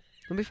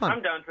 It'll be fun.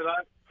 I'm down for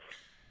that.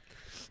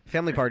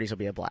 Family parties will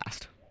be a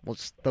blast.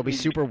 They'll be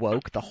super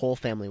woke. The whole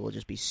family will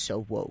just be so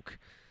woke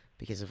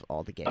because of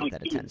all the gay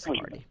that attends the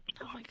party.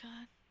 Oh my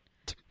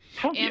god.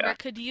 Hell Amber, yeah.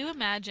 could you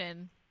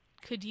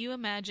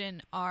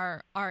imagine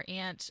our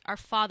aunt, our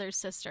father's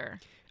sister?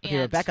 Okay,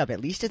 but back up. At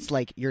least it's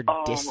like your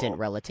distant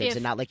relatives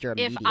and not like your If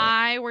immediate.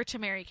 I were to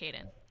marry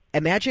Kaden,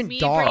 Imagine me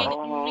Dar.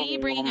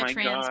 bringing Oh a my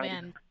trans God.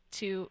 man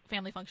to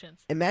family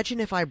functions. Imagine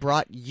if I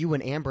brought you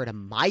and Amber to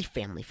my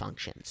family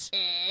functions.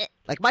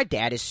 Like, my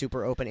dad is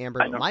super open,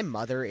 Amber. I know. My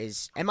mother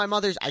is... And my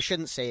mother's... I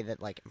shouldn't say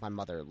that, like, my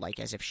mother, like,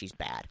 as if she's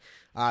bad.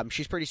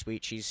 She's pretty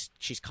sweet. She's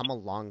come a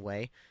long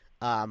way.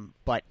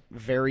 But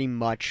very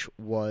much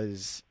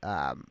was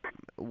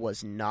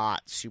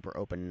not super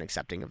open and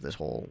accepting of this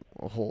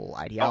whole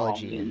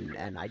ideology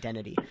and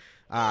identity.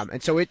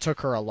 And so it took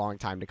her a long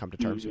time to come to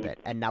terms with it.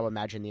 And now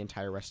imagine the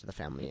entire rest of the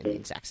family in the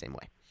exact same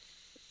way.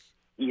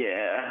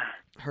 Yeah.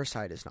 Her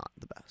side is not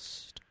the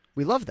best.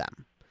 We love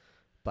them,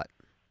 but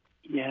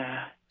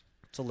Yeah.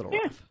 it's a little Yeah.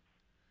 rough.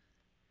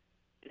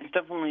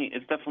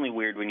 It's definitely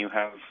weird when you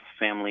have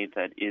family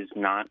that is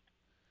not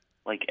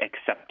like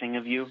accepting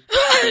of you.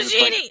 It's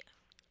like-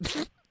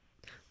 Genie!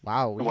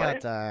 Wow, we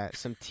What? got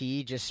some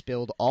tea just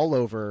spilled all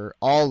over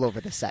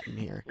the set in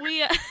here.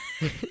 We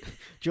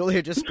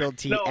Julia just spilled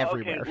tea No,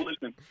 everywhere. okay,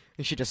 listen.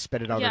 And she just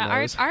spit it out yeah,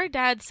 her nose. our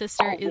dad's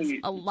sister Oh, is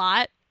wait. a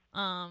lot,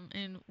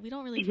 and we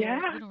don't really care.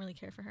 Yeah. We don't really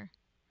care for her.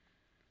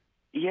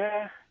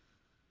 Yeah.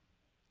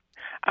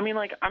 I mean,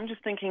 like, I'm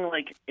just thinking,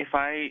 like, if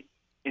I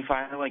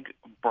like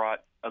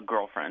brought a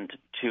girlfriend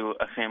to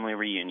a family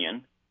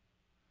reunion,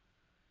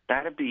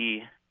 that'd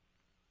be.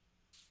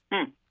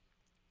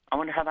 I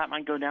wonder how that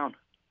might go down.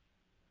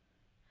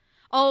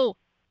 Oh,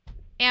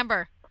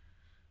 Amber,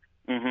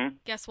 Mm-hmm.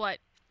 guess what?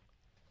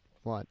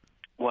 What?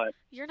 What?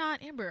 You're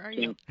not Amber, are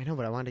you? I know,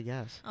 but I wanted to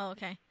guess. Oh,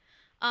 okay.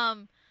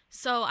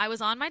 So I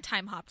was on my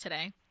time hop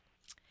today,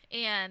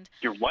 and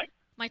You're what?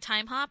 my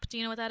time hop. Do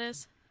you know what that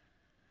is?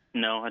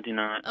 No, I do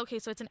not. Okay,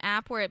 so it's an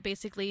app where it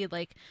basically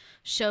like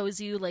shows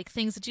you like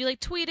things that you like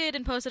tweeted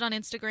and posted on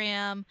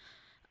Instagram.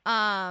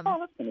 Oh,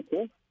 that's kind of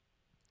cool.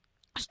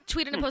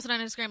 Tweeted and posted on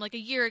Instagram like a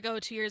year ago,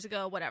 2 years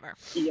ago, whatever.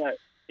 Yeah.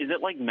 Is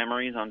it like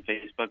memories on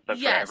Facebook, but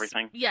for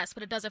everything? Yes,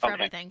 but it does it for Okay.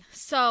 everything.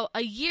 So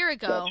a year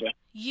ago, Gotcha.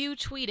 you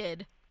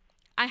tweeted,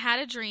 I had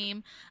a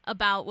dream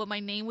about what my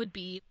name would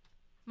be.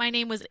 My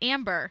name was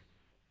Amber.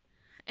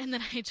 And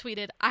then I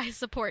tweeted, I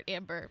support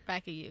Amber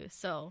back at you.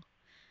 So,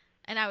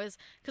 and I was,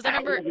 because I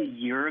That remember was a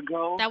year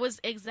ago? that was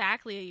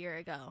exactly a year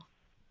ago.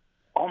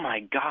 Oh,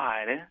 my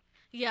God. I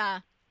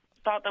Yeah.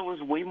 thought that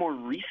was way more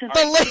recent.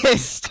 The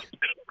list!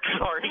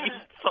 Sorry.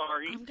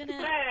 I'm gonna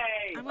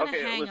Hey! I'm gonna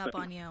Okay, hang listen. up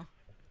on you.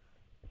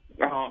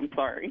 Oh, I'm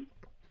sorry.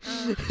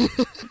 I'm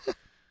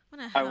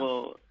gonna I have,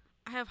 will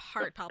I have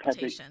heart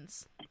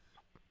palpitations.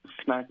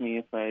 smack me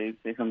if I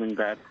say something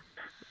bad.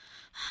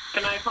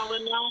 Can I call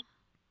in now?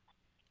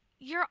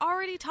 You're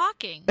already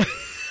talking. Yes.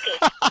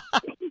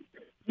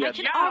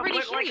 can Yeah, already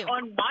but hear like you.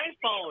 on my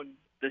phone.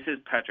 This is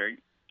Patrick.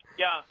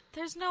 Yeah.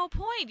 There's no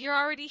point. You're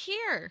already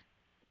here.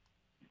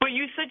 But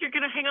you said you're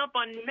going to hang up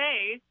on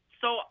May,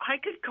 so I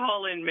could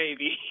call in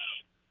maybe.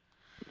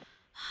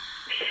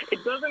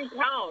 It doesn't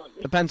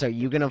count. Depends, are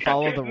you going to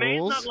follow the May's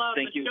rules? not allowed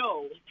Thank to you.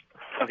 show.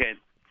 Okay,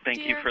 thank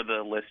you Dear- for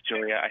the list,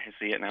 Julia. I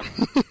see it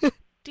now.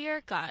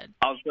 Dear God,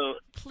 Also,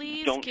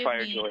 please don't give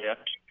fire me Julia.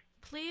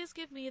 please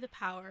give me the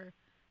power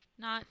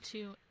not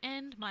to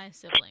end my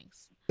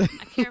siblings.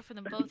 I care for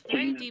them both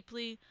very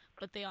deeply,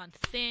 but they on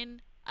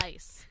thin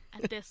ice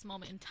at this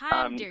moment in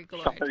time, dear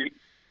Lord. Sorry.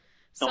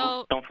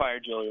 So Don't fire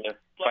Julia.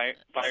 Fire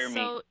me.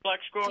 so Black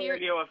Squirrel Dear-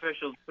 Radio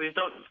officials, please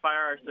don't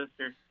fire our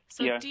sister.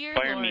 so Yeah, dear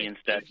fire Lord, me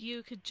instead. if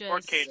you could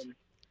Or just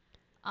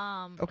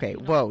Caden. Okay, you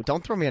know, whoa,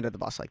 don't throw me under the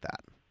bus like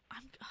that.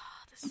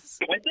 this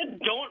I said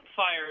don't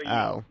fire you.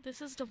 Oh.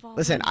 is devolving.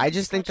 Listen, I into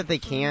just think such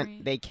that buffoonery.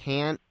 they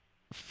can't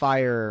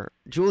fire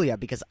Julia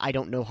because I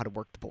don't know how to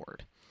work the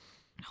board.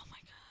 Oh my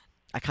God,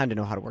 I kind of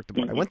know how to work the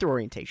board. I went through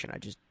orientation. I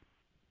just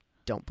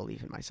don't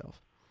believe in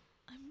myself.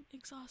 I'm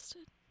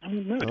exhausted. I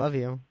love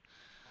you.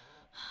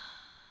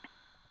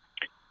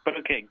 But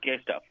okay, gay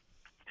stuff.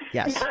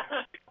 Yes.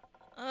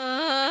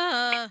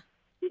 All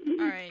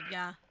right,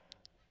 yeah.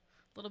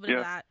 A little bit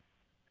of that.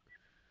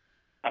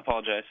 I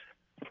apologize.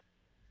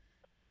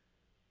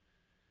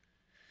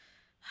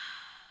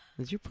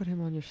 Did you put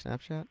him on your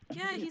Snapchat?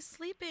 Yeah, he's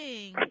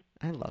sleeping.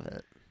 I love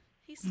it.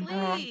 He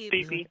sleeps.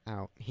 Baby.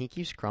 Oh, he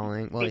keeps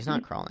crawling. Well, he's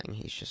not crawling.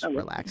 He's just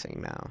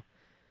relaxing now.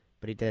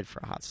 But he did for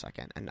a hot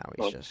second, and now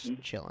he's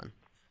just chilling.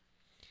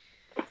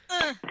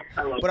 But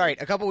all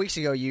right, a couple weeks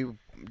ago,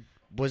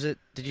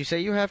 did you say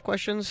you have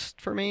questions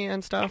for me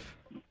and stuff?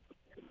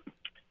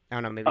 I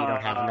don't know. Maybe you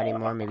don't have them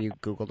anymore. Maybe you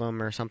Googled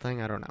them or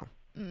something. I don't know.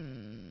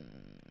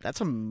 That's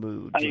a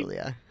mood,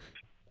 Julia.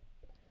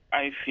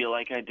 I feel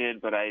like I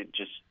did, but I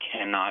just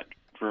cannot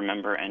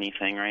remember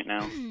anything right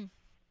now.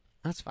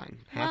 That's fine.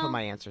 Half of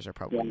my answers are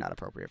probably not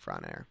appropriate for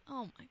on air.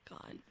 Oh my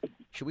god.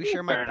 Should we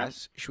share my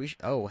best? Should we?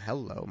 Oh,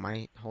 hello.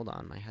 Hold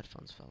on. My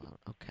headphones fell out.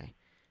 Okay.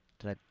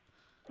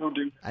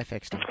 I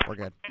fixed them. We're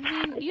good.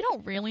 I mean, you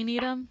don't really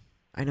need him.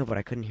 I know, but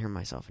I couldn't hear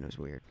myself, and it was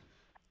weird.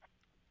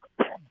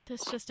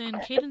 This just in.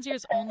 Caden's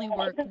ears only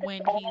work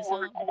when he's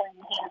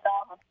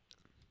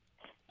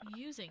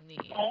using the.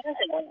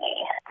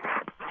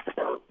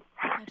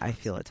 I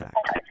feel attacked.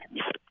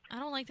 I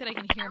don't like that I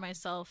can hear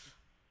myself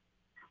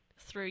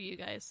through you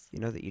guys. You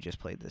know that you just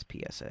played this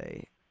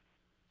PSA,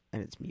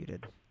 and it's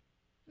muted.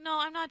 No,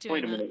 I'm not doing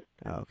Wait a minute.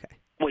 Oh, okay.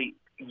 Wait,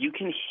 you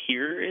can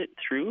hear it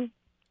through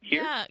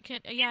here?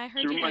 Yeah, I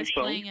heard Through you my guys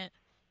phone? playing it.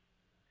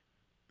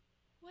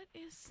 What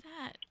is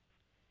that?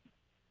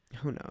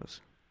 Who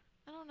knows?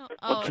 I don't know.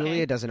 Oh, Julia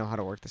okay. doesn't know how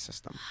to work the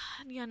system.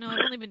 Yeah, no, I've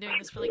only been doing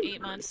this for like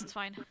 8 months. It's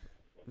fine.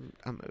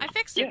 I'm moving. I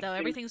fixed it though.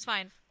 Everything's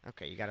fine.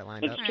 Okay, you got it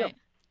lined up. All right.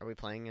 Are we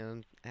playing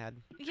an ad?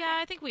 Yeah,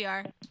 I think we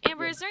are.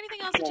 Amber, is there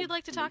anything else that you'd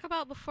like to talk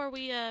about before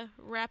we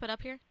wrap it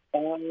up here?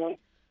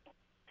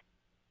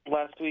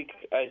 Last week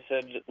I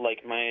said,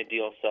 like, my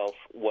ideal self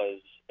was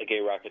a gay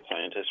rocket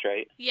scientist,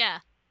 right? Yeah.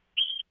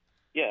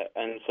 Yeah,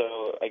 and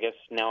so I guess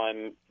now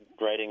I'm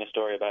writing a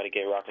story about a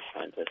gay rocket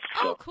scientist.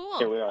 Oh, So cool.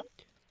 here we are.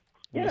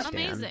 We Yeah. stand.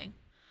 Amazing.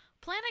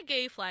 Plant a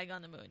gay flag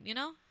on the moon, you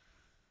know?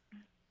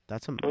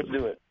 That's a Let's move.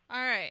 do it. All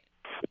right.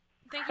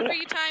 Thank you for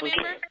your time, Okay.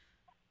 Amber.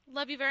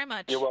 Love you very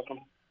much. You're welcome.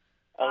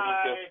 I love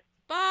you too. Yeah,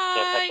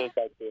 Bye. catch those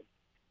guys too.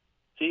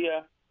 See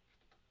ya.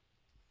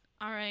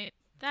 All right.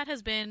 That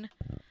has been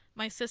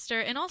my sister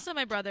and also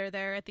my brother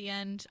there at the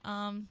end.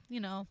 You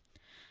know,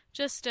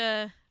 just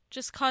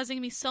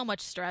causing me so much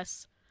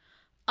stress.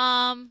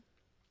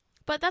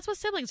 But that's what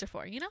siblings are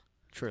for, you know?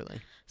 Truly.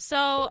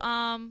 So,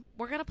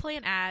 we're going to play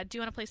an ad. Do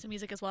you want to play some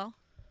music as well?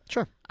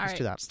 Sure. All Let's right.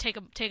 do that. Just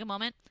take a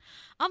moment.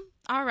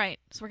 All right.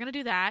 So we're going to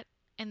do that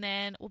and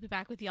then we'll be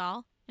back with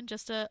y'all in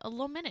just a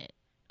little minute.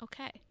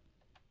 Okay.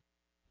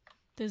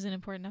 There's an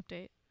important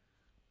update.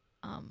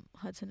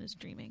 Hudson is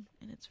dreaming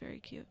and it's very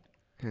cute.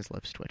 His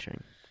lips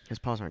twitching. His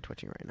paws aren't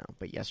twitching right now,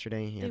 but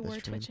yesterday he They had this were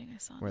dream. twitching. I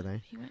saw Were that.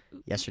 they? He went,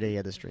 ooh, Yesterday he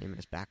had this dream and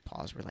his back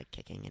paws were like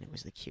kicking and it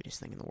was the cutest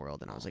thing in the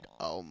world and I was like,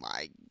 "Oh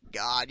my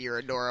god, you're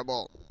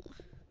adorable."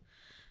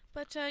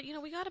 But you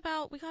know, we got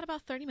about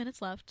 30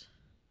 minutes left.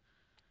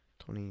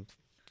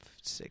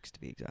 26 to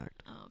be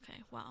exact. Oh,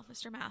 okay. Wow,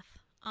 Mr. Math.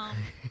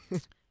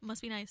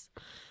 Must be nice.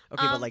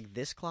 Okay, but like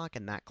this clock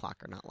and that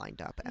clock are not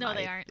lined up. And No,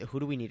 they aren't. Who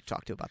do we need to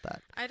talk to about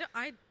that?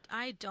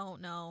 I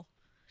don't know.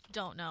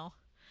 Don't know.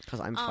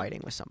 Because I'm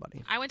fighting with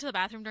somebody. I went to the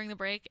bathroom during the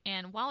break,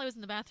 and while I was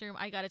in the bathroom,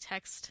 I got a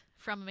text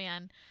from a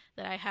man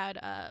that I had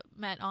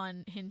met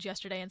on Hinge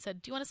yesterday and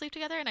said, "Do you want to sleep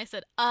together?" And I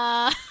said,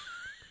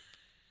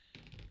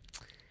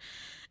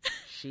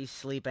 She's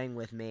sleeping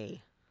with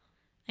me.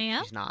 I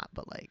am? She's not,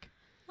 but like.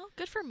 Well,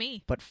 good for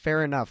me. But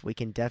fair enough. We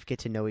can get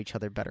to know each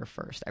other better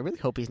first. I really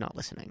hope he's not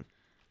listening.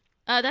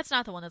 That's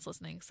not the one that's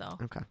listening, so.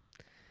 Okay.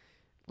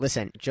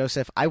 Listen,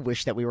 Joseph, I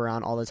wish that we were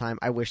on all the time.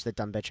 I wish that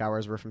Dumb Bitch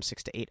Hours were from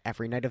 6 to 8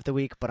 every night of the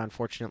week, but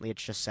unfortunately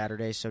it's just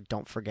Saturdays, so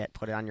don't forget,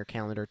 put it on your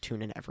calendar,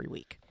 tune in every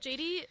week.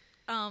 JD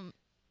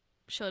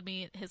showed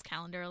me his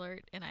calendar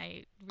alert, and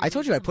I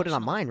told you I was put it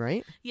on emotional. mine,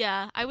 right?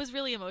 Yeah, I was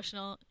really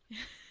emotional.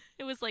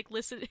 It was like,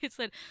 it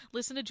said,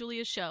 listen to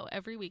Julia's show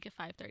every week at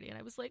 5:30, and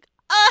I was like,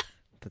 ah!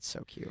 That's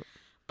so cute.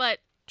 But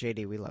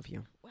JD, we love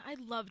you. I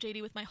love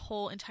JD with my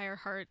whole entire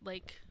heart,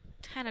 like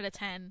 10 out of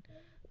 10.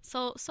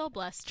 So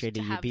blessed JD,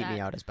 to you have beat that, me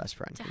out as best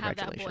friend. to have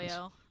that Congratulations.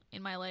 boyo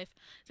in my life.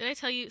 Did I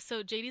tell you?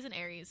 So JD's an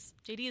Aries.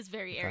 JD is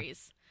very Okay.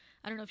 Aries.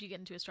 I don't know if you get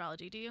into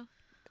astrology, do you?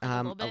 A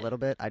little bit? little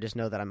bit. I just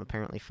know that I'm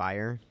apparently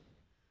fire,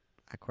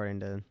 according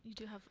to... You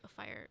do have a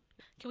fire.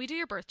 Can we do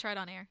your birth chart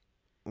on air?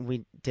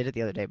 We did it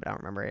the other day, but I don't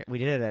remember it. We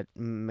did it at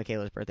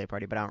Michaela's birthday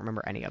party, but I don't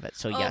remember any of it.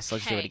 So yes,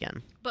 let's do it Okay.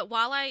 again. But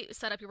while I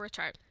set up your birth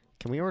chart,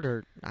 Can we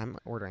order... I'm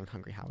ordering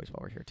Hungry Howie's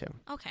while we're here, too.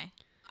 okay.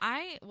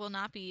 I will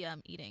not be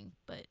eating,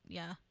 but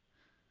yeah.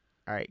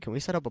 All right, can we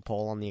set up a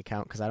poll on the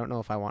account? Because I don't know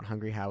if I want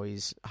Hungry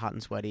Howie's, Hot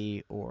and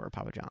Sweaty, or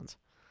Papa John's.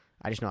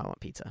 I just know I want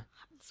pizza.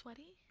 Hot and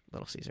sweaty?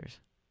 Little Caesars.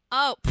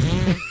 Oh.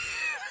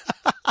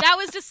 That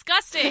was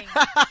disgusting.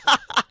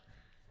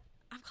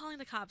 I'm calling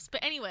the cops.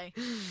 But anyway,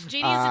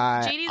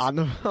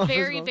 JD's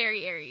very,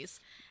 very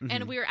Aries.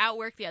 And we were at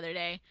work the other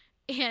day,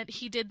 and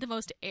he did the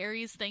most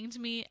Aries thing to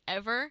me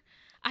ever.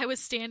 I was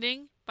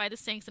standing by the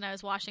sinks, and I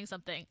was washing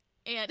something,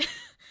 And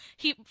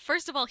he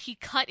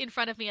cut in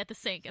front of me at the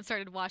sink and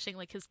started washing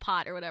like his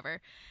pot or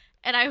whatever.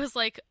 And I was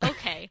like,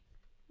 okay.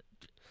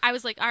 I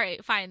was like, all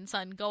right, fine,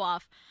 son, go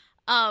off.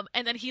 And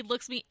then he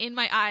looks me in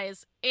my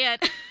eyes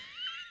and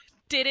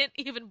didn't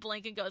even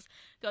blink and goes,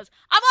 I'm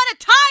on a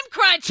time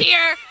crunch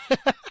here.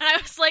 And I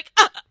was like,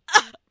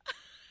 I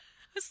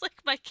was like,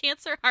 my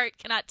cancer heart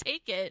cannot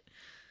take it.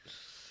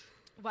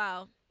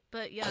 Wow.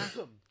 But yeah.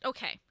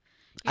 Okay.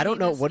 I don't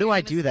know. What do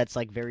I do that's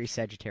like very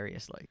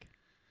Sagittarius-like?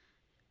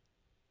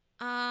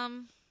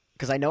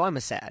 Because I know I'm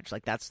a Sag.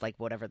 Like that's like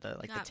whatever the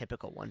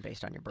typical one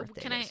based on your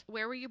birthday is.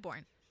 Where were you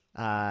born?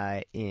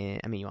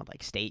 You want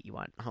like state, you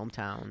want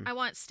hometown. I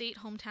want state,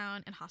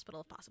 hometown, and hospital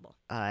if possible.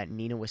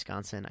 Neenah,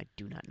 Wisconsin. I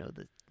do not know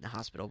the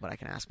hospital, but I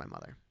can ask my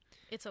mother.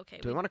 It's okay.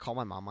 Do we want to call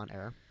my mom on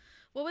air?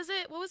 What was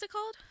it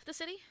called? The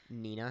city?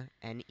 Neenah,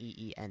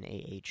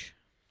 Neenah,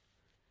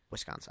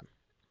 Wisconsin.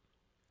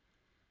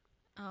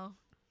 Oh.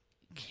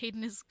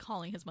 Caden is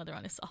calling his mother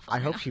on his cell phone. I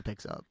hope she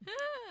picks up,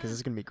 because this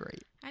is going to be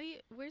great.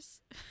 Where's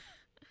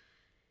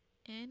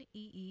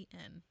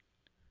Neen?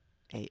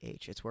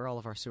 AH. It's where all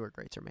of our sewer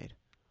grates are made.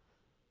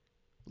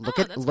 Look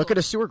at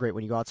a sewer grate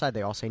when you go outside.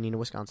 They all say Neenah,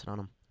 Wisconsin on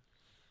them.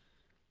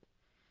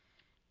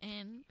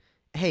 And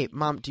hey,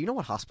 Mom, do you know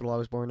what hospital I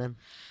was born in?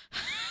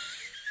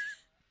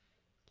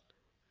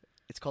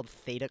 It's called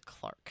Theta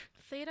Clark.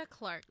 Theta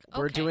Clark. Okay.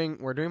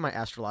 We're doing my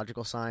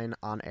astrological sign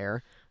on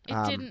air.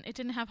 It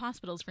didn't have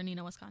hospitals for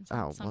Neenah, Wisconsin.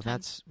 Oh, well,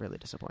 that's really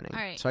disappointing. All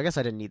right. So I guess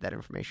I didn't need that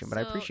information, but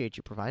I appreciate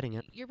you providing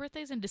it. Your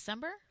birthday's in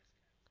December?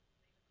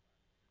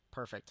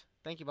 Perfect.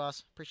 Thank you,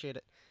 boss. Appreciate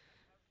it.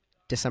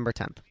 December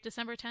 10th.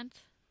 December 10th?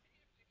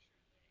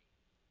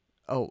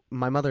 Oh,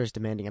 my mother is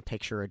demanding a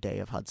picture a day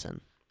of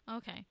Hudson.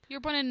 Okay. You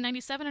were born in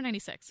 97 or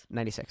 96?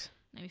 96.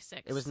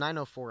 96. It was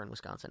 9:04 in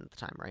Wisconsin at the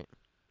time, right?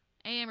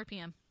 AM or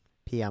PM?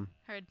 PM.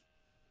 Heard.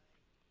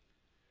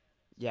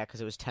 Yeah,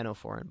 because it was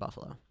 10:04 in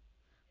Buffalo.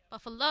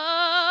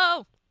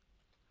 Buffalo!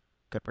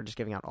 Good. We're just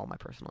giving out all my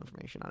personal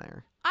information on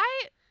air.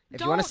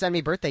 If you want to send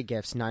me birthday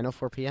gifts,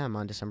 9:04 p.m.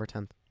 on December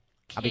 10th.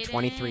 I'll be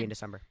 23 in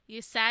December.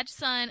 You Sag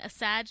Sun, a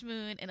Sag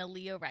Moon, and a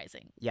Leo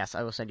Rising. Yes,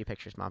 I will send you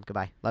pictures, Mom.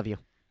 Goodbye. Love you.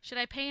 Should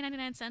I pay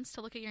 99 cents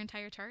to look at your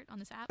entire chart on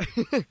this app?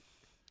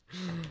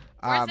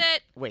 Worth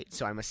it. Wait,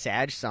 so I'm a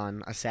Sag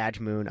Sun, a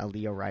Sag Moon, a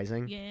Leo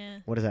Rising? Yeah.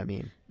 What does that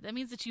mean? That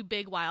means that you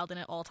big wild and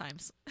at all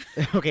times.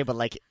 Okay, but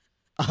like,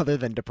 other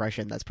than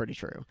depression, that's pretty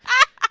true.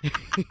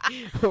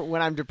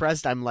 When I'm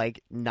depressed, I'm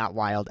like not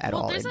wild at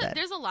all. There's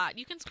a lot.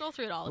 You can scroll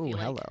through it all if you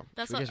like. Hello.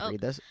 Should we just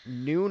read this?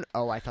 Noon.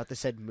 Oh, I thought this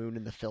said Moon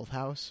in the Filth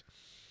House.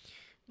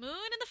 Moon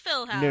in the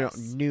Filth House. No,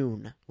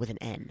 noon with an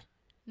N.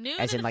 Noon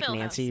as in the like Filth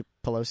Nancy House.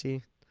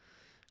 Pelosi.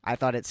 I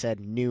thought it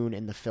said noon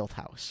in the Filth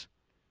House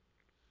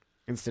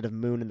instead of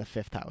moon in the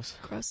fifth house.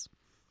 Gross.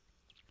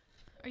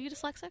 Are you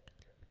dyslexic?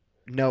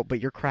 No, but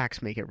your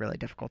cracks make it really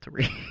difficult to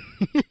read.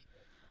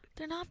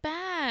 They're not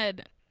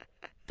bad.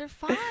 They're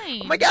fine.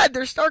 Oh my God,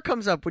 their star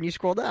comes up when you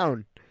scroll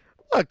down.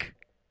 Look,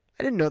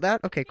 I didn't know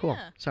that. Okay, cool.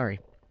 Yeah. Sorry.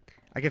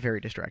 I get very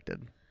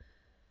distracted.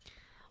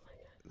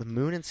 The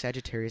moon in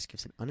Sagittarius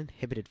gives an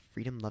uninhibited,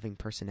 freedom-loving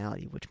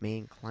personality, which may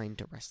incline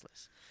to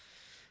restless.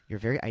 You're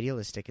very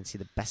idealistic and see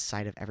the best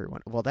side of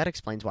everyone. Well, that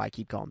explains why I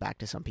keep going back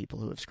to some people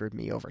who have screwed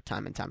me over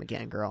time and time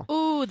again, girl.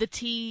 Ooh, the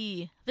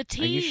tea. The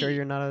tea. Are you sure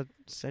you're not a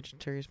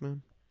Sagittarius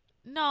moon?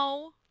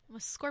 No, I'm a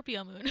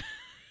Scorpio moon.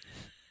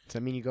 Does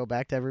that mean you go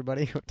back to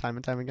everybody time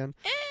and time again?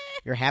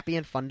 You're happy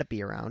and fun to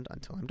be around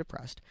until I'm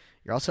depressed.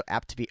 You're also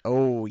apt to be,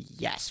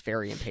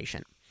 very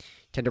impatient.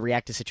 Tend to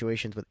react to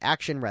situations with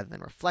action rather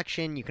than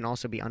reflection. You can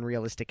also be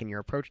unrealistic in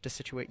your approach to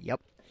situations. Yep.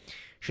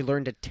 Should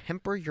learn to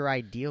temper your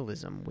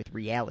idealism with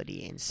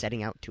reality and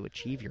setting out to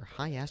achieve your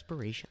high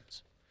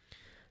aspirations.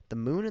 The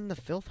moon in the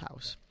fifth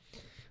house,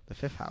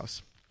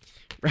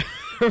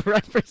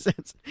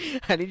 represents...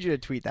 I need you to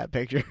tweet that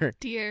picture.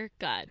 Dear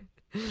God,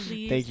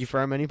 please. Thank you for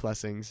our many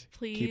blessings.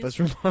 Please. Keep us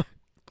from...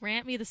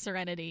 Grant me the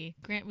serenity.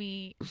 Grant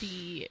me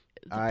the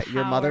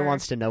your mother power.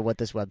 wants to know what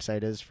this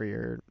website is for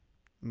your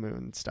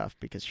moon stuff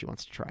because she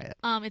wants to try it.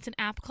 It's an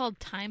app called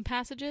Time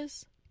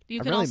Passages.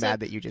 I'm really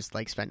mad that you just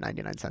spent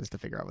 99 cents to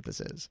figure out what this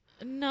is.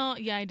 No,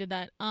 yeah, I did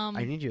that.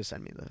 I need you to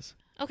send me this.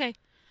 Okay.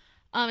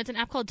 It's an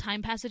app called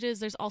Time Passages.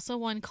 There's also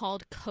one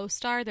called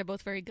CoStar. They're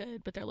both very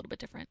good, but they're a little bit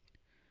different.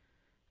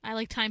 I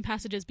like Time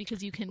Passages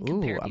because you can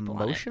compare people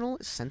on it. Emotional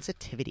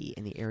sensitivity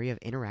in the area of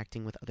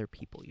interacting with other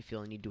people. You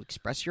feel a need to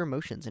express your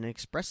emotions in an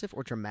expressive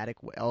or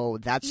dramatic way. Oh,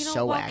 that's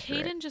so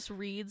accurate. While Caden just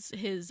reads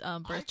his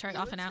birth chart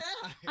off an app,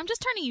 I'm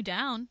just turning you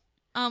down.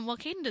 While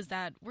Caden does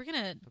that, we're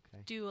gonna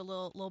do a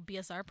little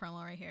BSR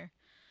promo right here.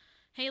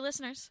 Hey,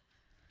 listeners,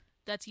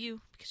 that's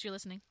you because you're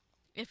listening.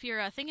 If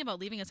you're thinking about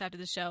leaving us after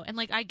this show, and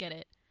I get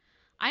it,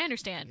 I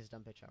understand. Because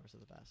dumb bitch hours are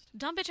the best.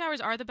 Dumb bitch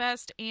hours are the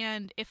best,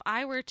 and if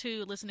I were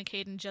to listen to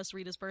Caden just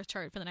read his birth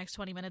chart for the next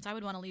 20 minutes, I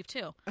would want to leave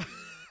too.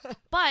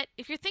 But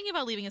if you're thinking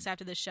about leaving us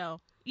after this show,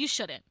 you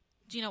shouldn't.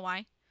 Do you know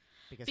why?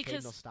 Because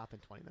Caden will stop in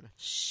 20 minutes.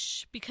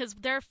 Shh, because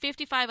there are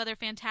 55 other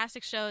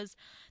fantastic shows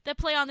that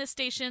play on this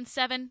station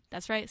 7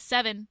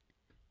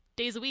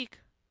 days a week.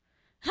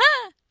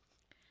 Ha!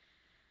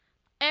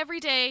 every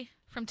day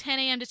from 10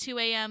 a.m. to 2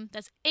 a.m.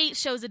 That's 8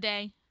 shows a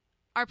day.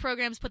 Our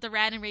programs put the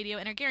rad in radio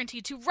and are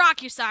guaranteed to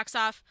rock your socks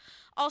off.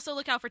 Also,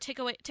 look out for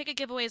ticket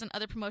giveaways and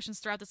other promotions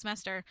throughout the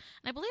semester.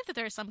 And I believe that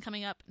there are some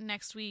coming up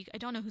next week. I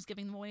don't know who's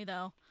giving them away,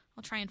 though.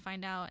 I'll try and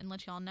find out and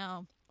let you all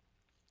know.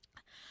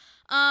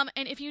 And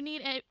if you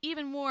need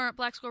even more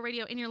Black Squirrel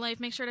Radio in your life,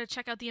 make sure to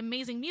check out the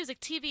amazing music,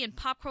 TV, and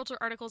pop culture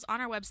articles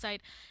on our website.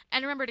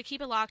 And remember to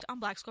keep it locked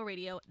on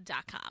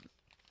blacksquirrelradio.com.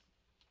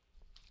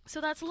 So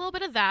that's a little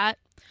bit of that.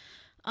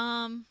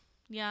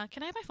 Yeah,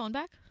 can I have my phone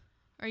back?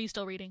 Or are you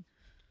still reading?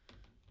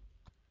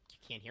 You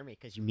can't hear me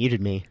because you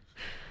muted me.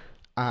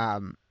 I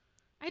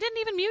didn't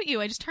even mute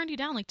you. I just turned you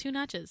down like 2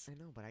 notches. I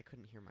know, but I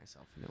couldn't hear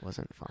myself, and it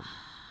wasn't fun.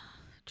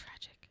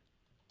 Tragic.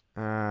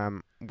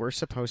 We're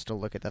supposed to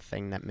look at the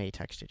thing that May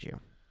texted you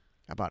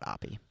about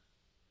Oppie.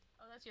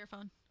 Oh, that's your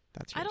phone.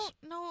 That's yours. I don't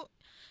know.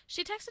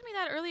 She texted me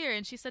that earlier,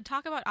 and she said,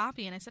 talk about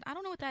Oppie, and I said, I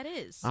don't know what that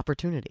is.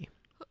 Opportunity.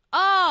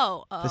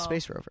 Oh. The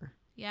space rover.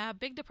 Yeah,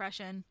 big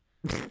depression.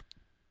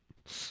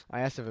 I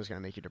asked if it was going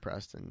to make you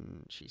depressed,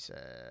 and she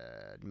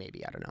said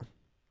maybe. I don't know.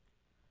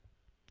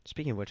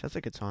 Speaking of which, that's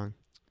a good song.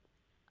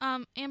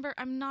 Amber,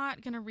 I'm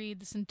not going to read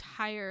this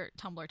entire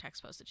Tumblr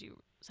text post that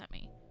you sent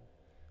me.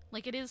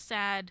 Like, it is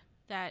sad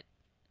that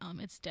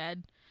it's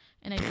dead,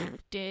 and I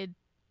did.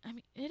 I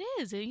mean, it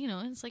is.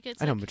 It's like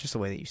it's. I know, like, but just the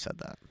way that you said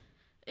that.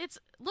 It's.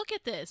 Look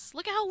at this.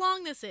 Look at how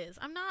long this is.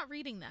 I'm not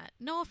reading that.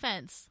 No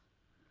offense.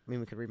 I mean,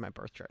 we could read my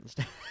birth chart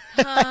instead.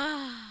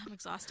 I'm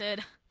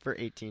exhausted. For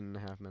 18 and a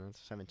half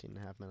minutes, 17 and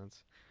a half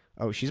minutes.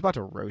 Oh, she's about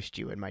to roast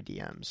you in my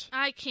DMs.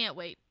 I can't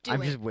wait.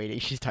 I'm just waiting.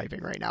 She's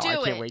typing right now.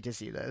 I can't wait to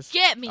see this.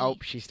 Get me. Oh,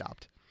 she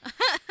stopped.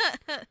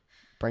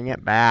 Bring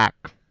it back.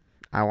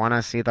 I want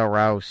to see the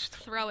roast.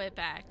 Throw it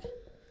back.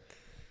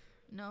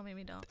 No,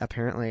 maybe don't.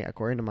 Apparently,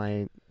 according to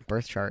my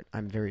birth chart,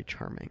 I'm very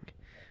charming.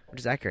 Which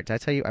is accurate. Did I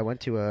tell you I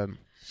went to a...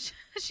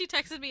 She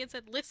texted me and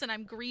said, listen,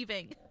 I'm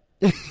grieving.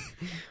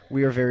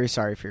 We are very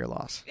sorry for your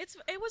loss.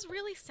 It was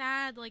really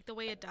sad, like, the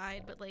way it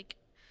died, but, like...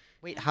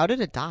 Wait, how did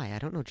it die? I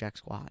don't know jack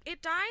squat.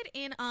 It died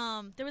in,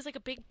 there was, like,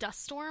 a big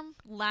dust storm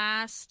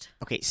last...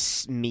 Okay,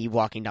 me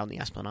walking down the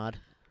Esplanade.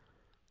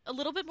 A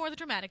little bit more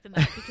dramatic than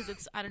that, because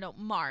it's, I don't know,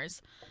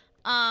 Mars.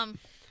 There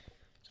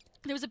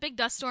was a big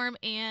dust storm,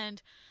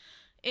 and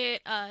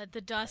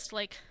the dust,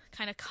 like,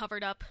 kind of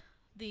covered up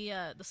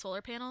the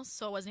solar panels,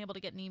 so I wasn't able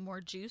to get any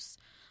more juice.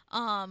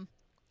 And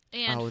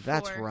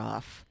that's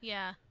rough.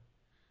 Yeah.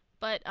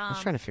 But, I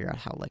was trying to figure out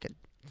how, like, a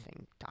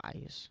thing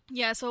dies.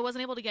 Yeah, so I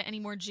wasn't able to get any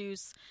more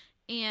juice,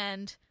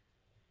 and...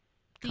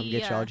 Come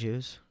get y'all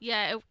juice?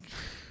 Yeah,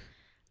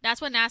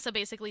 that's what NASA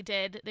basically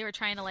did. They were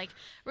trying to, like,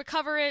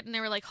 recover it, and they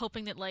were, like,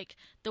 hoping that, like,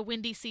 the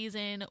windy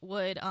season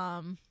would,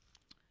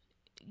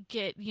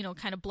 get,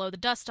 kind of blow the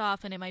dust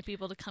off, and it might be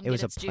able to come get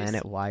its juice. It was a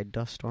planet-wide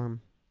dust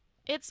storm?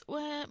 It's,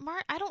 I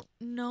don't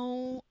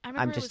know.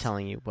 I'm just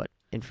telling you what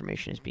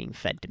information is being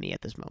fed to me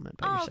at this moment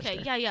by your sister.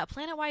 Okay. Yeah.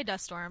 Planet-wide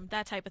dust storm,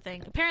 that type of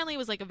thing. Apparently it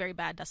was, like, a very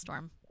bad dust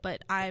storm,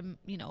 but I'm,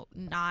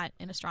 not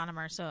an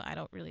astronomer, so I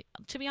don't really,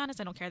 to be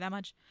honest, I don't care that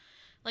much.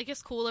 Like,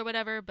 it's cool or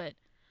whatever, but,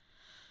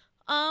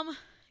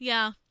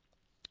 yeah.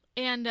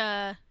 And,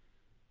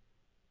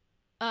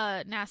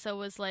 NASA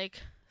was,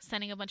 like,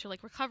 sending a bunch of,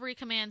 like, recovery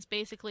commands,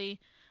 basically,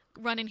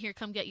 run in here,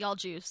 come get y'all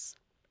juice,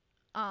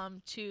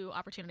 to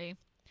Opportunity.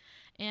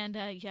 And,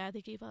 yeah,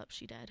 they gave up.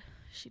 She dead.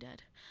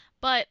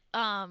 But,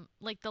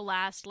 like, the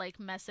last, like,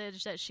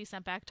 message that she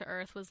sent back to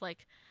Earth was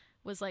like,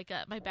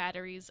 my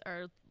batteries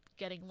are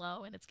getting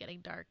low and it's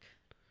getting dark.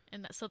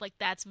 And so, like,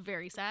 that's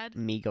very sad.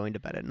 Me going to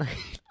bed at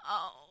night.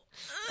 Oh.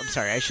 I'm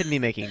sorry. I shouldn't be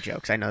making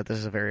jokes. I know this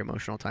is a very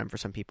emotional time for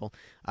some people.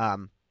 I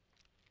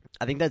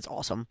think that's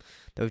awesome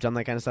that we've done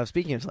that kind of stuff.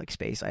 Speaking of, like,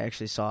 space, I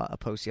actually saw a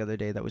post the other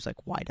day that was like,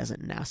 why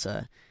doesn't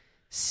NASA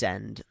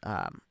send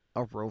a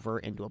rover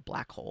into a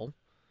black hole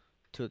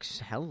to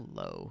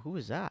hello, who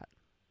is that?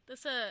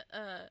 This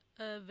a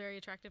very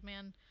attractive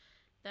man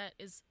that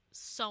is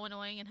so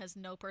annoying and has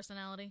no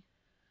personality.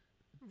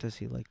 Does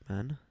he like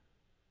men?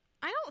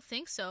 I don't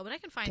think so, but I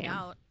can find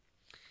out.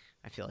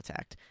 I feel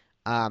attacked.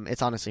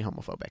 It's honestly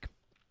homophobic.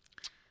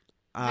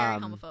 Very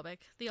homophobic.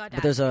 The audacity.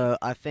 But there's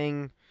a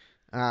thing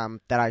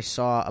that I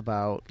saw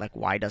about, like,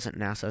 why doesn't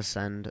NASA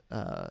send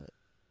an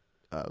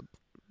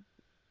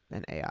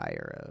AI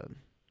or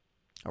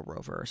a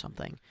rover or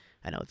something.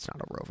 I know it's not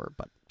a rover,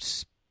 but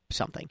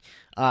something.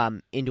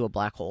 Into a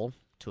black hole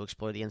to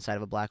explore the inside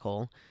of a black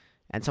hole.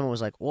 And someone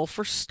was like, well,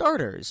 for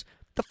starters,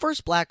 the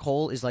first black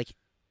hole is like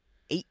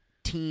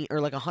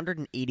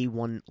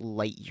 181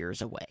 light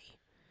years away.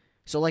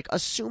 So, like,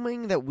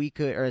 assuming that we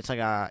could, or it's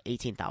like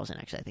 18,000,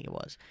 actually, I think it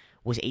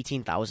was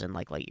 18,000,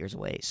 like, light years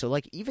away. So,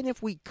 like, even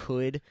if we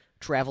could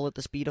travel at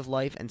the speed of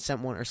light and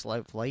sent one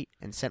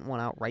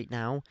out right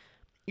now,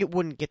 it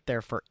wouldn't get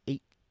there for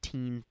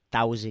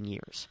 18,000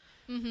 years.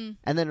 Mm-hmm.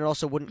 And then it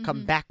also wouldn't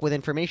come back with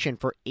information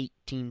for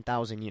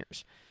 18,000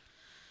 years.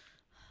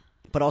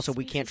 But also,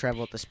 we can't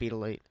travel at the speed of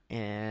light,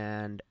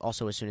 and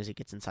also as soon as it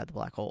gets inside the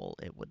black hole,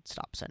 it would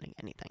stop sending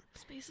anything.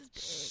 Space is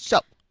big. So,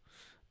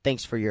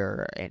 thanks for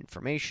your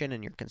information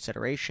and your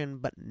consideration,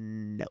 but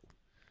no.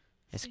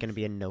 It's going to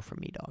be a no from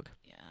me, dog.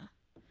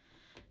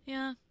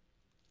 Yeah.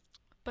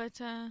 But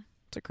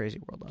It's a crazy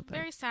world out there.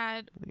 very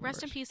sad. Really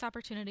Rest in worse. peace,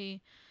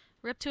 Opportunity.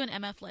 Rip to an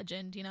MF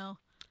legend, you know.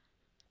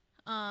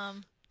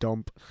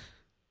 Dump.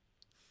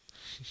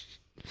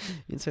 You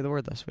can say the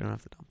word, though, so we don't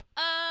have to dump.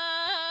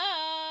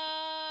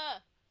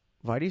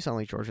 Why do you sound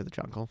like George of the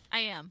Jungle? I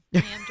am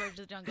George of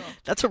the Jungle.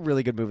 That's a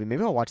really good movie.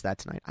 Maybe I'll watch that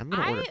tonight. I'm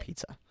going to order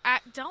pizza. I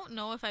don't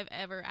know if I've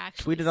ever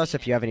actually Tweet at us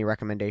seen if you have any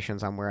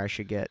recommendations on where I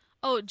should get.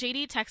 Oh,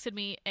 JD texted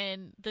me,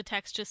 and the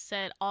text just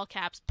said, all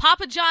caps,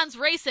 Papa John's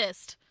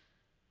racist.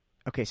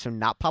 Okay, so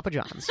not Papa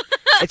John's.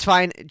 It's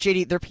fine.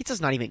 JD, their pizza's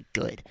not even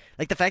good.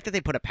 Like, the fact that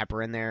they put a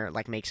pepper in there,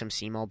 like, makes them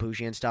seem all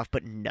bougie and stuff,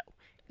 but no.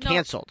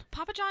 Canceled.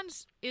 Papa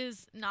John's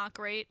is not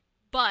great,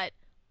 but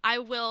I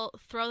will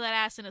throw that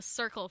ass in a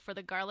circle for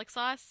the garlic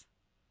sauce.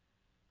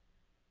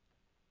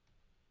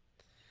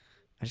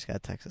 I just got a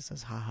text that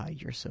says, haha,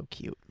 you're so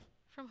cute.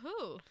 From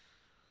who?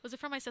 Was it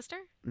from my sister?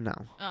 No.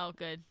 Oh,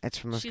 good. It's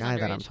from this She's guy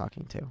that I'm underage.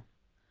 talking to.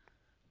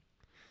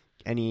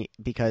 And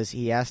because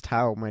he asked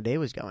how my day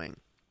was going.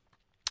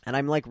 And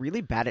I'm, like,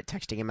 really bad at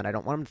texting him, and I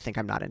don't want him to think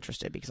I'm not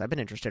interested, because I've been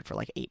interested for,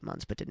 like, 8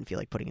 months, but didn't feel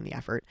like putting in the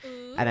effort.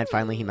 Ooh. And then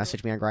finally he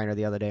messaged me on Grindr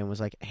the other day and was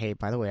like, hey,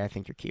 by the way, I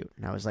think you're cute.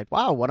 And I was like,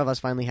 wow, one of us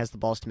finally has the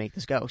balls to make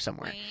this go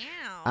somewhere.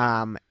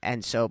 Wow.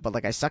 And so, but,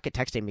 like, I suck at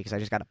texting because I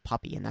just got a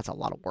puppy, and that's a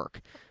lot of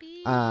work.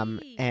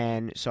 Puppy.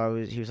 And so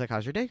he was like,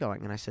 how's your day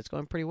going? And I said, it's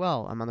going pretty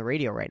well. I'm on the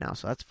radio right now,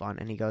 so that's fun.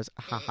 And he goes,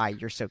 haha,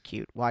 you're so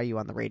cute. Why are you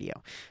on the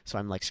radio? So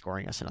I'm, like,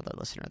 scoring us another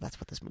listener. That's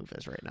what this move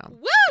is right now.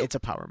 Woo! It's a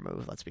power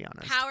move, let's be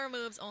honest. Power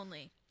moves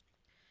only.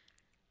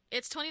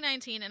 It's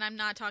 2019, and I'm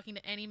not talking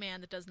to any man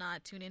that does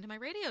not tune into my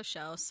radio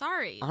show.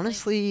 Sorry.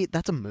 Honestly,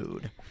 that's a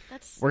mood.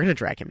 That's We're going to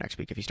drag him next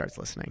week if he starts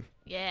listening.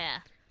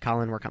 yeah.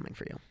 Colin, we're coming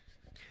for you.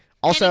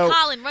 Also, Also,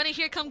 Colin, run it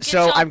here, come get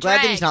so y'all I'm glad that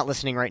dragged. he's not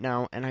listening right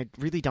now, and I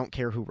really don't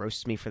care who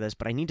roasts me for this,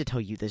 but I need to tell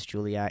you this,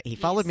 Julia. He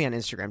followed me on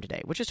Instagram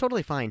today, which is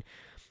totally fine,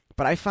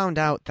 but I found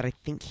out that I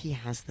think he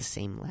has the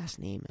same last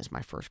name as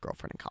my first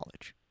girlfriend in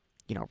college.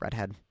 You know,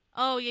 redhead.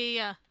 Oh,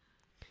 yeah.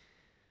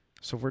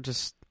 So we're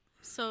just...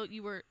 So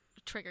you were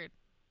triggered.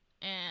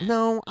 And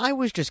No, I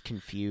was just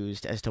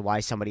confused as to why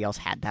somebody else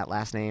had that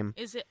last name.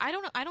 is it? I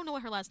don't know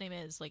what her last name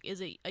is. Like,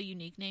 is it a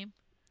unique name?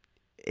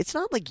 It's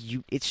not like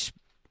you... It's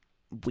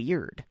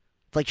weird.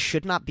 Like,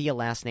 should not be a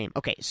last name.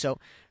 Okay, so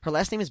her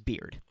last name is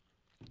Beard.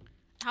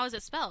 How is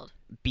it spelled?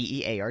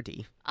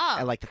 B-E-A-R-D. Oh,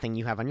 I like the thing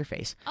you have on your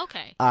face.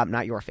 okay.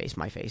 Not your face,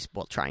 my face.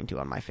 Well, trying to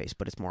on my face,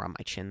 but it's more on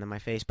my chin than my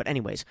face. But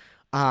anyways,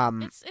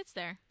 It's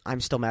there. I'm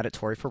still mad at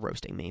Tori for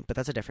roasting me, but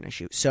that's a different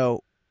issue.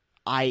 So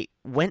I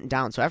went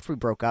down. So after we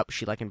broke up,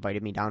 she like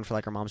invited me down for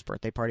like her mom's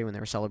birthday party when they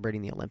were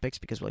celebrating the Olympics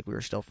because like we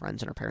were still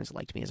friends and her parents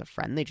liked me as a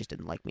friend. They just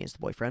didn't like me as the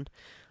boyfriend.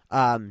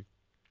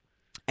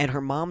 And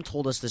her mom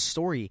told us this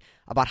story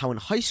about how in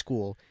high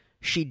school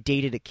she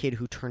dated a kid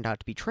who turned out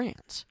to be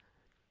trans.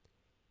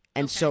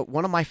 And Okay. so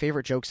one of my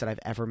favorite jokes that I've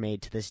ever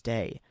made to this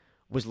day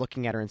was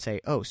looking at her and say,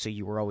 oh, so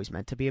you were always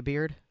meant to be a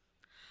beard?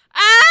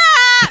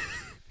 Ah!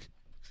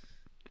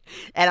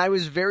 And I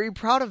was very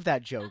proud of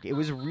that joke. It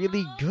was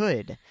really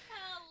good.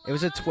 It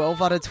was a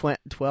 12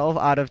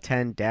 out of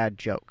 10 dad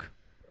joke.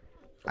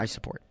 I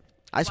support.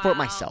 I support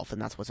Wow. myself,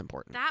 and that's what's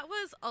important. That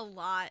was a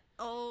lot.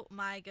 Oh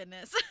my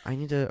goodness. I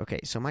need to... Okay,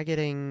 so am I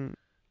getting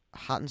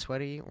hot and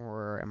sweaty,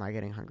 or am I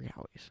getting hungry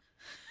Howies?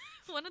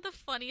 One of the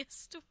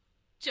funniest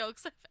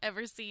jokes I've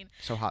ever seen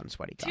So hot and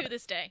sweaty. Got to it.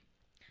 this day.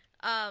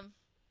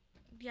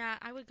 Yeah,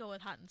 I would go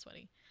with hot and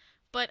sweaty.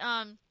 But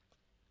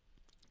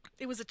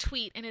it was a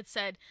tweet and it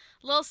said,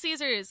 Little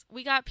Caesars,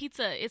 we got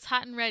pizza. It's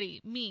hot and ready.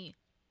 Me.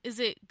 Is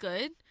it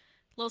good?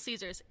 Little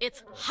Caesars,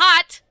 it's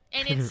hot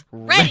and it's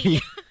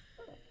ready.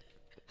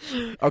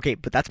 Okay,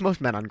 but that's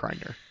most men on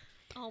Grindr.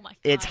 Oh my god.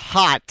 It's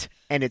hot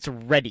and it's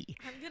ready.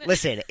 I'm gonna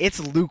Listen, it's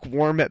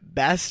lukewarm at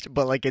best,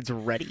 but like it's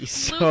ready.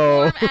 So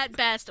lukewarm at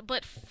best,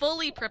 but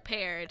fully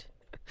prepared.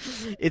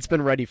 it's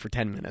been ready for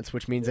 10 minutes,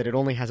 which means that it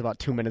only has about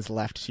 2 minutes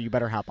left, so you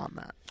better hop on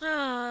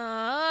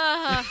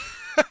that.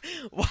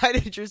 Why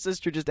did your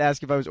sister just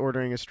ask if I was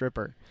ordering a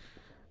stripper?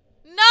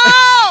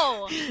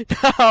 No!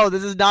 No,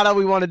 this is not how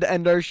we wanted to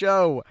end our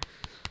show.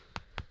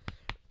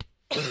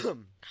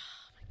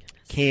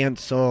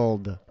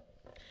 Cancelled.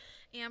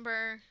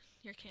 Amber,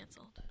 you're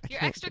canceled. I You're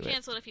can't extra do it.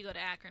 canceled if you go to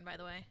Akron, by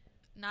the way.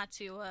 Not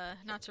to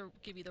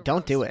give you the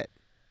Don't do roast.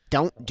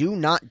 it. Do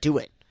not do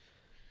it.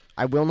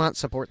 I will not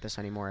support this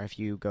anymore if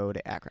you go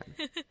to Akron.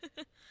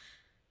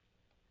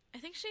 I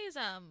think she's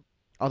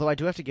Although I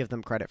do have to give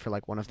them credit for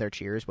like one of their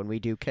cheers when we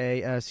do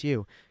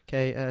KSU.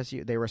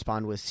 KSU. They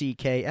respond with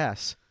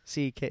CKS.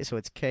 CK. So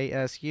it's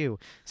KSU.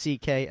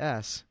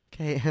 CKS.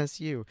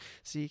 KSU.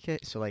 CK.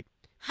 So like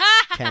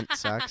Kent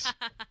sucks.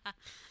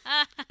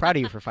 Proud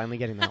of you for finally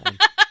getting that one.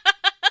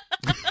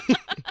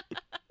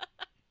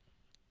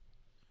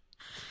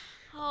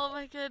 Oh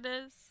my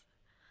goodness.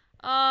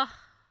 God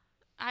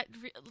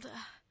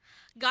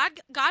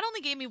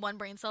only gave me one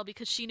brain cell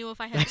because she knew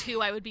if I had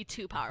two, I would be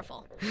too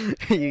powerful.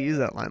 You used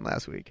that line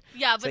last week.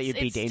 Yeah, So but you'd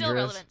be it's still dangerous?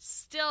 relevant.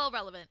 Still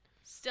relevant.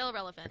 Still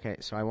relevant. Okay,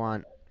 so I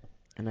want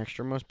an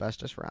extra most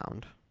bestest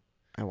round.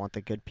 I want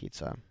the good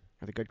pizza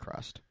or the good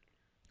crust.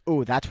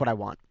 Ooh, that's what I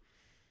want.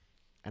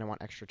 And I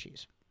want extra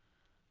cheese.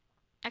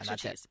 Extra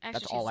that's it. cheese. Extra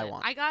That's cheese all I in.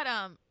 want. I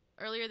got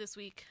earlier this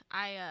week.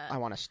 I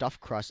want a stuffed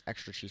crust,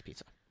 extra cheese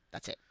pizza.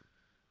 That's it.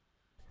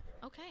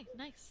 Okay,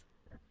 nice.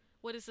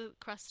 What is the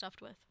crust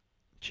stuffed with?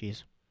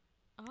 Cheese.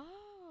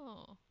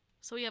 Oh,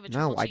 so we have a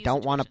No, triple I cheese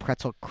don't want a situation.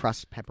 pretzel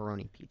crust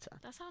pepperoni pizza.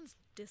 That sounds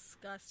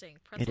disgusting.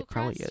 Pretzel It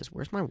probably crust? is.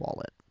 Where's my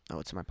wallet? Oh,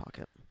 it's in my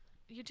pocket.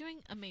 You're doing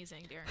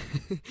amazing, dear.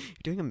 You're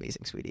doing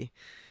amazing, sweetie.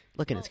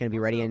 Look, and it's Well, going to be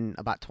ready also, in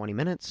about 20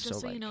 minutes.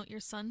 Just so like, you know,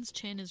 your son's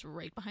chin is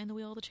right behind the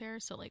wheel of the chair,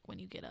 so like when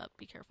you get up,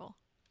 be careful.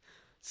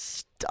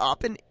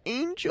 Stop an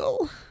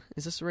angel.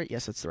 Is this the right?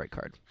 Yes, it's the right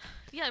card.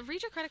 Yeah,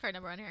 read your credit card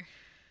number on here.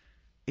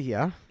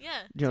 Yeah. Yeah.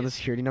 Do you know the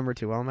security number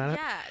too while I'm at it?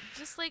 Yeah,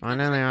 just like it's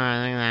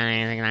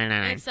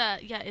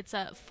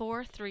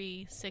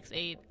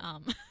 4368.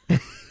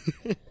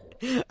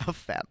 A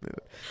fat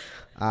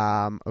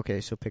mood.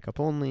 Okay, so pick up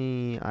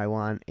only. I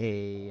want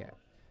a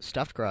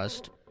stuffed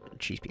crust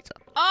cheese pizza.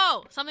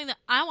 Oh, something that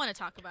I want to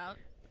talk about.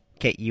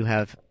 Okay, you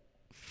have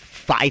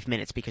 5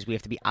 minutes because we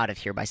have to be out of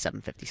here by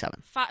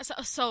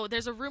 7:57. So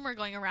there's a rumor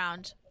going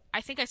around.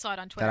 I think I saw it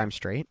on Twitter. That I'm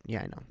straight?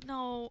 Yeah, I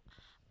know.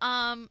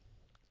 No,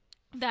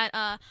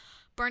 that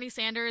Bernie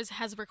Sanders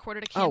has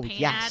recorded a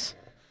campaign ad.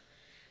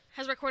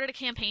 Has recorded a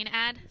campaign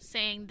ad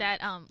saying that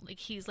like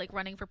he's like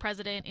running for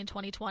president in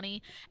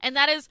 2020, and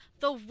that is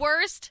the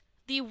worst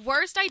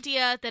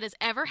idea that has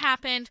ever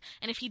happened.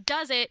 And if he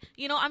does it,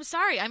 you know, I'm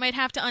sorry, I might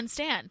have to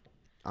unstand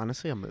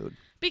Honestly, a mood.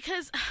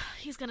 because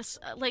he's gonna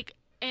like.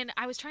 And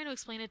I was trying to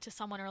explain it to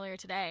someone earlier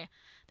today.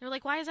 They were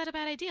like, "Why is that a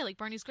bad idea? Like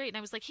Bernie's great," and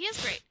I was like, "He is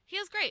great. He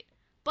is great,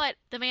 but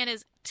the man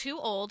is too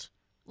old.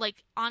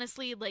 Like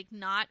honestly, like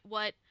not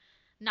what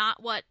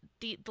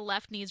the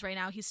left needs right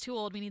now. He's too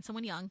old. We need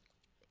someone young."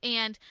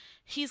 And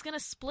he's gonna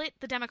split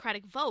the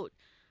Democratic vote,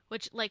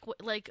 which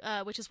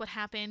is what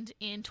happened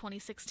in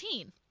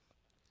 2016.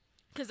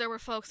 Because there were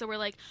folks that were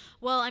like,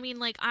 "Well, I mean,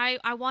 like I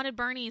wanted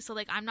Bernie, so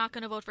like I'm not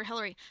gonna vote for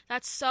Hillary."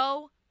 That's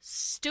so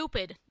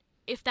stupid.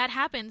 If that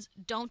happens,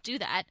 don't do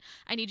that.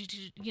 I need you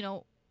to, you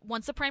know,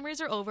 once the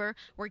primaries are over,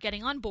 we're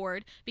getting on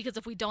board. Because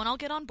if we don't all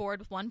get on board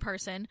with one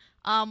person,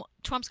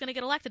 Trump's gonna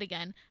get elected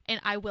again, and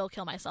I will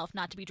kill myself.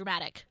 Not to be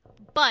dramatic,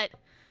 but.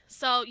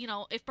 So, you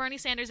know, if Bernie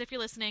Sanders, if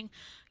you're listening,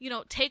 you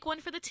know, take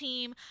one for the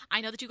team. I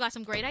know that you got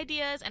some great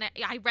ideas, and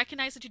I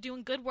recognize that you're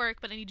doing good work,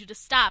 but I need you to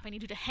stop. I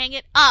need you to hang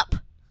it up.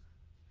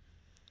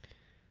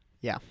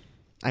 Yeah,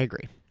 I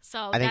agree.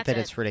 So I think that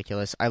it. it's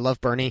ridiculous. I love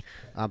Bernie,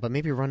 but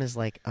maybe run as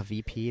like a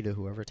VP to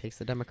whoever takes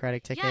the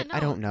Democratic ticket. Yeah, no, I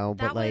don't know,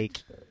 but that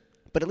like,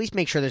 but at least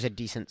make sure there's a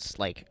decent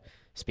like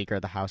Speaker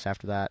of the House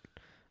after that.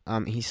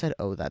 He said,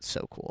 "Oh, that's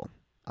so cool."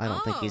 I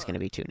don't think he's Oh. going to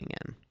be tuning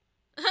in.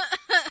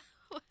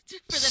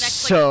 For the next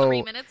So- like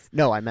 3 minutes.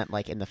 No, I meant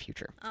like in the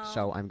future. Oh.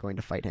 So I'm going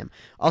to fight him.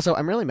 Also,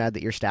 I'm really mad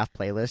that your staff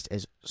playlist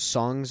is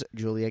songs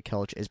Julia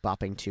Kelch is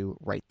bopping to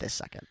right this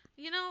second.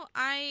 You know,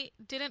 I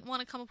didn't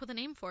want to come up with a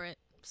name for it,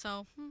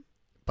 so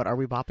But are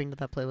we bopping to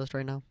that playlist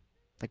right now?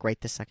 Like right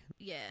this second?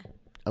 yeah.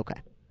 Okay.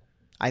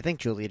 I think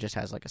Julia just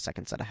has like a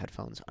second set of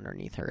headphones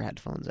underneath her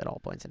headphones at all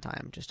points in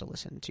time just to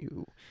listen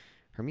to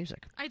her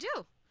music. I do.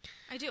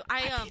 My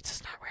I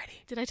pizza's not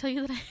ready. did I tell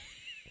you that I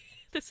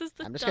this is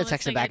the I'm just going to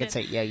text him dumbest back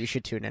thing and say, yeah, you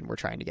should tune in. We're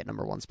trying to get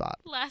number one spot.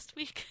 last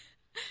week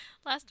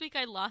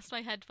I lost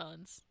my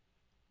headphones.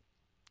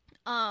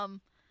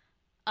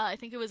 I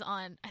think it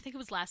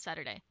was last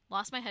Saturday.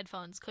 Lost my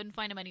headphones, couldn't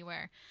find them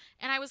anywhere.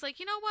 And I was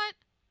like, "You know what?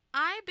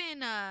 I've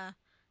been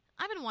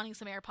wanting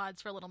some AirPods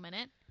for a little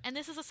minute, and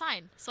this is a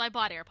sign." So I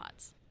bought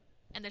AirPods.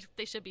 And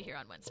they should be here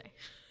on Wednesday.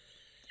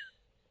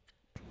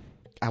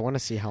 I want to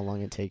see how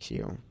long it takes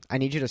you. I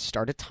need you to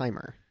start a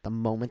timer the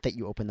moment that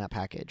you open that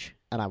package,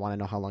 and I want to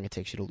know how long it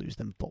takes you to lose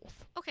them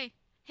both. Okay.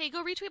 Hey,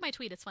 go retweet my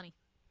tweet. It's funny.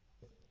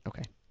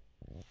 Okay.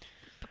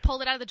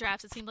 Pulled it out of the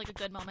drafts. It seemed like a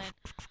good moment.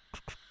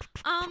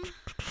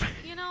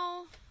 You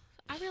know,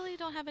 I really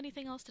don't have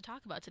anything else to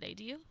talk about today.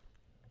 Do you?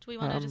 Do we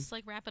want to just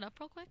like wrap it up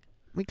real quick?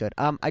 We could.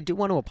 I do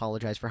want to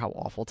apologize for how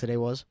awful today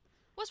was.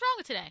 What's wrong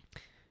with today?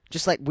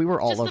 Just like we were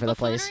all Just the over the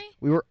place. buffoonery?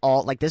 We were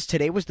all like this.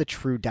 Today was the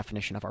true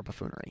definition of our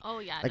buffoonery. Oh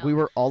yeah, Like no. we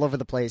were all over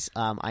the place.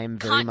 I am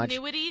very much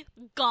Continuity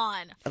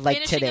gone. Like,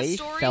 Finishing today a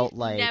story, felt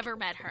like- never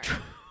met her.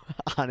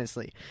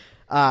 honestly.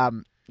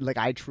 Like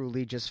I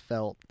truly just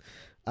felt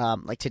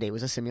like today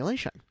was a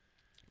simulation.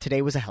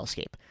 Today was a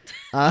hellscape.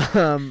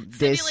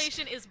 This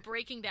Simulation is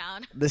breaking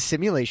down. the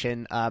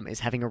simulation is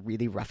having a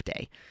really rough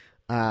day.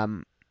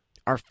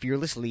 Our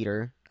fearless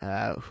leader,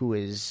 who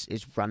is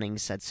running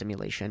said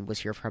simulation, was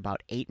here for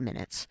about 8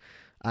 minutes,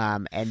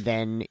 and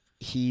then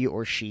he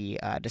or she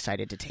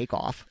decided to take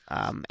off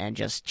and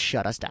just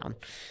shut us down.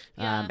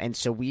 Yeah. And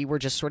so we were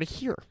just sort of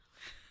here.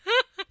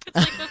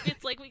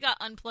 It's like we got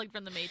unplugged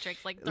from the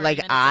Matrix. Like 30 Like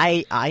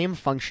minutes I am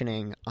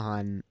functioning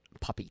on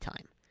puppy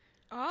time.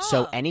 Oh.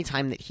 So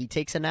anytime that he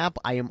takes a nap,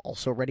 I am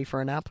also ready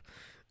for a nap.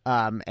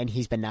 And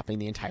he's been napping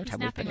the entire He's time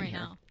we've been napping in right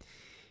here. now.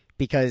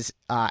 Because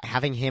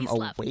having him He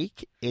slept.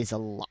 awake is a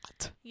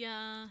lot.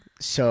 Yeah.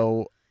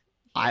 So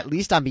at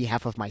least on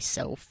behalf of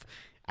myself,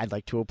 I'd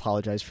like to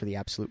apologize for the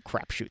absolute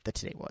crapshoot that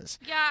today was.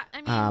 Yeah, I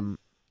mean,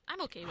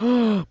 I'm okay with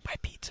it. My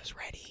pizza's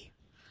ready.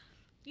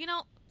 You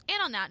know,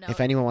 and on that note, If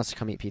anyone wants to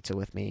come eat pizza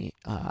with me,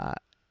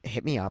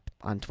 hit me up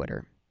on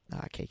Twitter,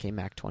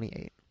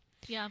 KKMac28.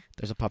 yeah,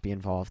 There's a puppy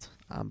involved.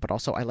 But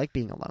also, I like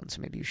being alone,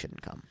 so maybe you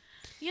shouldn't come.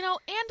 you know,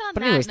 and on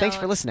But that anyways, note, thanks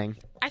for listening.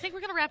 I think we're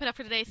going to wrap it up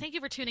for today. Thank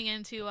you for tuning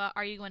in to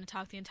Are You Going to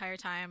Talk the Entire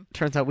Time?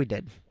 Turns out we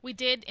did. We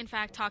did, in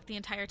fact, talk the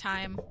entire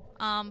time,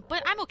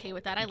 but I'm okay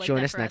with that. I like Join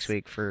that us for next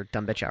week for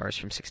Dumb Bitch Hours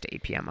from 6 to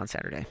 8 p.m. on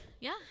Saturday.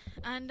 Yeah,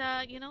 and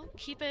you know,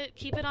 keep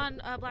it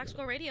on Black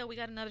Squirrel Radio. We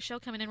got another show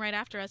coming in right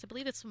after us. I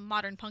believe it's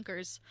Modern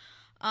Punkers.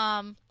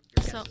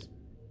 So,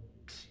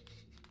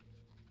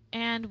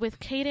 and with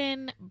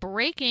Caden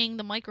breaking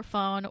the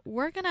microphone,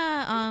 we're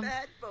gonna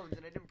headphones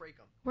and I didn't break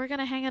them. we're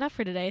gonna hang it up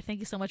for today. Thank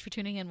you so much for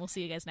tuning in. We'll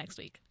see you guys next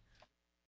week.